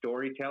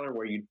storyteller,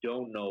 where you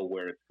don't know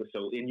where it's.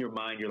 So in your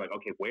mind, you're like,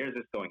 okay, where is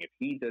this going? If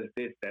he does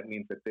this, that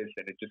means that this,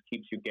 and it just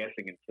keeps you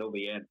guessing until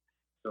the end.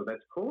 So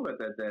that's cool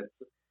that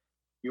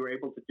you were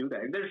able to do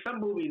that. And there's some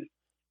movies,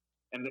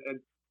 and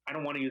I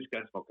don't want to use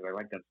Gunsmoke because I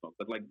like Gunsmoke,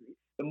 but like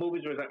the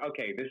movies where it's like,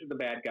 okay, this is the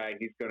bad guy,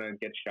 he's gonna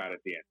get shot at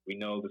the end. We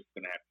know this is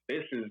gonna happen.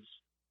 This is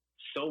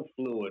so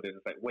fluid, and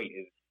it's like, wait,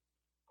 is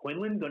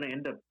Quinlan gonna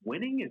end up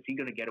winning? Is he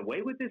gonna get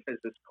away with this? Is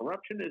this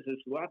corruption? Is this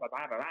blah blah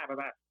blah blah blah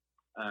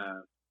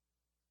blah?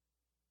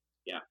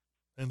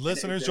 And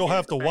listeners, you'll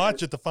have to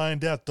watch it to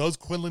find out, does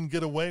Quinlan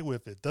get away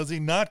with it? Does he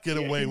not get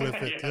away with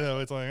it?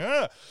 It's like,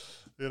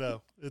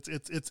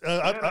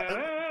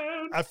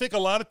 I think a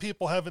lot of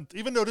people haven't,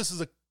 even though this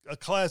is a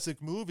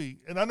classic movie,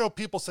 and I know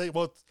people say,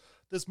 well,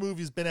 this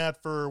movie's been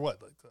out for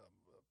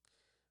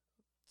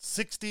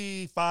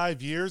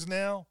 65 years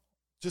now,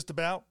 just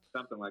about.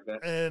 Something like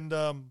that. And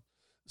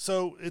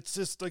so it's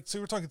just like, so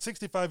we're talking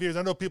 65 years.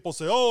 I know people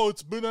say, oh,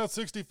 it's been out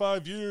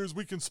 65 years,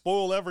 we can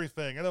spoil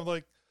everything. And I'm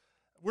like,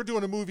 we're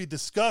doing a movie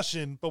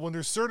discussion, but when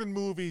there's certain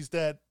movies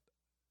that,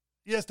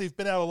 yes, they've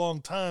been out a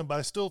long time, but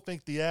I still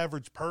think the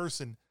average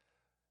person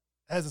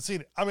hasn't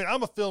seen it. I mean,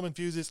 I'm a film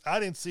enthusiast. I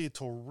didn't see it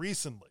till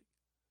recently.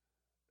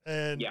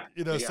 And, Yeah.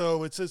 you know, Yeah.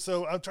 so it's just,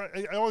 so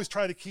I always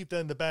try to keep that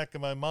in the back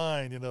of my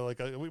mind, you know, like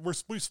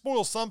we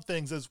spoil some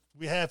things as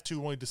we have to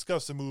when we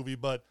discuss a movie,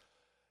 but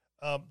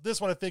this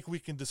one I think we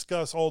can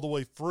discuss all the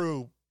way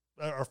through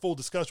our full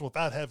discussion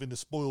without having to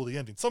spoil the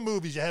ending. Some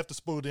movies you have to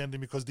spoil the ending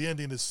because the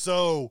ending is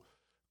so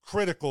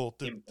critical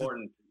to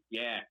Important.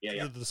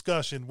 the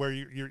discussion where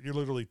you're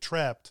literally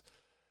trapped.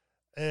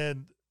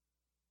 And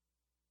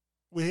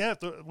we have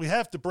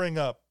to bring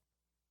up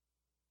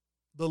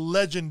the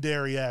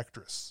legendary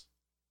actress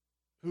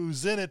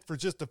who's in it for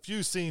just a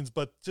few scenes,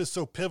 but just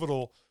so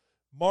pivotal,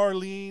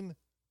 Marlene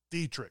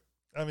Dietrich.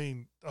 I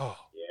mean,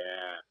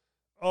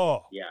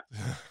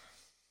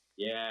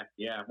 Yeah.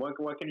 Yeah.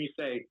 What can you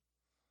say?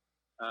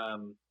 I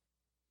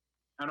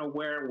don't know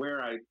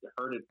where I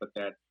heard it, but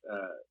that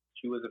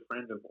she was a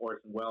friend of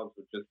Orson Welles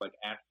who just like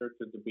asked her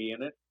to be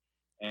in it.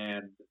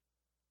 And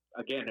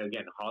again,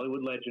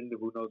 Hollywood legend,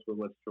 who knows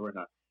what's true or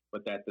not,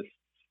 but that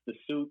the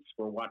Suits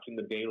were watching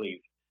the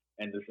dailies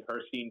and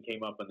her scene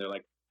came up and they're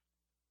like,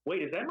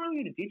 wait, is that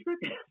Marlene Dietrich?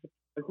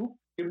 Who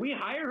did we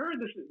hire her?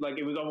 This is like,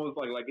 it was almost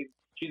like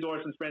she's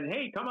Orson's friend.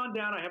 Hey, come on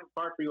down. I have a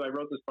part for you. I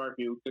wrote this part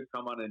for you. Could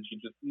come on. And she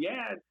just,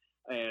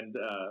 And,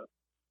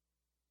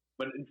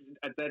 but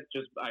that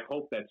just, I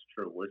hope that's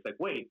true. Where it's like,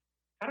 wait,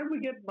 how did we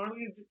get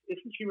Marlene?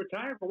 Isn't she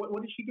retired?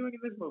 What is she doing in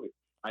this movie?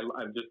 I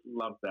just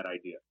love that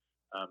idea.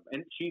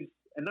 And she's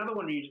another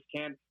one you just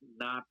can't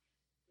not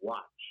watch.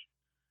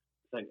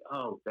 It's like,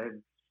 oh,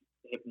 that's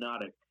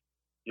hypnotic.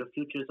 Your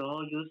future's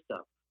all used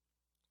up.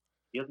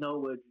 You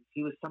know,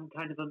 he was some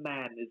kind of a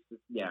man. It's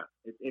just,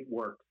 it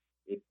works.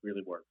 It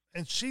really works.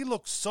 and she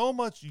looks so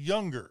much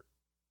younger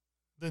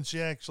than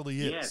she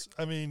actually is. Yes.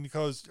 I mean,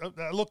 because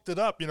I looked it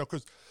up, you know,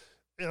 because,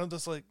 you know,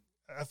 just like,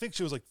 I think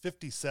she was like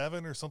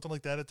 57 or something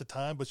like that at the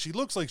time, but she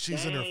looks like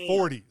she's in her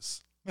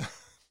 40s.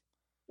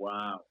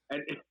 Wow.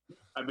 And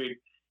I mean,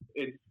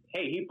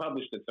 hey, he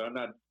published it, so I'm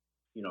not,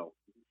 you know,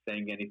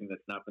 saying anything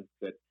that's not been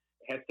said.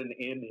 Heston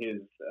in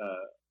his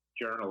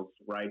journals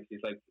writes, he's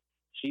like,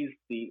 she's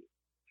the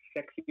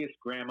sexiest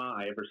grandma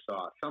I ever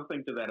saw,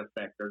 something to that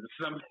effect, or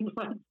something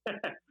like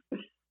that.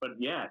 But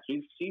yeah,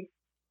 she's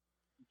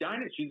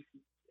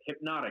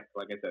hypnotic,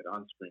 like I said,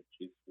 on screen.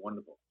 She's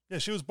wonderful. Yeah,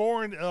 she was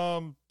born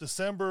near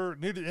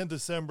the end of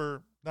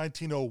December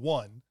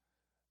 1901.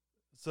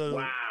 So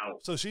Wow.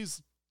 So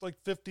she's like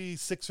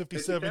 56,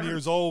 57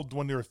 years old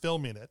when they were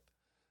filming it.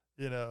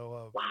 You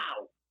know.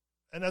 Wow.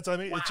 And that's, I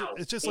mean, Wow.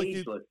 it's just like you,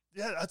 Ageless.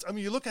 yeah. That's, I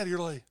mean, you look at it, you're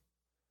like,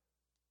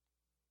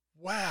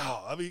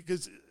 wow. I mean,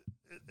 because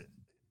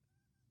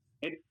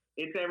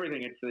it's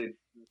everything. It's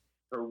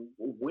her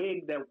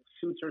wig that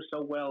suits her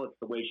so well. It's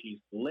the way she's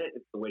lit.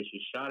 It's the way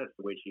she's shot. It's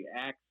the way she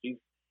acts.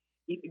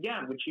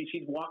 When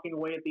she's walking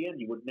away at the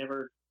end, you would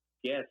never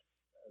guess.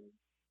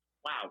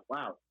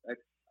 Wow. I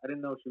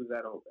didn't know she was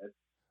that old.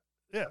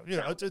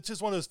 It's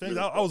just one of those things.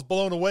 I was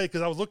blown away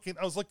because I was looking.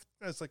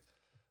 It's like,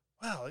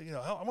 wow, you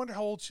know, I wonder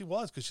how old she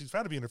was because she's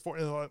got to be in her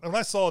 40s. And when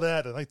I saw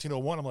that in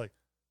 1901, I'm like,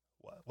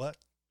 what?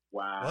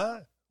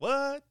 Wow.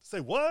 What?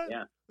 Say what?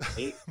 Yeah.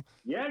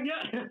 Yeah.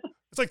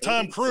 It's like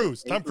Tom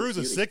Cruise. Tom Cruise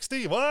is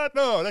 60. What?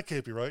 No, that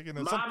can't be right. You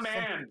know,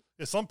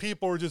 some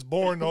people are just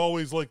born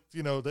always like,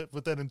 you know,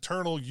 with that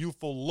internal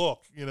youthful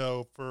look, you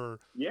know, for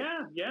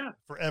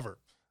forever.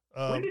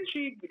 When did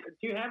she?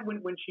 Do you have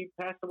when she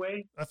passed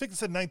away? I think it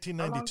said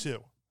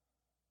 1992.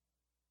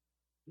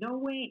 No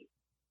way.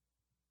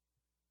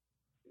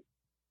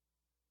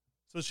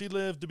 So she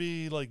lived to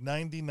be like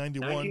 90,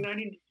 91.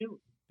 1992.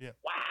 Yeah.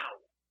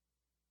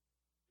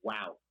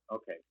 Wow.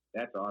 Okay,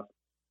 that's awesome.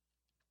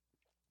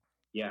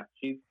 Yeah,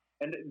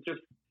 and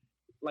just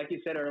like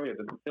you said earlier,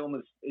 the film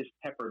is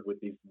peppered with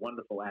these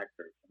wonderful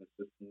actors, and it's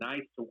just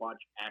nice to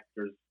watch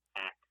actors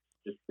act.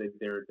 Just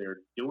they're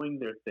doing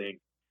their thing,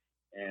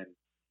 and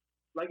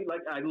like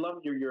I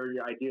love your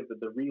idea of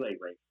the relay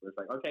race. It's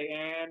like, okay,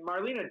 and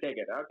Marlena take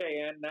it.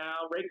 Okay, and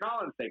now Ray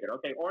Collins take it.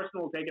 Okay,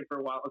 Orson will take it for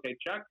a while. Okay,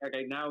 Chuck.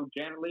 Okay, now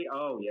Janet Leigh.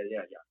 Oh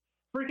yeah.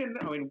 Freaking!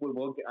 I mean,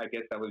 I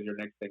guess that was your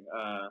next thing.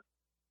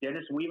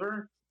 Dennis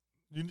Weaver.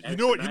 You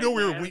knew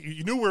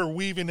we were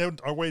weaving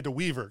out our way to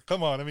Weaver.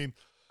 Come on, I mean,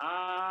 when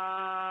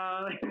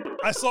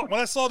I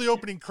saw the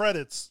opening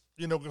credits,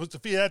 you know, because the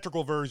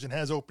theatrical version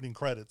has opening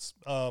credits,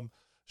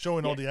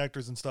 showing all the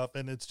actors and stuff,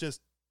 and it's just,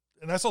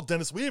 and I saw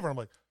Dennis Weaver. I'm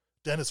like,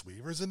 Dennis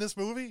Weaver's in this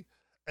movie,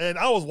 and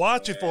I was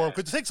watching for him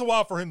because it takes a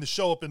while for him to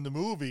show up in the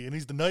movie, and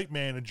he's the night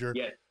manager.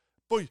 Yeah.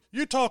 Boy,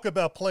 you talk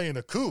about playing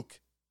a kook.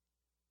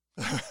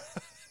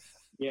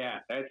 Yeah,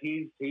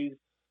 he's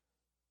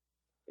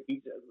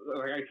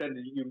like I said,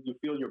 you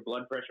feel your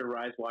blood pressure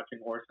rise watching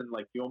Orson.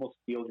 Like you almost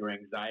feel your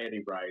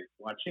anxiety rise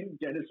watching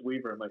Dennis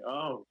Weaver. I'm like,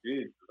 oh,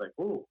 geez. It's like,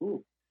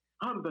 ooh,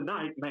 I'm the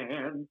night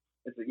man.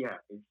 It's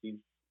he's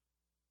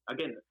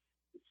again.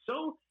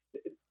 So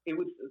it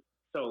was.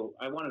 So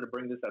I wanted to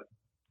bring this up.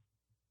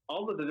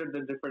 All of the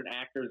different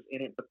actors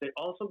in it, but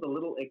also the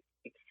little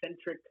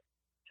eccentric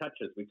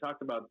touches. We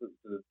talked about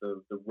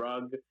the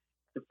rug.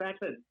 The fact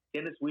that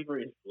Dennis Weaver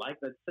is like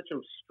that's such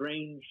a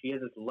strange. He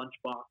has his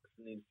lunchbox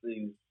and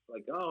he's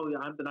like, oh,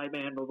 I'm the night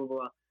man, blah blah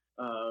blah.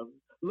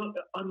 look,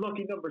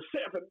 unlucky number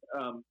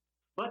 7.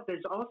 But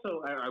there's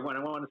also I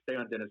want to stay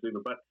on Dennis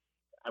Weaver, but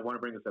I want to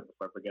bring this up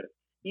before I forget it.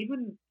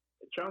 Even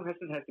Charlton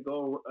Heston has to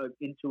go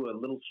into a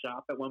little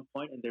shop at one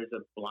point, and there's a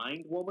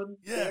blind woman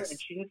there,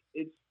 and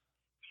it's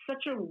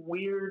such a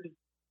weird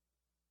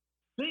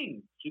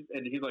thing.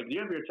 And he's like, "Do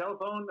you have your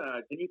telephone?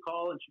 Can you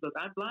call?" And she goes,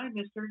 "I'm blind,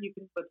 mister. You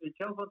can, but your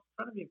telephone's in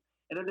front of you."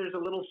 And then there's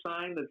a little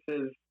sign that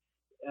says,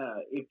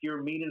 "If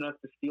you're mean enough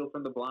to steal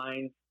from the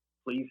blind,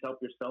 please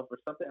help yourself," or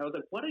something. I was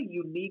like, what a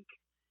unique.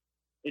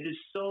 It is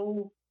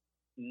so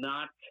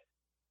not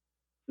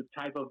the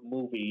type of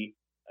movie.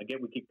 Again,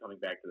 we keep coming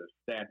back to this,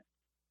 that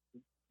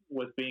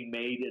was being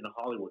made in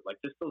Hollywood. Like,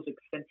 just those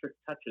eccentric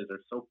touches are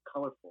so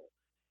colorful.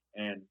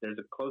 And there's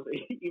a close,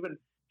 even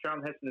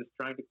Charlton Heston is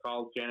trying to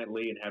call Janet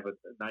Leigh and have a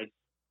nice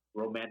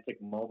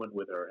romantic moment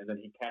with her. And then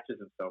he catches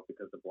himself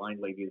because the blind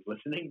lady is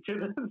listening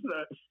to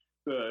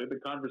the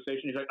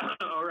conversation. He's like,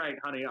 "All right,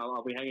 honey,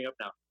 I'll be hanging up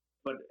now."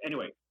 But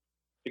anyway,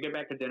 to get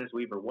back to Dennis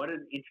Weaver, what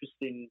an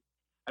interesting,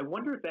 I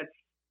wonder if that's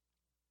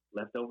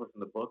left over from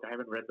the book. I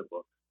haven't read the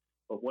book,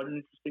 but what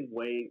an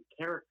interesting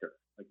character.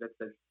 Like,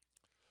 that's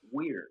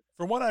weird.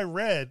 From what I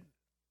read,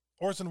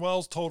 Orson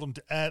Welles told him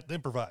to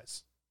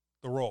improvise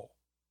the role.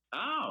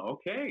 Oh,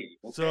 okay.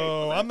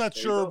 So I'm not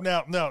sure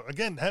now. Now,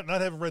 again,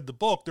 not having read the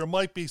book, there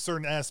might be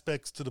certain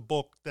aspects to the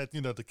book that,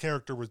 the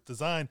character was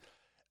designed.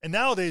 And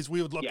nowadays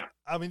we would look,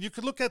 I mean, you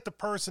could look at the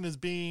person as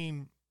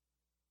being,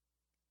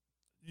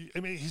 I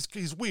mean,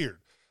 he's weird,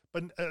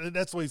 but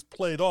that's the way he's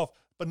played off.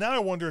 But now I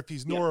wonder if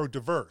he's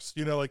neurodiverse,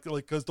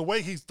 like, cause the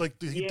way he's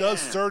like, he does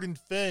certain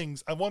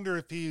things. I wonder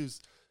if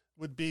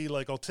would be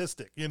like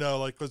autistic,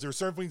 like, cause there are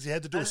certain things he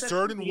had to do a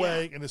certain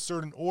way in a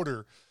certain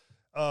order,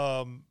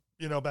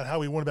 about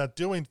how he went about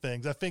doing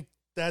things. I think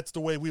that's the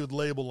way we would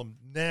label him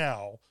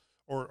now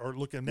or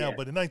look at him now.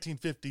 But in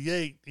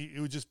 1958, it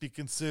would just be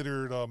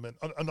considered an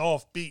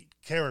offbeat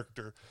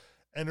character.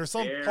 And there's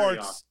some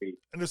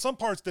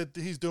parts that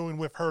he's doing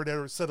with her that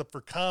are set up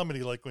for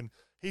comedy, like when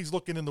he's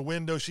looking in the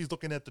window, she's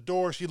looking at the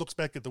door, she looks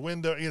back at the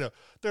window.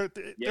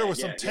 There was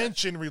some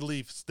tension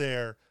reliefs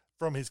there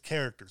from his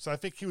character. So I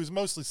think he was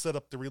mostly set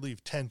up to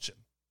relieve tension.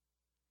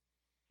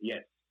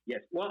 Yes.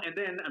 Well, and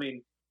then, I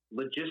mean,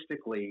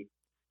 logistically,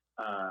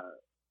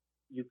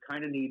 you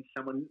kind of need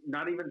someone,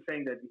 not even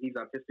saying that he's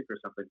autistic or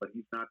something, but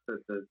he's not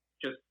the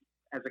just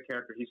as a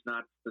character, he's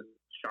not the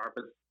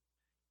sharpest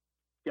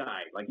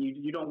guy. Like,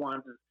 you don't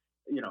want,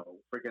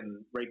 freaking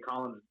Ray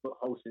Collins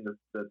hosting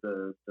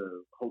the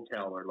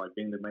hotel, or like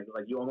being the main,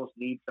 like, you almost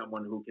need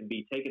someone who can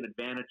be taken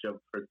advantage of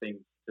for things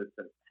to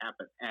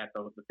happen at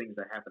the things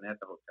that happen at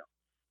the hotel.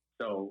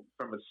 So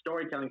from a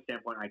storytelling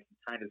standpoint, I can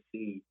kind of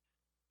see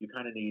you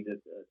kind of need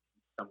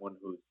someone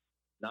who's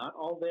not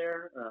all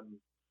there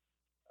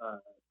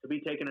to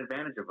be taken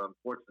advantage of,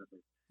 unfortunately.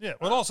 Yeah,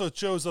 well, it also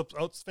shows up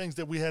things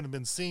that we hadn't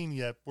been seen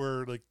yet,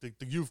 where like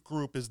the youth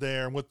group is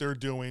there and what they're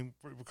doing,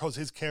 because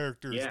his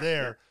character is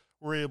there. Yeah.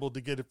 We're able to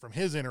get it from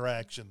his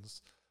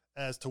interactions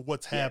as to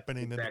what's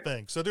happening in the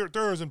thing. So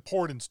there is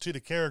importance to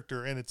the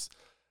character, and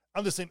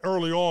I'm just saying,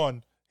 early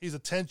on, he's a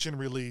tension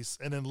release,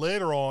 and then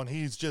later on,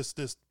 he's just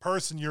this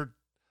person you're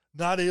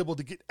not able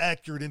to get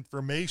accurate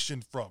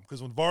information from,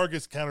 because when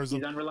Vargas counters him,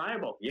 he's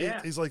unreliable. Yeah,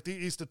 he's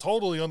the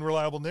totally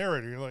unreliable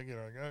narrator. You're like,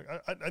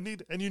 I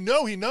need, and he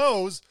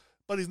knows,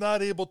 but he's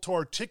not able to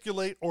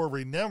articulate or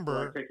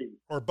remember,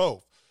 or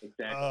both.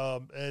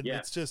 Exactly.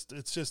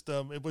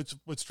 And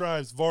which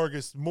drives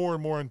Vargas more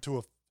and more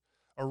into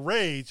a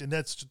rage, and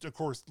that's, of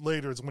course,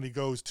 later is when he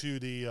goes to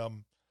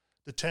the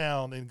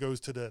town and goes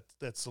to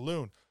that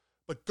saloon.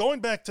 But going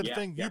back to the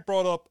thing you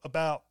brought up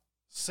about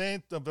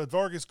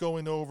Vargas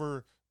going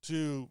over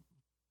to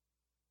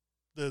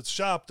the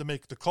shop to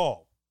make the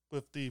call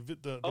with the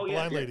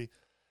blind lady.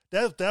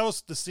 That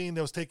was the scene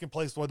that was taking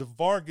place while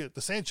the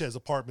Sanchez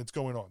apartment's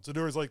going on. So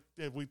there was, like,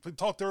 we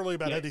talked earlier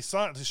about how they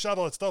shot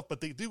all that stuff,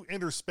 but they do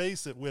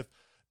interspace it with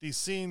these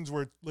scenes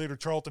where later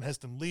Charlton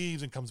Heston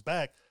leaves and comes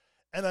back.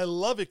 And I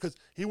love it because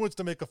he wants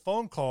to make a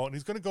phone call, and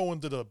he's going to go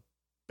into the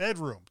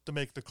bedroom to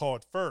make the call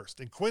at first.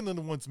 And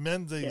Quinlan wants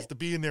Menzies to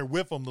be in there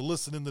with him to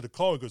listen into the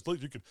call. He goes,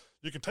 "Look, you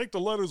can take the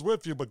letters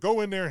with you, but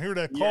go in there and hear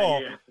that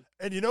call."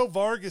 And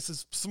Vargas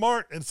is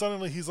smart, and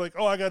suddenly he's like,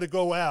 "Oh, I got to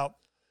go out."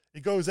 He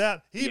goes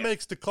out, he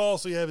makes the call,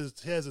 so he has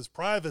his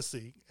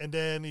privacy, and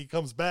then he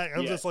comes back.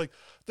 I'm just like,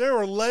 there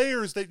are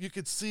layers that you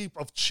could see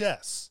of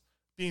chess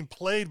being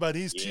played by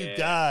these two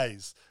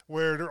guys,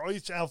 where they're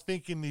each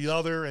outthinking the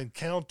other and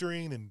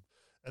countering,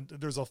 and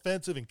there's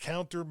offensive and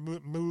counter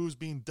moves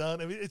being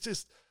done. I mean, it's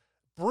just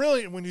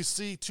brilliant when you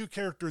see two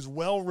characters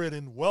well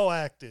written, well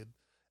acted,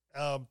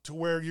 to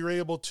where you're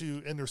able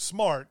to, and they're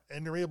smart,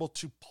 and they're able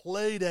to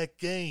play that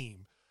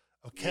game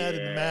of cat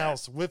and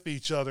mouse with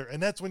each other,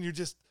 and that's when you're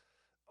just,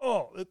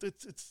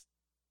 it's.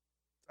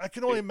 I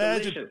can only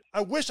imagine. Delicious.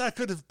 I wish I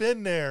could have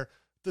been there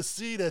to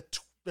see that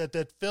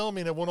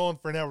filming that went on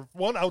for an hour.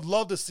 One, I would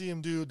love to see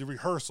him do the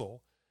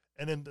rehearsal,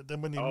 and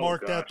then when he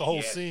marked out the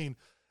whole scene,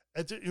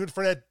 and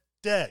for that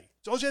day.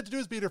 So all you had to do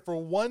is be there for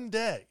one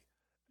day,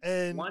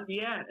 and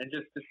and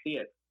just to see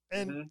it.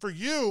 And for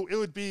you, it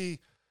would be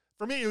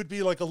for me, it would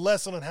be like a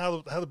lesson on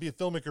how to be a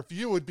filmmaker. For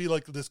you, it would be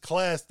like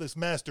this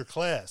master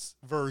class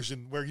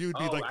version where you'd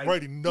be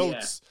writing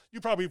notes.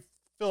 You probably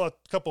fill out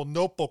a couple of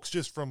notebooks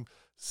just from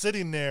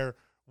sitting there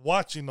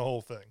watching the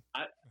whole thing.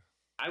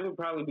 I would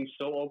probably be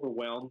so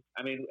overwhelmed.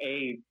 I mean,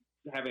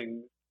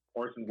 having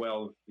Orson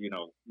Welles,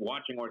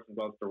 watching Orson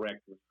Welles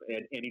direct was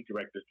any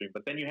director's dream.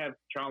 But then you have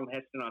Charlton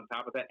Heston on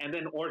top of that, and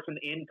then Orson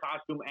in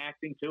costume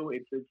acting too.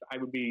 I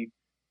would be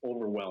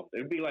overwhelmed. It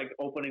would be like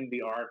opening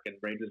the Ark and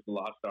Raiders of the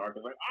Lost Ark.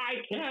 I'm like, I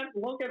can't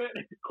look at it.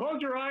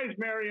 Close your eyes,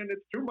 Marion.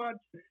 It's too much.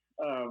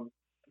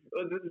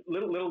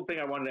 Little thing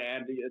I wanted to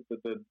add,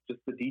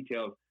 just the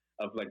details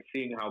of like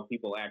seeing how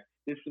people act.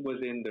 This was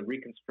in the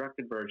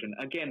reconstructed version.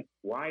 Again,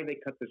 why they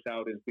cut this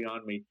out is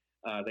beyond me.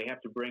 They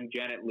have to bring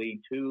Janet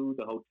Leigh to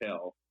the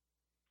hotel,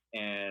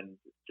 and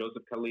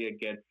Joseph Kalia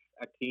gets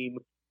Akeem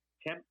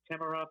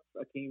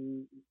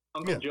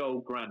Uncle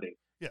Joe Grande.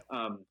 Yeah.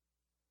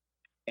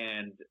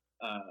 And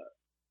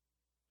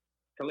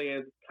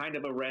Kalia kind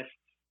of arrests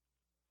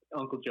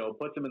Uncle Joe,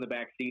 puts him in the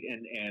back seat,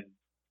 and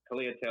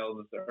Kalia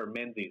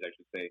Menzies, I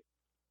should say,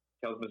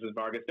 tells Mrs.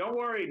 Vargas, "Don't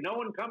worry, no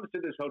one comes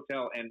to this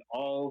hotel." And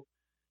all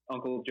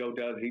Uncle Joe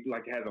does, he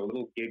has a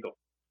little giggle,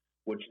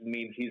 which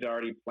means he's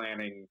already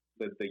planning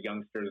the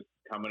youngsters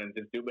coming and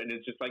just do it. And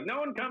it's just like, no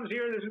one comes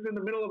here. This is in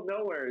the middle of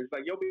nowhere. It's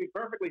like, you'll be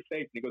perfectly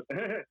safe. And he goes,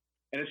 and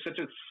it's such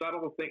a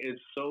subtle thing.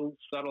 It's so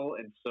subtle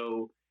and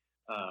so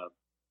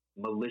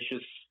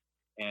malicious.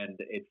 And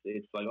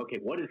it's like, okay,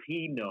 what does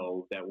he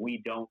know that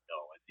we don't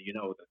know? And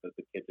that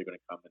the kids are going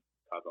to come and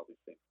cause all these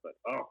things. But,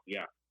 oh,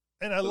 yeah.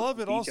 And I love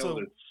it also.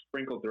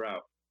 Sprinkled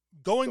throughout.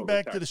 Going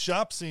back to the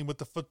shop scene with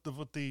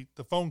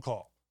the phone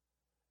call.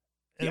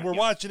 And we're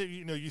watching it,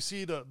 you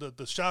see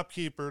the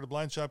shopkeeper, the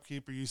blind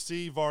shopkeeper, you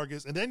see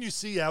Vargas, and then you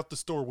see out the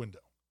store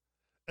window.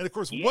 And, of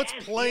course, what's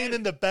playing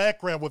in the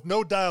background with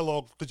no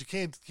dialogue because you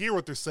can't hear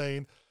what they're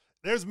saying,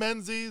 there's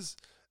Menzies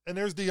and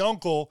there's the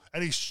uncle,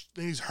 and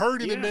he's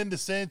herding him into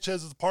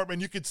Sanchez's apartment.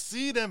 And you could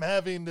see them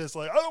having this,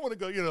 like, I don't want to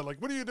go,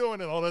 like, what are you doing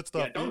and all that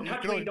stuff. Yeah, don't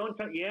touch me, don't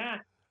touch,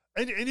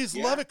 And you just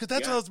love it because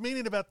that's what I was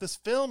meaning about this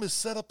film is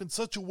set up in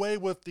such a way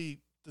with the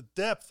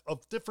depth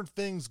of different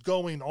things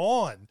going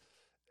on.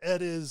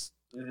 It is...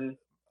 Mm-hmm.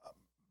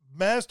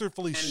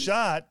 Masterfully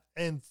shot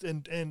and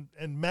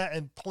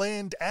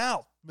planned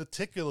out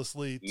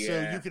meticulously,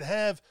 so you could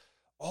have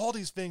all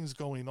these things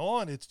going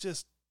on. It's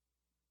just,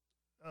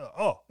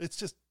 it's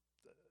just,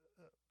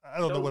 I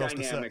don't know what else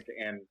to say.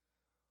 And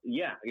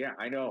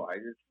I know.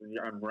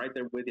 I'm right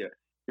there with you.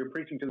 You're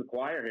preaching to the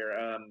choir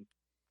here.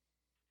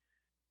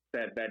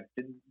 That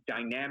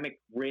dynamic,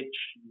 rich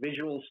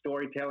visual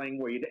storytelling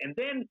and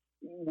then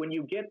when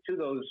you get to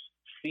those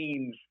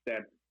scenes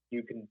that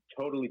you can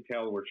totally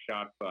tell were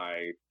shot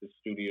by the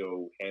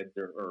studio heads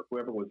or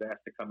whoever was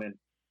asked to come in.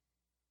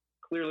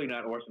 Clearly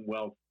not Orson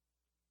Welles.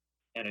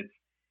 And it's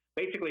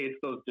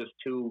those just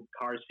two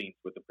car scenes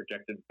with the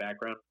projected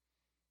background.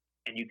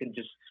 And you can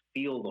just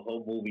feel the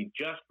whole movie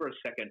just for a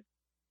second,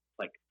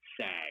 like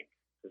sag.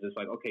 Because it's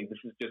like, okay, this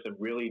is just a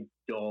really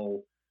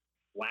dull,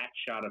 flat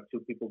shot of two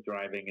people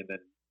driving. And then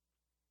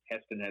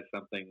Heston has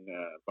something,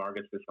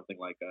 Vargas has something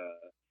like,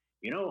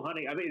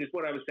 honey, I mean, it's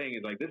what I was saying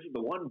is like, this is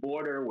the one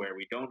border where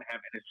we don't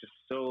have, and it's just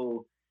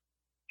so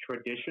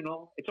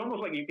traditional. It's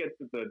almost like you get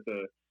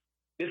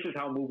this is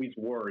how movies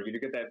were. You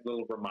get that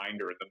little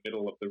reminder in the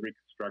middle of the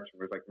reconstruction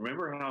where it's like,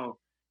 remember how,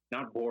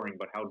 not boring,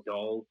 but how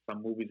dull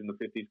some movies in the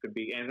 50s could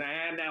be. And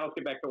now let's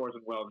get back to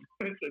Orson Welles.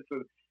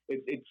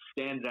 It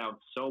stands out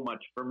so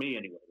much for me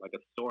anyway, like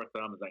a sore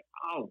thumb. It's like,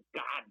 oh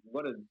God,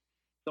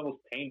 it's almost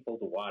painful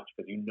to watch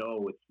because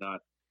it's not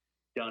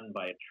done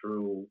by a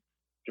true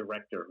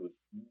director who's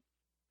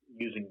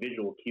using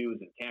visual cues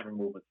and camera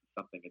movements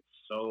and something. It's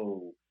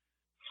so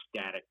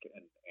static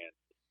and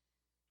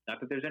not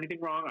that there's anything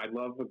wrong. I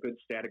love a good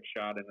static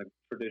shot in a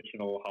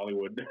traditional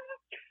Hollywood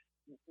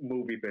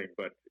movie thing,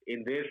 but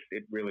in this,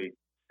 it really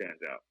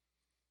stands out.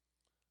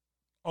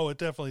 Oh, it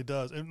definitely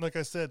does. And like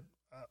I said,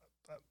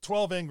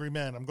 12 Angry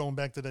Men, I'm going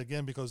back to that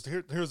again because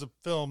here's a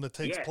film that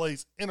takes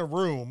place in a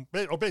room,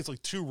 or basically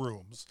two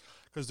rooms,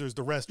 because there's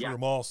the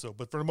restroom also.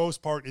 But for the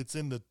most part, it's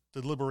in the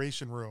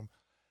deliberation room.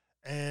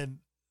 And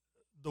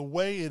the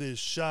way it is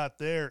shot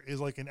there is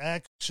like an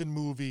action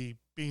movie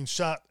being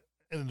shot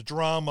in a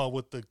drama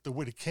with the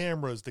way the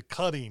cameras, the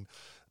cutting,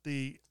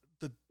 the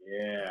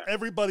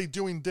everybody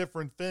doing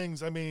different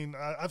things. I mean,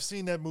 I've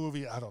seen that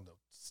movie, I don't know,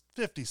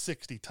 50,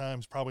 60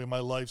 times probably in my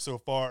life so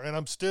far, and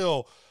I'm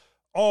still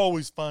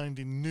always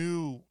finding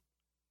new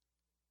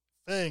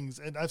things.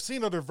 And I've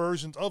seen other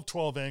versions of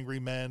 12 Angry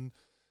Men.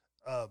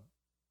 The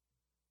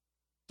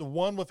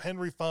one with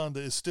Henry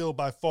Fonda is still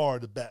by far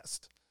the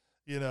best.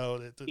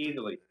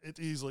 Easily. It's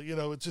easily,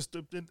 it's just,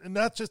 and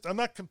not just, I'm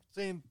not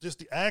saying just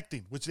the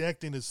acting, which the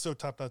acting is so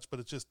top notch, but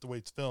it's just the way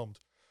it's filmed.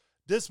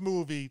 This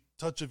movie,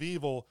 Touch of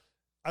Evil,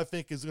 I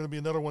think is going to be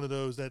another one of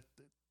those that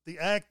the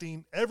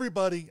acting,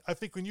 everybody, I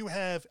think when you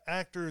have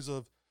actors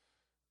of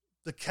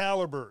the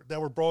caliber that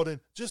were brought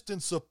in just in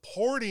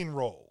supporting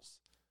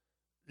roles,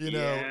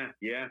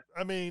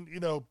 I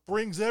mean,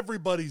 brings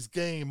everybody's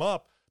game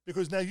up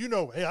because now you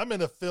know, hey, I'm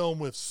in a film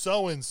with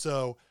so and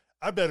so,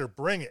 I better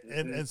bring it,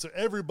 and so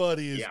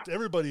everybody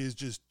is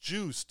just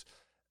juiced.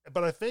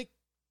 But I think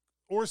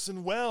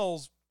Orson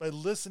Welles, by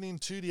listening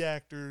to the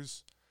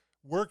actors,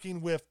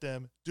 working with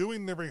them,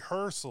 doing the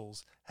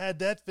rehearsals, had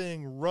that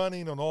thing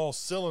running on all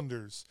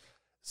cylinders,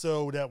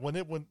 so that when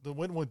it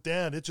went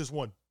down, it just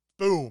went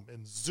boom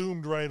and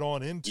zoomed right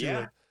on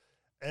into it.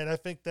 And I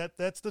think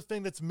that's the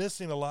thing that's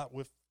missing a lot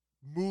with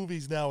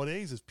movies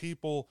nowadays, is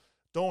people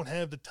don't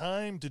have the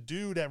time to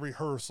do that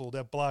rehearsal,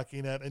 that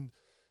blocking, that, and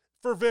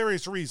for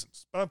various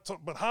reasons.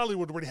 But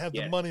Hollywood already have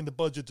the money and the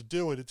budget to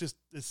do it. It's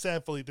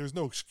sadly, there's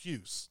no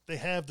excuse. They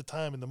have the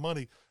time and the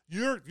money.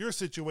 Your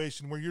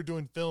situation where you're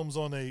doing films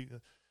on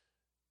it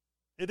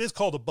is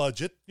called a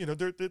budget. You know,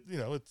 there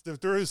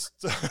is.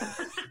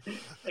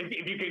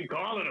 If you can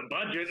call it a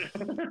budget.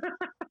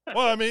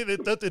 Well, I mean,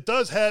 it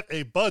does have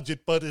a budget,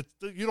 but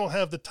you don't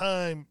have the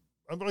time.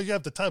 I mean, you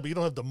have the time, but you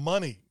don't have the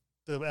money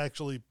to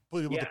actually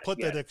be able to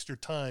put that extra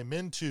time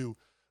into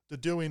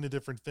doing the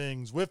different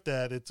things with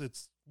that.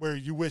 It's where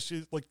you wish,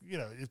 it's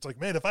like,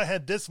 man, if I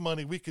had this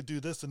money, we could do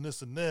this and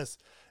this and this,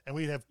 and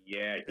we'd have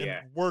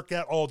and work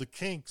out all the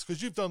kinks,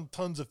 because you've done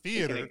tons of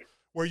theater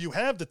where you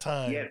have the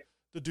time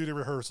to do the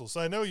rehearsals.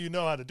 So I know you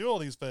know how to do all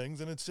these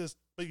things, and it's just,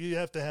 but you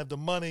have to have the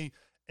money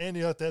and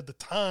you have to have the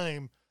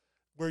time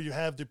where you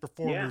have the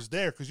performers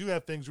there, because you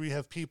have things where you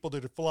have people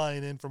that are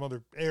flying in from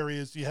other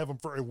areas. You have them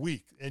for a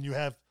week, and you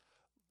have,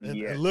 and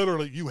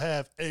literally you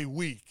have a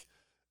week,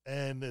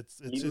 and it's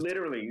just,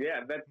 literally,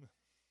 that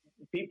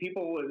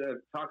people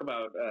talk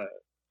about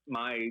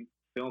my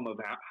film of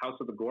House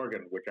of the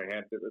Gorgon, which I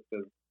had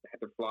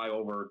to fly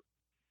over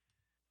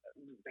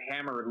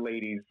Hammer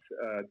ladies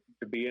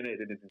to be in it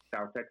in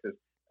South Texas.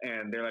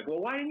 And they're like, well,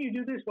 why didn't you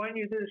do this? Why didn't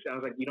you do this? I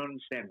was like, you don't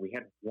understand. We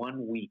had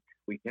 1 week.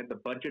 We had the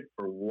budget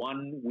for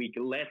 1 week,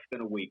 less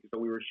than a week. So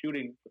we were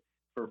shooting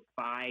for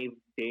 5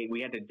 days. We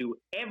had to do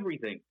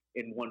everything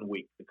in 1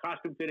 week. The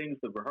costume fittings,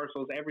 the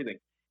rehearsals, everything.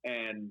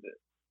 And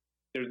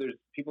there's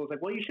people like,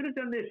 well, you should have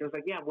done this. I was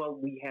like, yeah, well,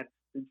 we had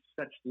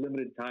such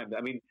limited time.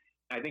 I mean,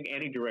 I think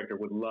any director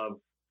would love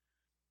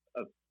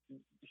a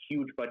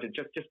huge budget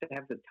just to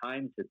have the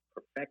time to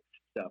perfect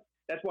stuff.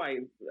 That's why,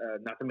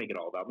 not to make it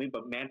all about me,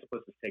 but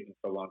Mantipus is taking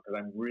so long, because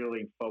I'm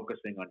really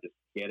focusing on just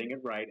getting it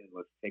right, and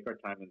let's take our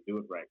time and do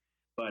it right.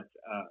 But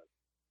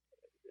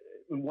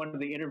in one of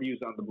the interviews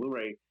on the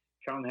Blu-ray,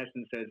 Charlton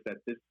Heston says that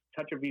this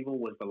Touch of Evil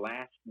was the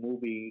last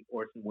movie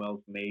Orson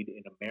Welles made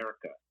in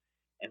America.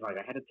 And like,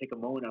 I had to take a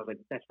moment. I was like,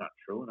 that's not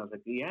true. And I was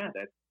like, yeah,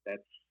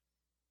 that's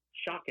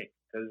shocking,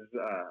 because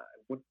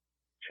what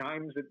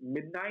Chimes at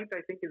Midnight, I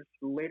think, is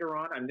later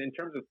on. And in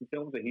terms of the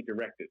films that he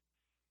directed,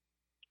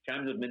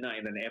 Chimes at Midnight,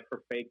 and then F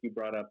for Fake, you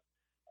brought up.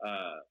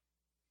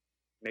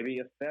 Maybe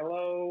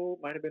Othello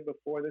might have been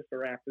before this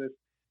or after this.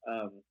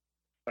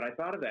 But I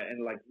thought of that,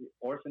 and like,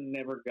 Orson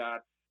never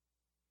got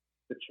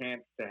the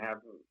chance to have,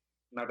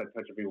 not that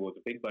Touch of Evil was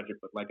a big budget,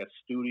 but like a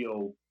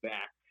studio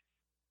back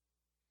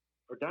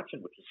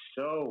production, which is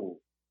so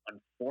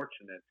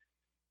unfortunate.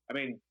 I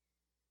mean,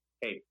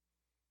 hey,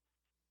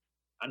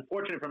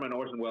 unfortunate from an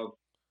Orson Welles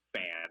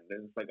fan.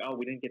 It's like, oh,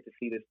 we didn't get to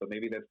see this, but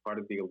maybe that's part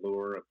of the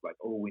allure of like,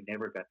 oh, we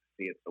never got to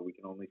see it, so we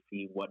can only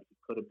see what he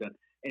could have done.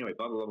 Anyway,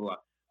 blah, blah, blah,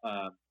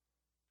 blah.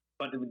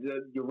 But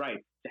you're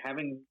right.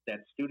 Having that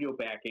studio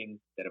backing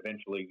that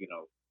eventually,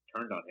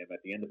 turned on him at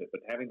the end of it,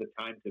 but having the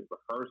time to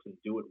rehearse and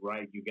do it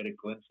right, you get a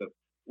glimpse of,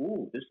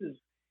 ooh, this is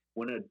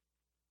when a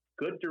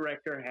good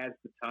director has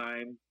the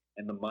time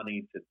and the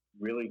money to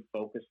really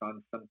focus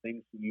on some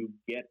things, you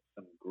get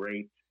some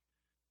great,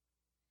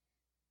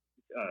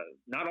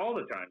 not all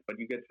the time, but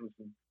you get some,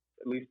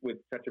 at least with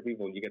Touch of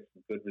Evil, you get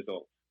some good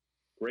results,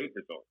 great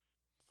results.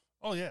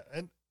 Oh yeah.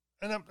 And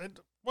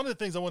one of the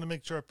things I want to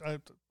make sure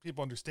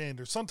people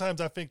understand is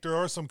sometimes I think there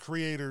are some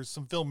creators,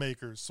 some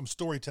filmmakers, some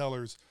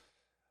storytellers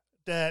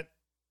that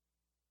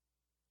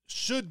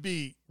should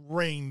be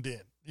reined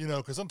in,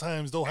 because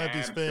sometimes they'll have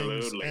these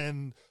things,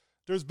 and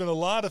there's been a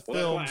lot of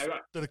films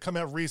that have come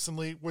out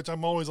recently, which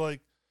I'm always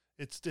like,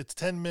 it's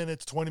 10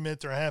 minutes, 20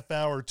 minutes, or a half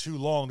hour too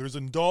long. There's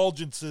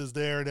indulgences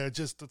there that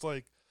it's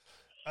like,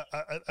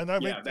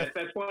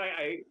 that's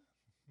why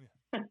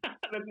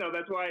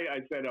that's why I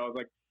said, I was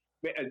like,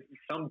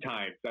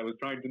 sometimes I was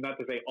trying to, not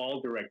to say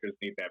all directors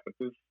need that, but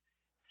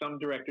some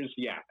directors,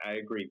 yeah, I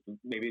agree.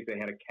 Maybe if they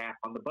had a cap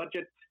on the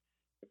budget,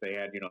 if they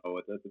had, at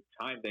the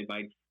time, they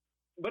might.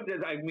 But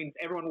I mean,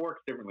 everyone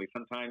works differently.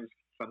 Sometimes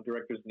some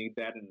directors need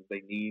that, and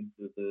they need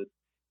the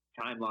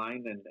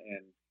timeline. And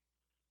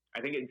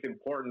I think it's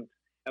important,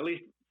 at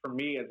least for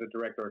me as a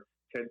director,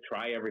 to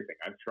try everything.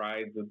 I've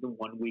tried the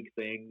 1 week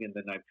thing, and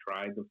then I've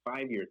tried the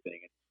 5-year thing,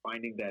 and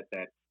finding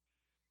that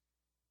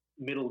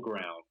middle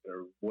ground,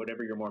 or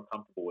whatever you're more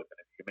comfortable with. And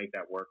if you can make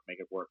that work, make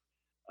it work.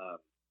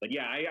 But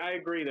yeah, I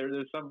agree.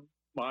 There's some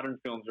modern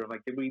films where I'm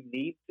like, did we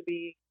need to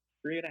be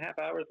 3.5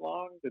 hours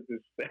long? Did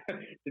this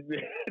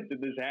did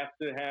this have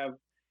to have,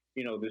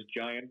 this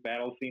giant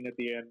battle scene at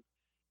the end?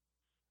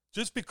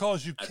 Just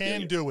because you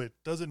can do it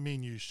doesn't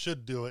mean you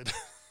should do it.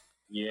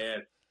 Yes.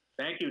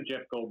 Thank you,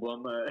 Jeff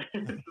Goldblum.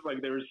 It's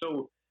like they were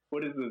so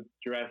what is the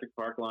Jurassic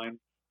Park line?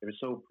 They were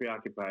so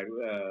preoccupied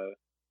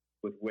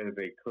with whether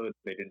they could,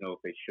 they didn't know if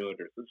they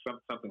should, or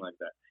something like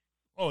that.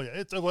 Oh yeah,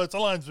 it's a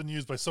line's been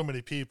used by so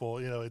many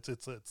people. You know, it's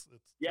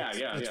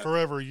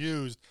forever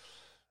used.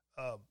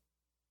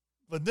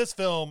 But this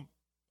film,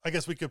 I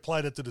guess we could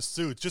apply that to the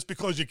suits. Just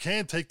because you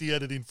can take the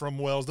editing from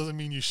Wells doesn't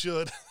mean you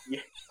should.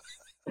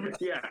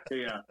 yeah.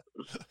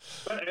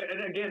 But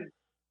and again,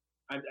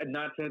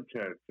 not to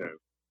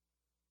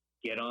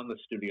get on the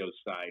studio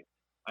side.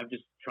 I'm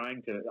just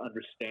trying to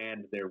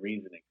understand their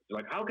reasoning.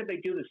 Like, how could they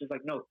do this? It's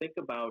like, no, think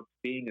about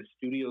being a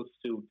studio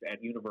suit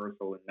at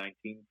Universal in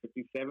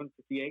 1957,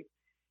 58,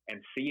 and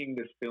seeing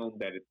this film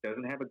that it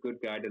doesn't have a good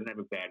guy, doesn't have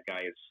a bad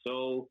guy, is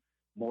so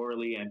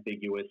morally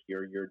ambiguous.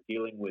 You're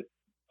dealing with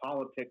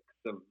politics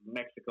of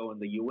Mexico and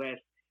the U.S.,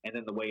 and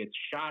then the way it's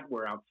shot,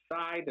 we're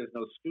outside, there's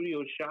no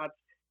studio shots,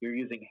 you're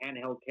using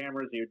handheld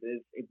cameras.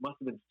 It must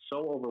have been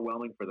so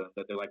overwhelming for them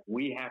that they're like,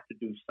 we have to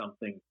do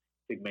something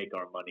to make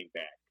our money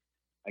back.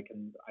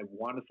 I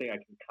want to say I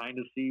can kind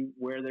of see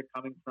where they're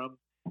coming from,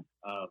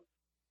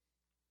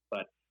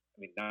 but I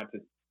mean, not to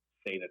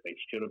say that they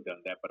should have done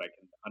that, but I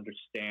can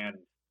understand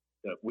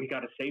that we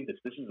got to save this.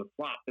 This is a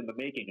flop in the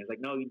making. It's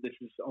like, no, this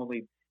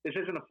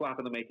isn't a flop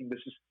in the making.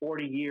 This is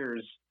 40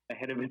 years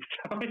ahead of its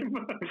time.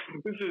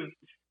 This is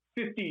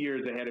 50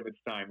 years ahead of its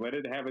time. Let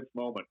it have its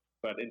moment.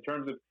 But in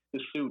terms of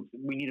the suits,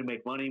 we need to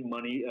make money.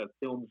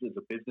 Films is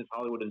a business.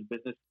 Hollywood is a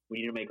business.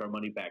 We need to make our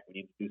money back. We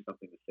need to do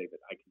something to save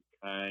it. I can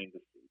kind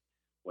of see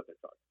what they're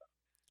talking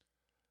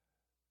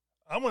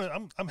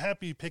about. I'm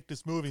happy you picked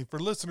this movie. For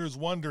listeners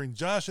wondering,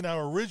 Josh and I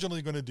were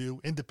originally going to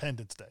do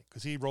Independence Day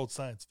because he wrote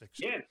science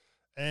fiction. Yes.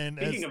 And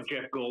speaking of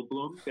Jeff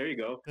Goldblum, there you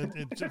go.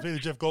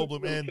 Jeff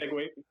Goldblum,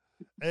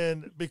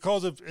 and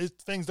because of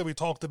things that we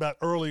talked about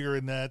earlier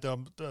in that,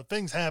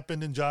 things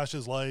happened in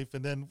Josh's life,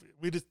 and then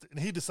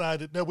he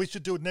decided, no, we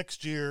should do it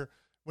next year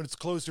when it's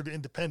closer to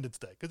Independence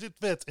Day, because it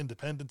fits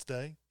Independence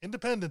Day.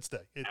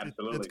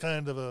 Absolutely. It's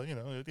kind of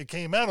a, it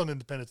came out on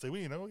Independence Day.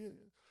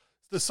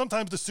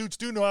 Sometimes the suits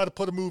do know how to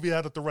put a movie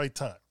out at the right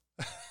time.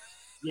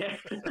 Yeah.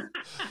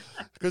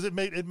 Because it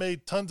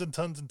made tons and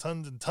tons and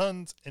tons and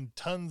tons and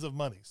tons of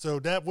money. So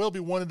that will be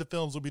one of the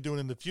films we'll be doing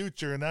in the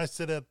future. And I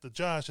said to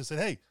Josh, I said,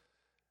 hey,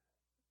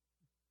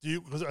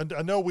 because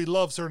I know we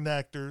love certain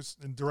actors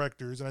and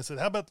directors, and I said,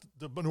 how about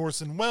the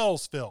Orson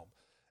Welles film?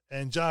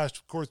 And Josh,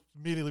 of course,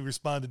 immediately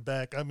responded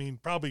back. I mean,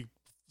 probably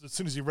as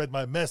soon as he read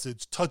my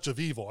message, Touch of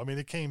Evil. I mean,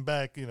 it came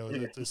back,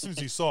 as soon as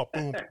he saw it,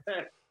 boom,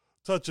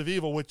 Touch of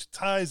Evil, which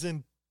ties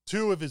in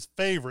two of his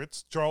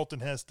favorites, Charlton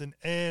Heston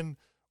and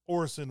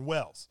Orson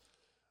Welles.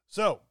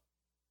 So,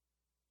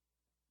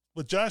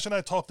 what Josh and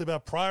I talked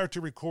about prior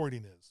to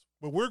recording is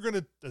what we're going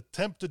to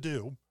attempt to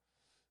do,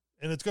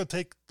 and it's going to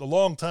take a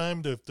long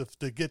time to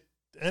get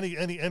any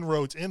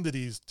inroads into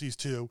these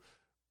two.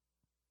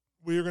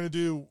 We are going to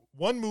do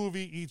one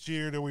movie each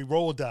year that we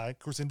roll a die. Of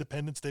course,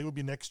 Independence Day will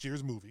be next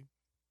year's movie.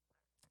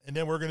 And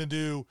then we're going to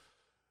do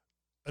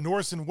an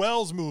Orson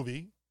Welles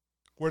movie,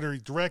 whether he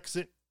directs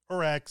it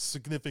or acts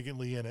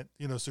significantly in it.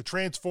 So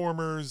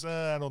Transformers,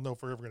 I don't know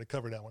if we're ever going to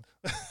cover that one.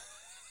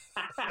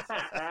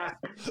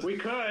 We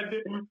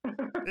could.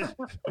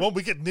 Well,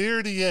 we get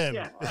near the end.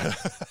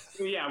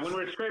 Yeah, when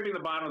we're scraping the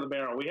bottom of the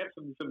barrel, we have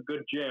some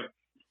good gems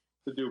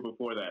to do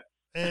before that.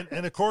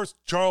 And of course,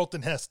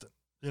 Charlton Heston.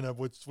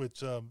 Which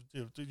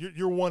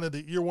you're one of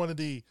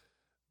the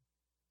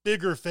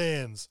bigger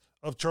fans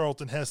of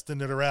Charlton Heston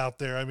that are out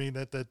there. I mean,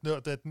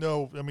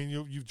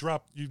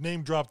 you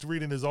name dropped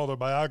reading his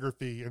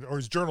autobiography or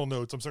his journal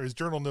notes. His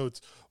journal notes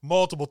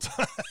multiple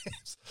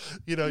times.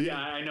 Yeah,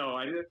 I know.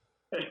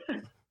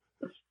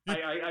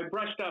 I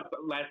brushed up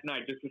last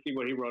night just to see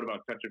what he wrote about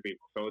Touch of Evil,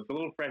 so it's a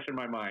little fresh in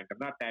my mind. I'm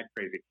not that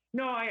crazy.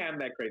 No, I am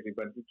that crazy,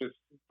 but just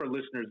for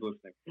listeners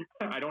listening,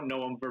 I don't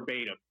know him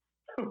verbatim.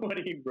 What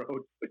he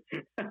wrote.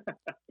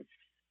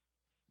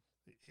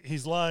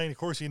 He's lying. Of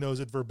course, he knows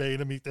it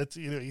verbatim. He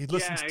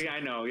listens. Yeah, I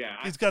know. Yeah,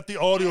 he's got the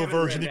audio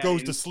version. He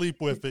goes to sleep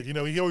with it.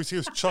 He always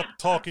hears Chuck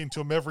talking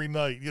to him every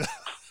night.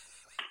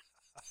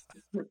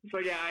 So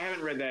yeah, I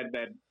haven't read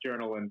that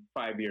journal in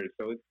 5 years,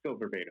 so it's still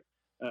verbatim.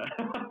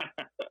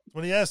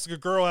 When he asks a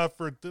girl out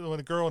when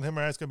a girl and him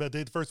are asking about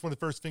a date, the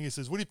first thing he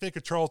says, "What do you think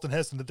of Charlton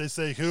Heston?" Did they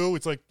say who?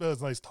 It's like, oh,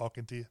 it's nice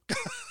talking to you.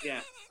 Yeah,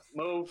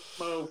 move.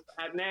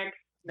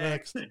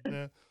 Next.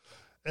 Yeah.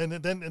 And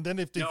then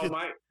if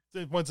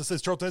they once it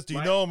says Charlton Heston, do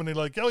you know him? And they're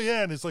like, oh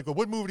yeah. And it's like, well,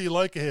 what movie do you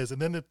like of his?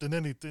 And then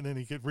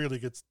he really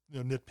gets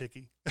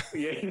nitpicky.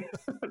 Yeah,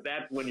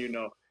 that's when you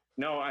know.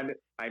 No, I'm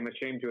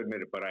ashamed to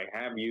admit it, but I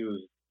have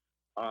used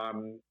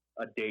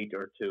a date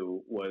or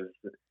two was,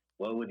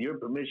 well, with your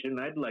permission,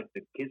 I'd like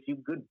to kiss you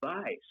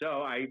goodbye.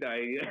 So I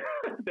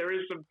there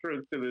is some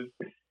truth to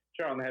this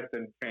Charlton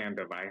Heston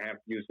fandom. I have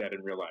used that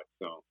in real life.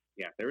 So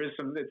yeah, there is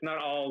some. It's not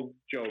all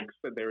jokes,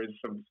 but there is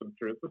some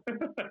truth.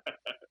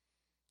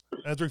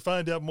 As we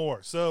find out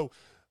more. So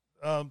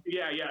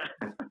yeah.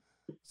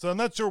 So I'm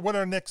not sure what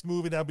our next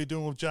movie that I'll be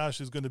doing with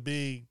Josh is going to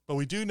be, but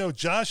we do know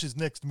Josh's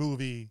next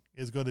movie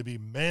is going to be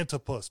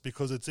Mantipus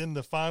because it's in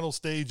the final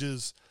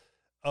stages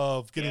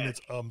of getting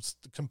its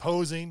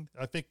composing.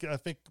 I think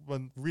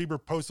when Reber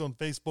posted on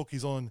Facebook,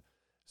 he's on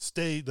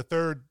stage, the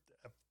third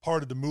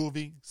part of the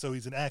movie, so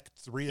he's in Act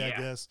 3, I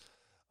guess,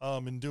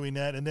 in doing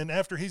that. And then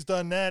after he's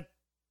done that,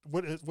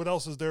 what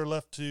else is there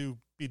left to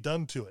be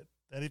done to it?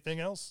 Anything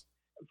else?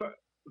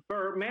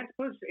 For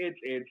Mantipus,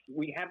 it's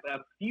we have a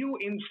few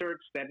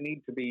inserts that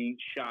need to be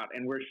shot,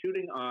 and we're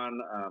shooting on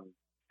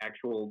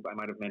actual. I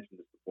might have mentioned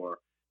this before.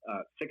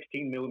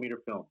 16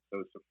 millimeter film. So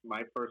it's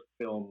my first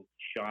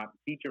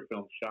feature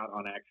film shot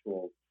on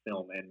actual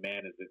film, and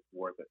man, is it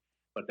worth it.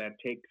 But that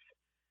takes,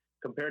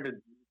 compared to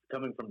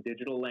coming from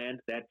digital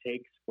land, that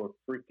takes for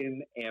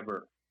freaking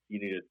ever. You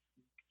need to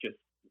just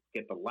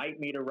get the light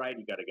meter right.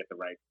 You got to get the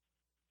right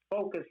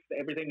focus.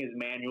 Everything is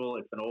manual.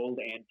 It's an old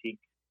antique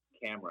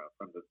camera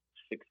from the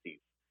 60s.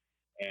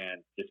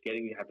 And just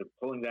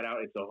pulling that out.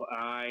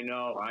 I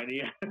know.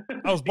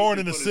 I was born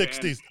in the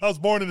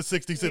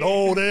 60s. An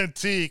old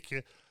antique.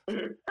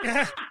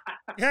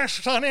 Yes,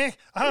 Sonny.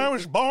 I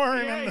was born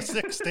in the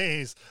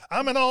 60s.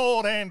 I'm an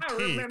old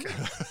antique.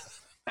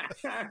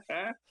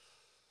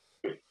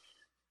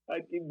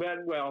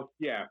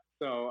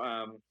 So,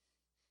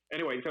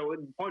 anyway, so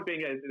the point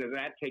being is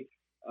that takes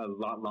a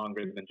lot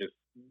longer than just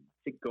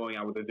going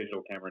out with a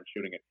digital camera and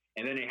shooting it.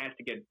 And then it has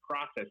to get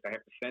processed. I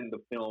have to send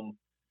the film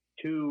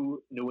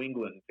to New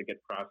England to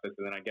get processed,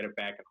 and then I get it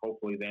back, and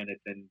hopefully then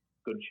it's in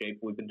good shape.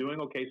 We've been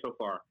doing okay so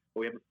far, but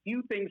we have a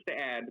few things to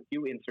add, a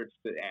few inserts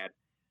to add.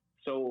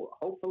 So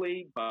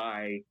hopefully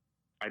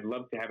I'd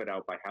love to have it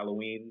out by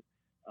Halloween.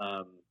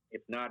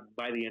 If not,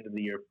 by the end of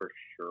the year for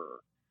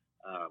sure.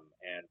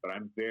 But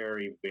I'm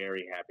very,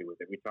 very happy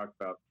with it. We talked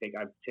about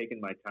I've taken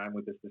my time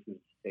with this. This has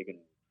taken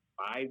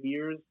 5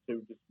 years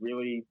to just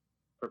really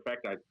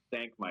perfect. I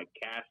thank my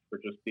cast for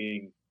just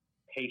being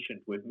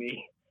patient with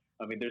me.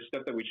 I mean, there's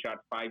stuff that we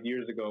shot 5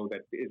 years ago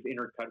that is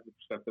intercut with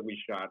stuff that we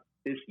shot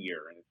this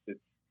year, and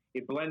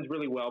it blends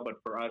really well. But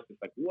for us, it's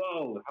like,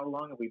 whoa, how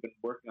long have we been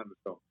working on this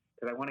film?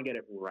 Because I want to get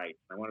it right.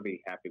 I want to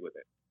be happy with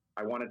it.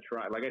 I want to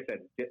try. Like I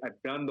said,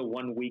 I've done the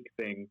 1 week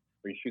thing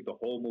where you shoot the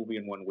whole movie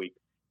in 1 week,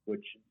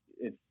 which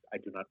I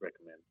do not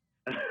recommend.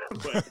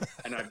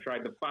 And I've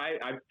tried the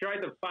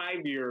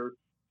 5-year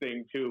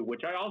thing too,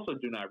 which I also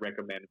do not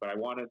recommend. But I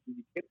want to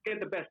get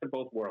the best of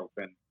both worlds,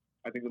 and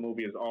I think the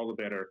movie is all the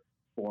better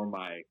for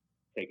my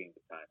taking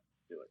the time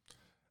to do it.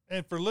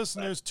 And for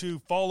listeners to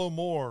follow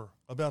more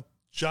about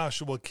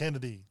Joshua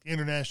Kennedy,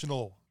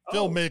 international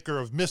filmmaker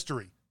of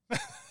mystery,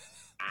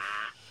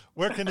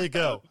 where can they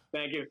go?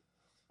 Thank you.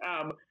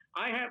 I'm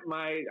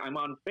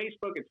on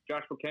Facebook. It's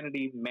Joshua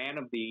Kennedy, Man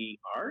of the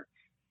Art.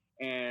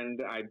 And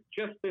I've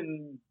just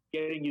been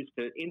getting used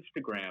to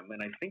Instagram,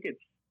 and I think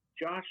it's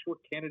Joshua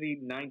Kennedy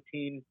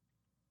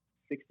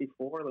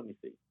 1964. Let me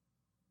see.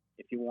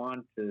 If you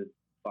want to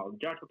follow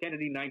Joshua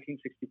Kennedy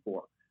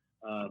 1964.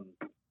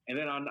 And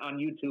then on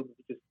YouTube,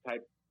 just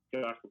type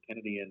Joshua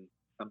Kennedy and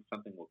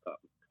something will come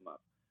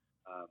up.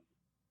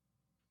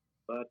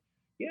 But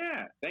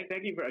yeah, thank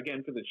you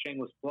again for the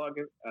shameless plug.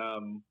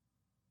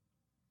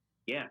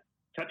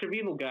 Touch of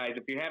Evil, guys.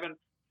 If you haven't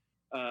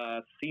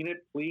seen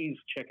it, please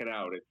check it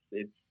out.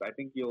 It's I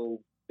think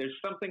there's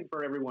something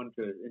for everyone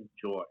to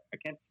enjoy. I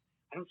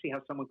don't see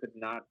how someone could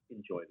not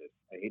enjoy this.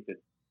 I hate to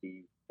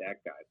be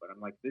that guy, but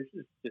I'm like, it's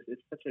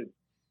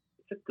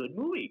a good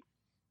movie.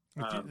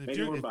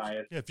 Maybe we're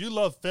biased. If you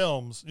love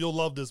films, you'll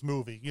love this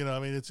movie. You know, I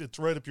mean, it's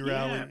right up your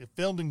alley. It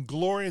filmed in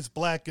glorious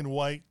black and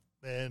white,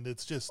 and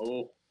it's just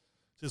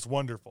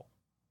wonderful.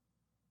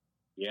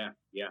 Yeah,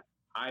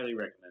 highly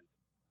recommend.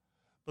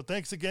 But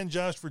thanks again,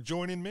 Josh, for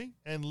joining me.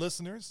 And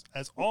listeners,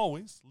 as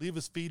always, leave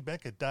us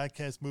feedback at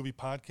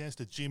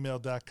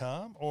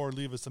diecastmoviepodcast@gmail.com or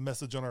leave us a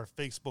message on our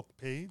Facebook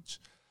page.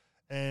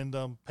 And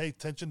pay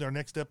attention to our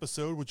next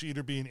episode, which will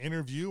either be an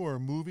interview or a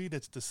movie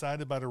that's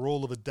decided by the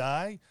roll of a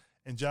die.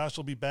 And Josh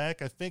will be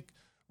back. I think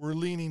we're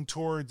leaning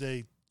towards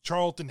a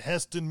Charlton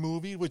Heston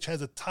movie, which has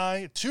a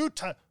I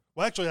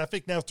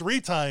think now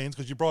 3 tie-ins,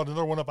 because you brought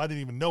another one up I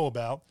didn't even know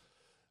about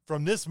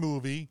from this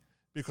movie,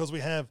 because we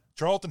have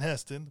Charlton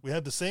Heston, we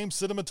have the same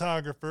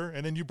cinematographer,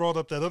 and then you brought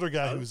up that other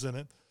guy who's in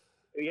it.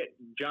 Yeah,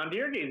 John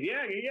Dierges,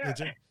 yeah.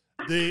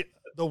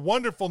 The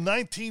wonderful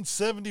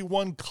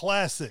 1971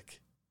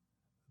 classic,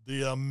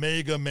 The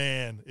Omega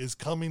Man, is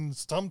coming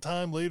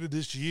sometime later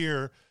this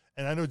year.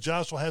 And I know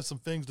Josh will have some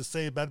things to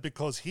say about it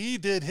because he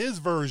did his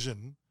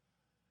version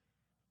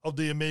of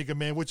the Omega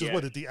Man, which is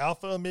the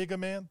Alpha Omega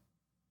Man?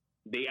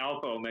 The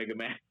Alpha Omega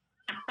Man.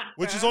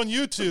 Which is on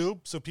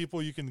YouTube, so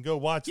you can go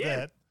watch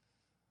that.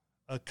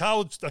 A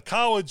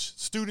college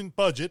student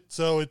budget,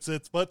 so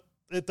but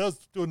it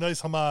does do a nice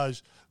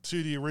homage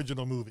to the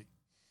original movie.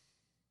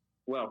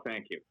 Well,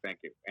 thank you.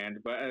 And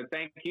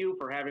thank you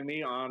for having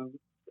me on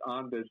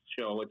this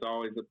show. It's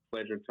always a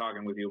pleasure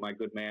talking with you, my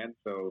good man.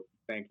 So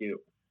thank you.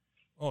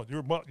 Oh,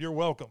 you're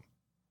welcome.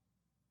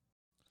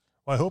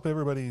 Well, I hope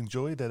everybody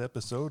enjoyed that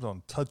episode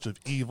on Touch of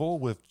Evil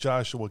with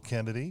Joshua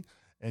Kennedy.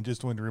 And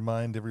just wanted to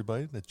remind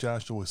everybody that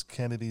Joshua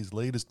Kennedy's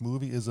latest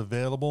movie is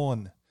available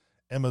on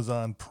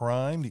Amazon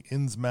Prime, The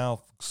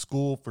Innsmouth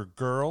School for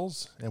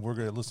Girls. And we're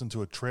going to listen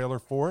to a trailer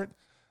for it.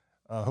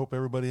 I hope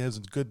everybody has a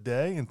good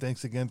day, and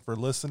thanks again for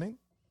listening.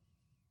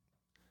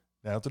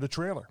 Now to the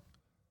trailer.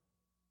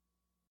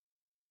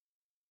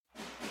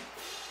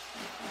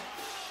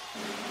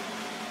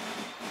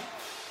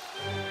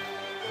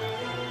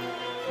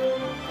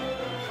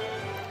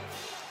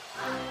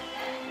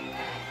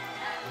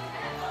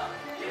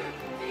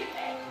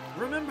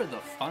 Remember the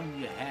fun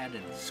you had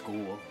in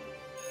school?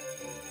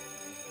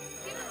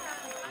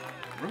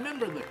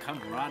 Remember the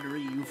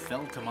camaraderie you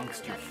felt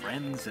amongst your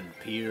friends and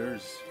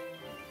peers?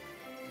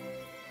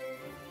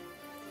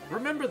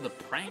 Remember the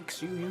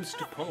pranks you used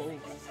to pull?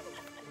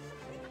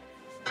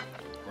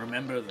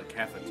 Remember the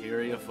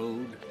cafeteria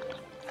food?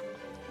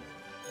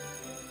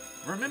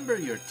 Remember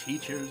your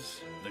teachers,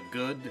 the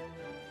good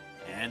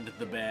and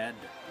the bad?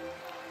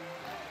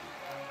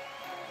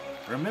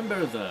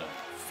 Remember the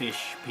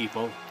fish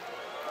people?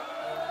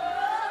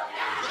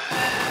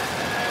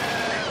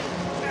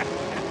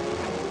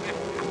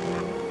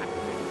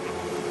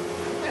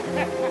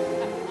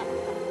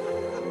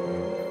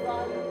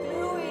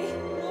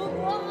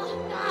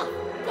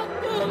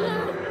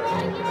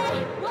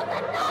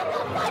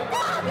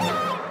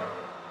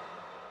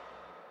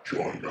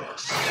 Join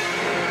us.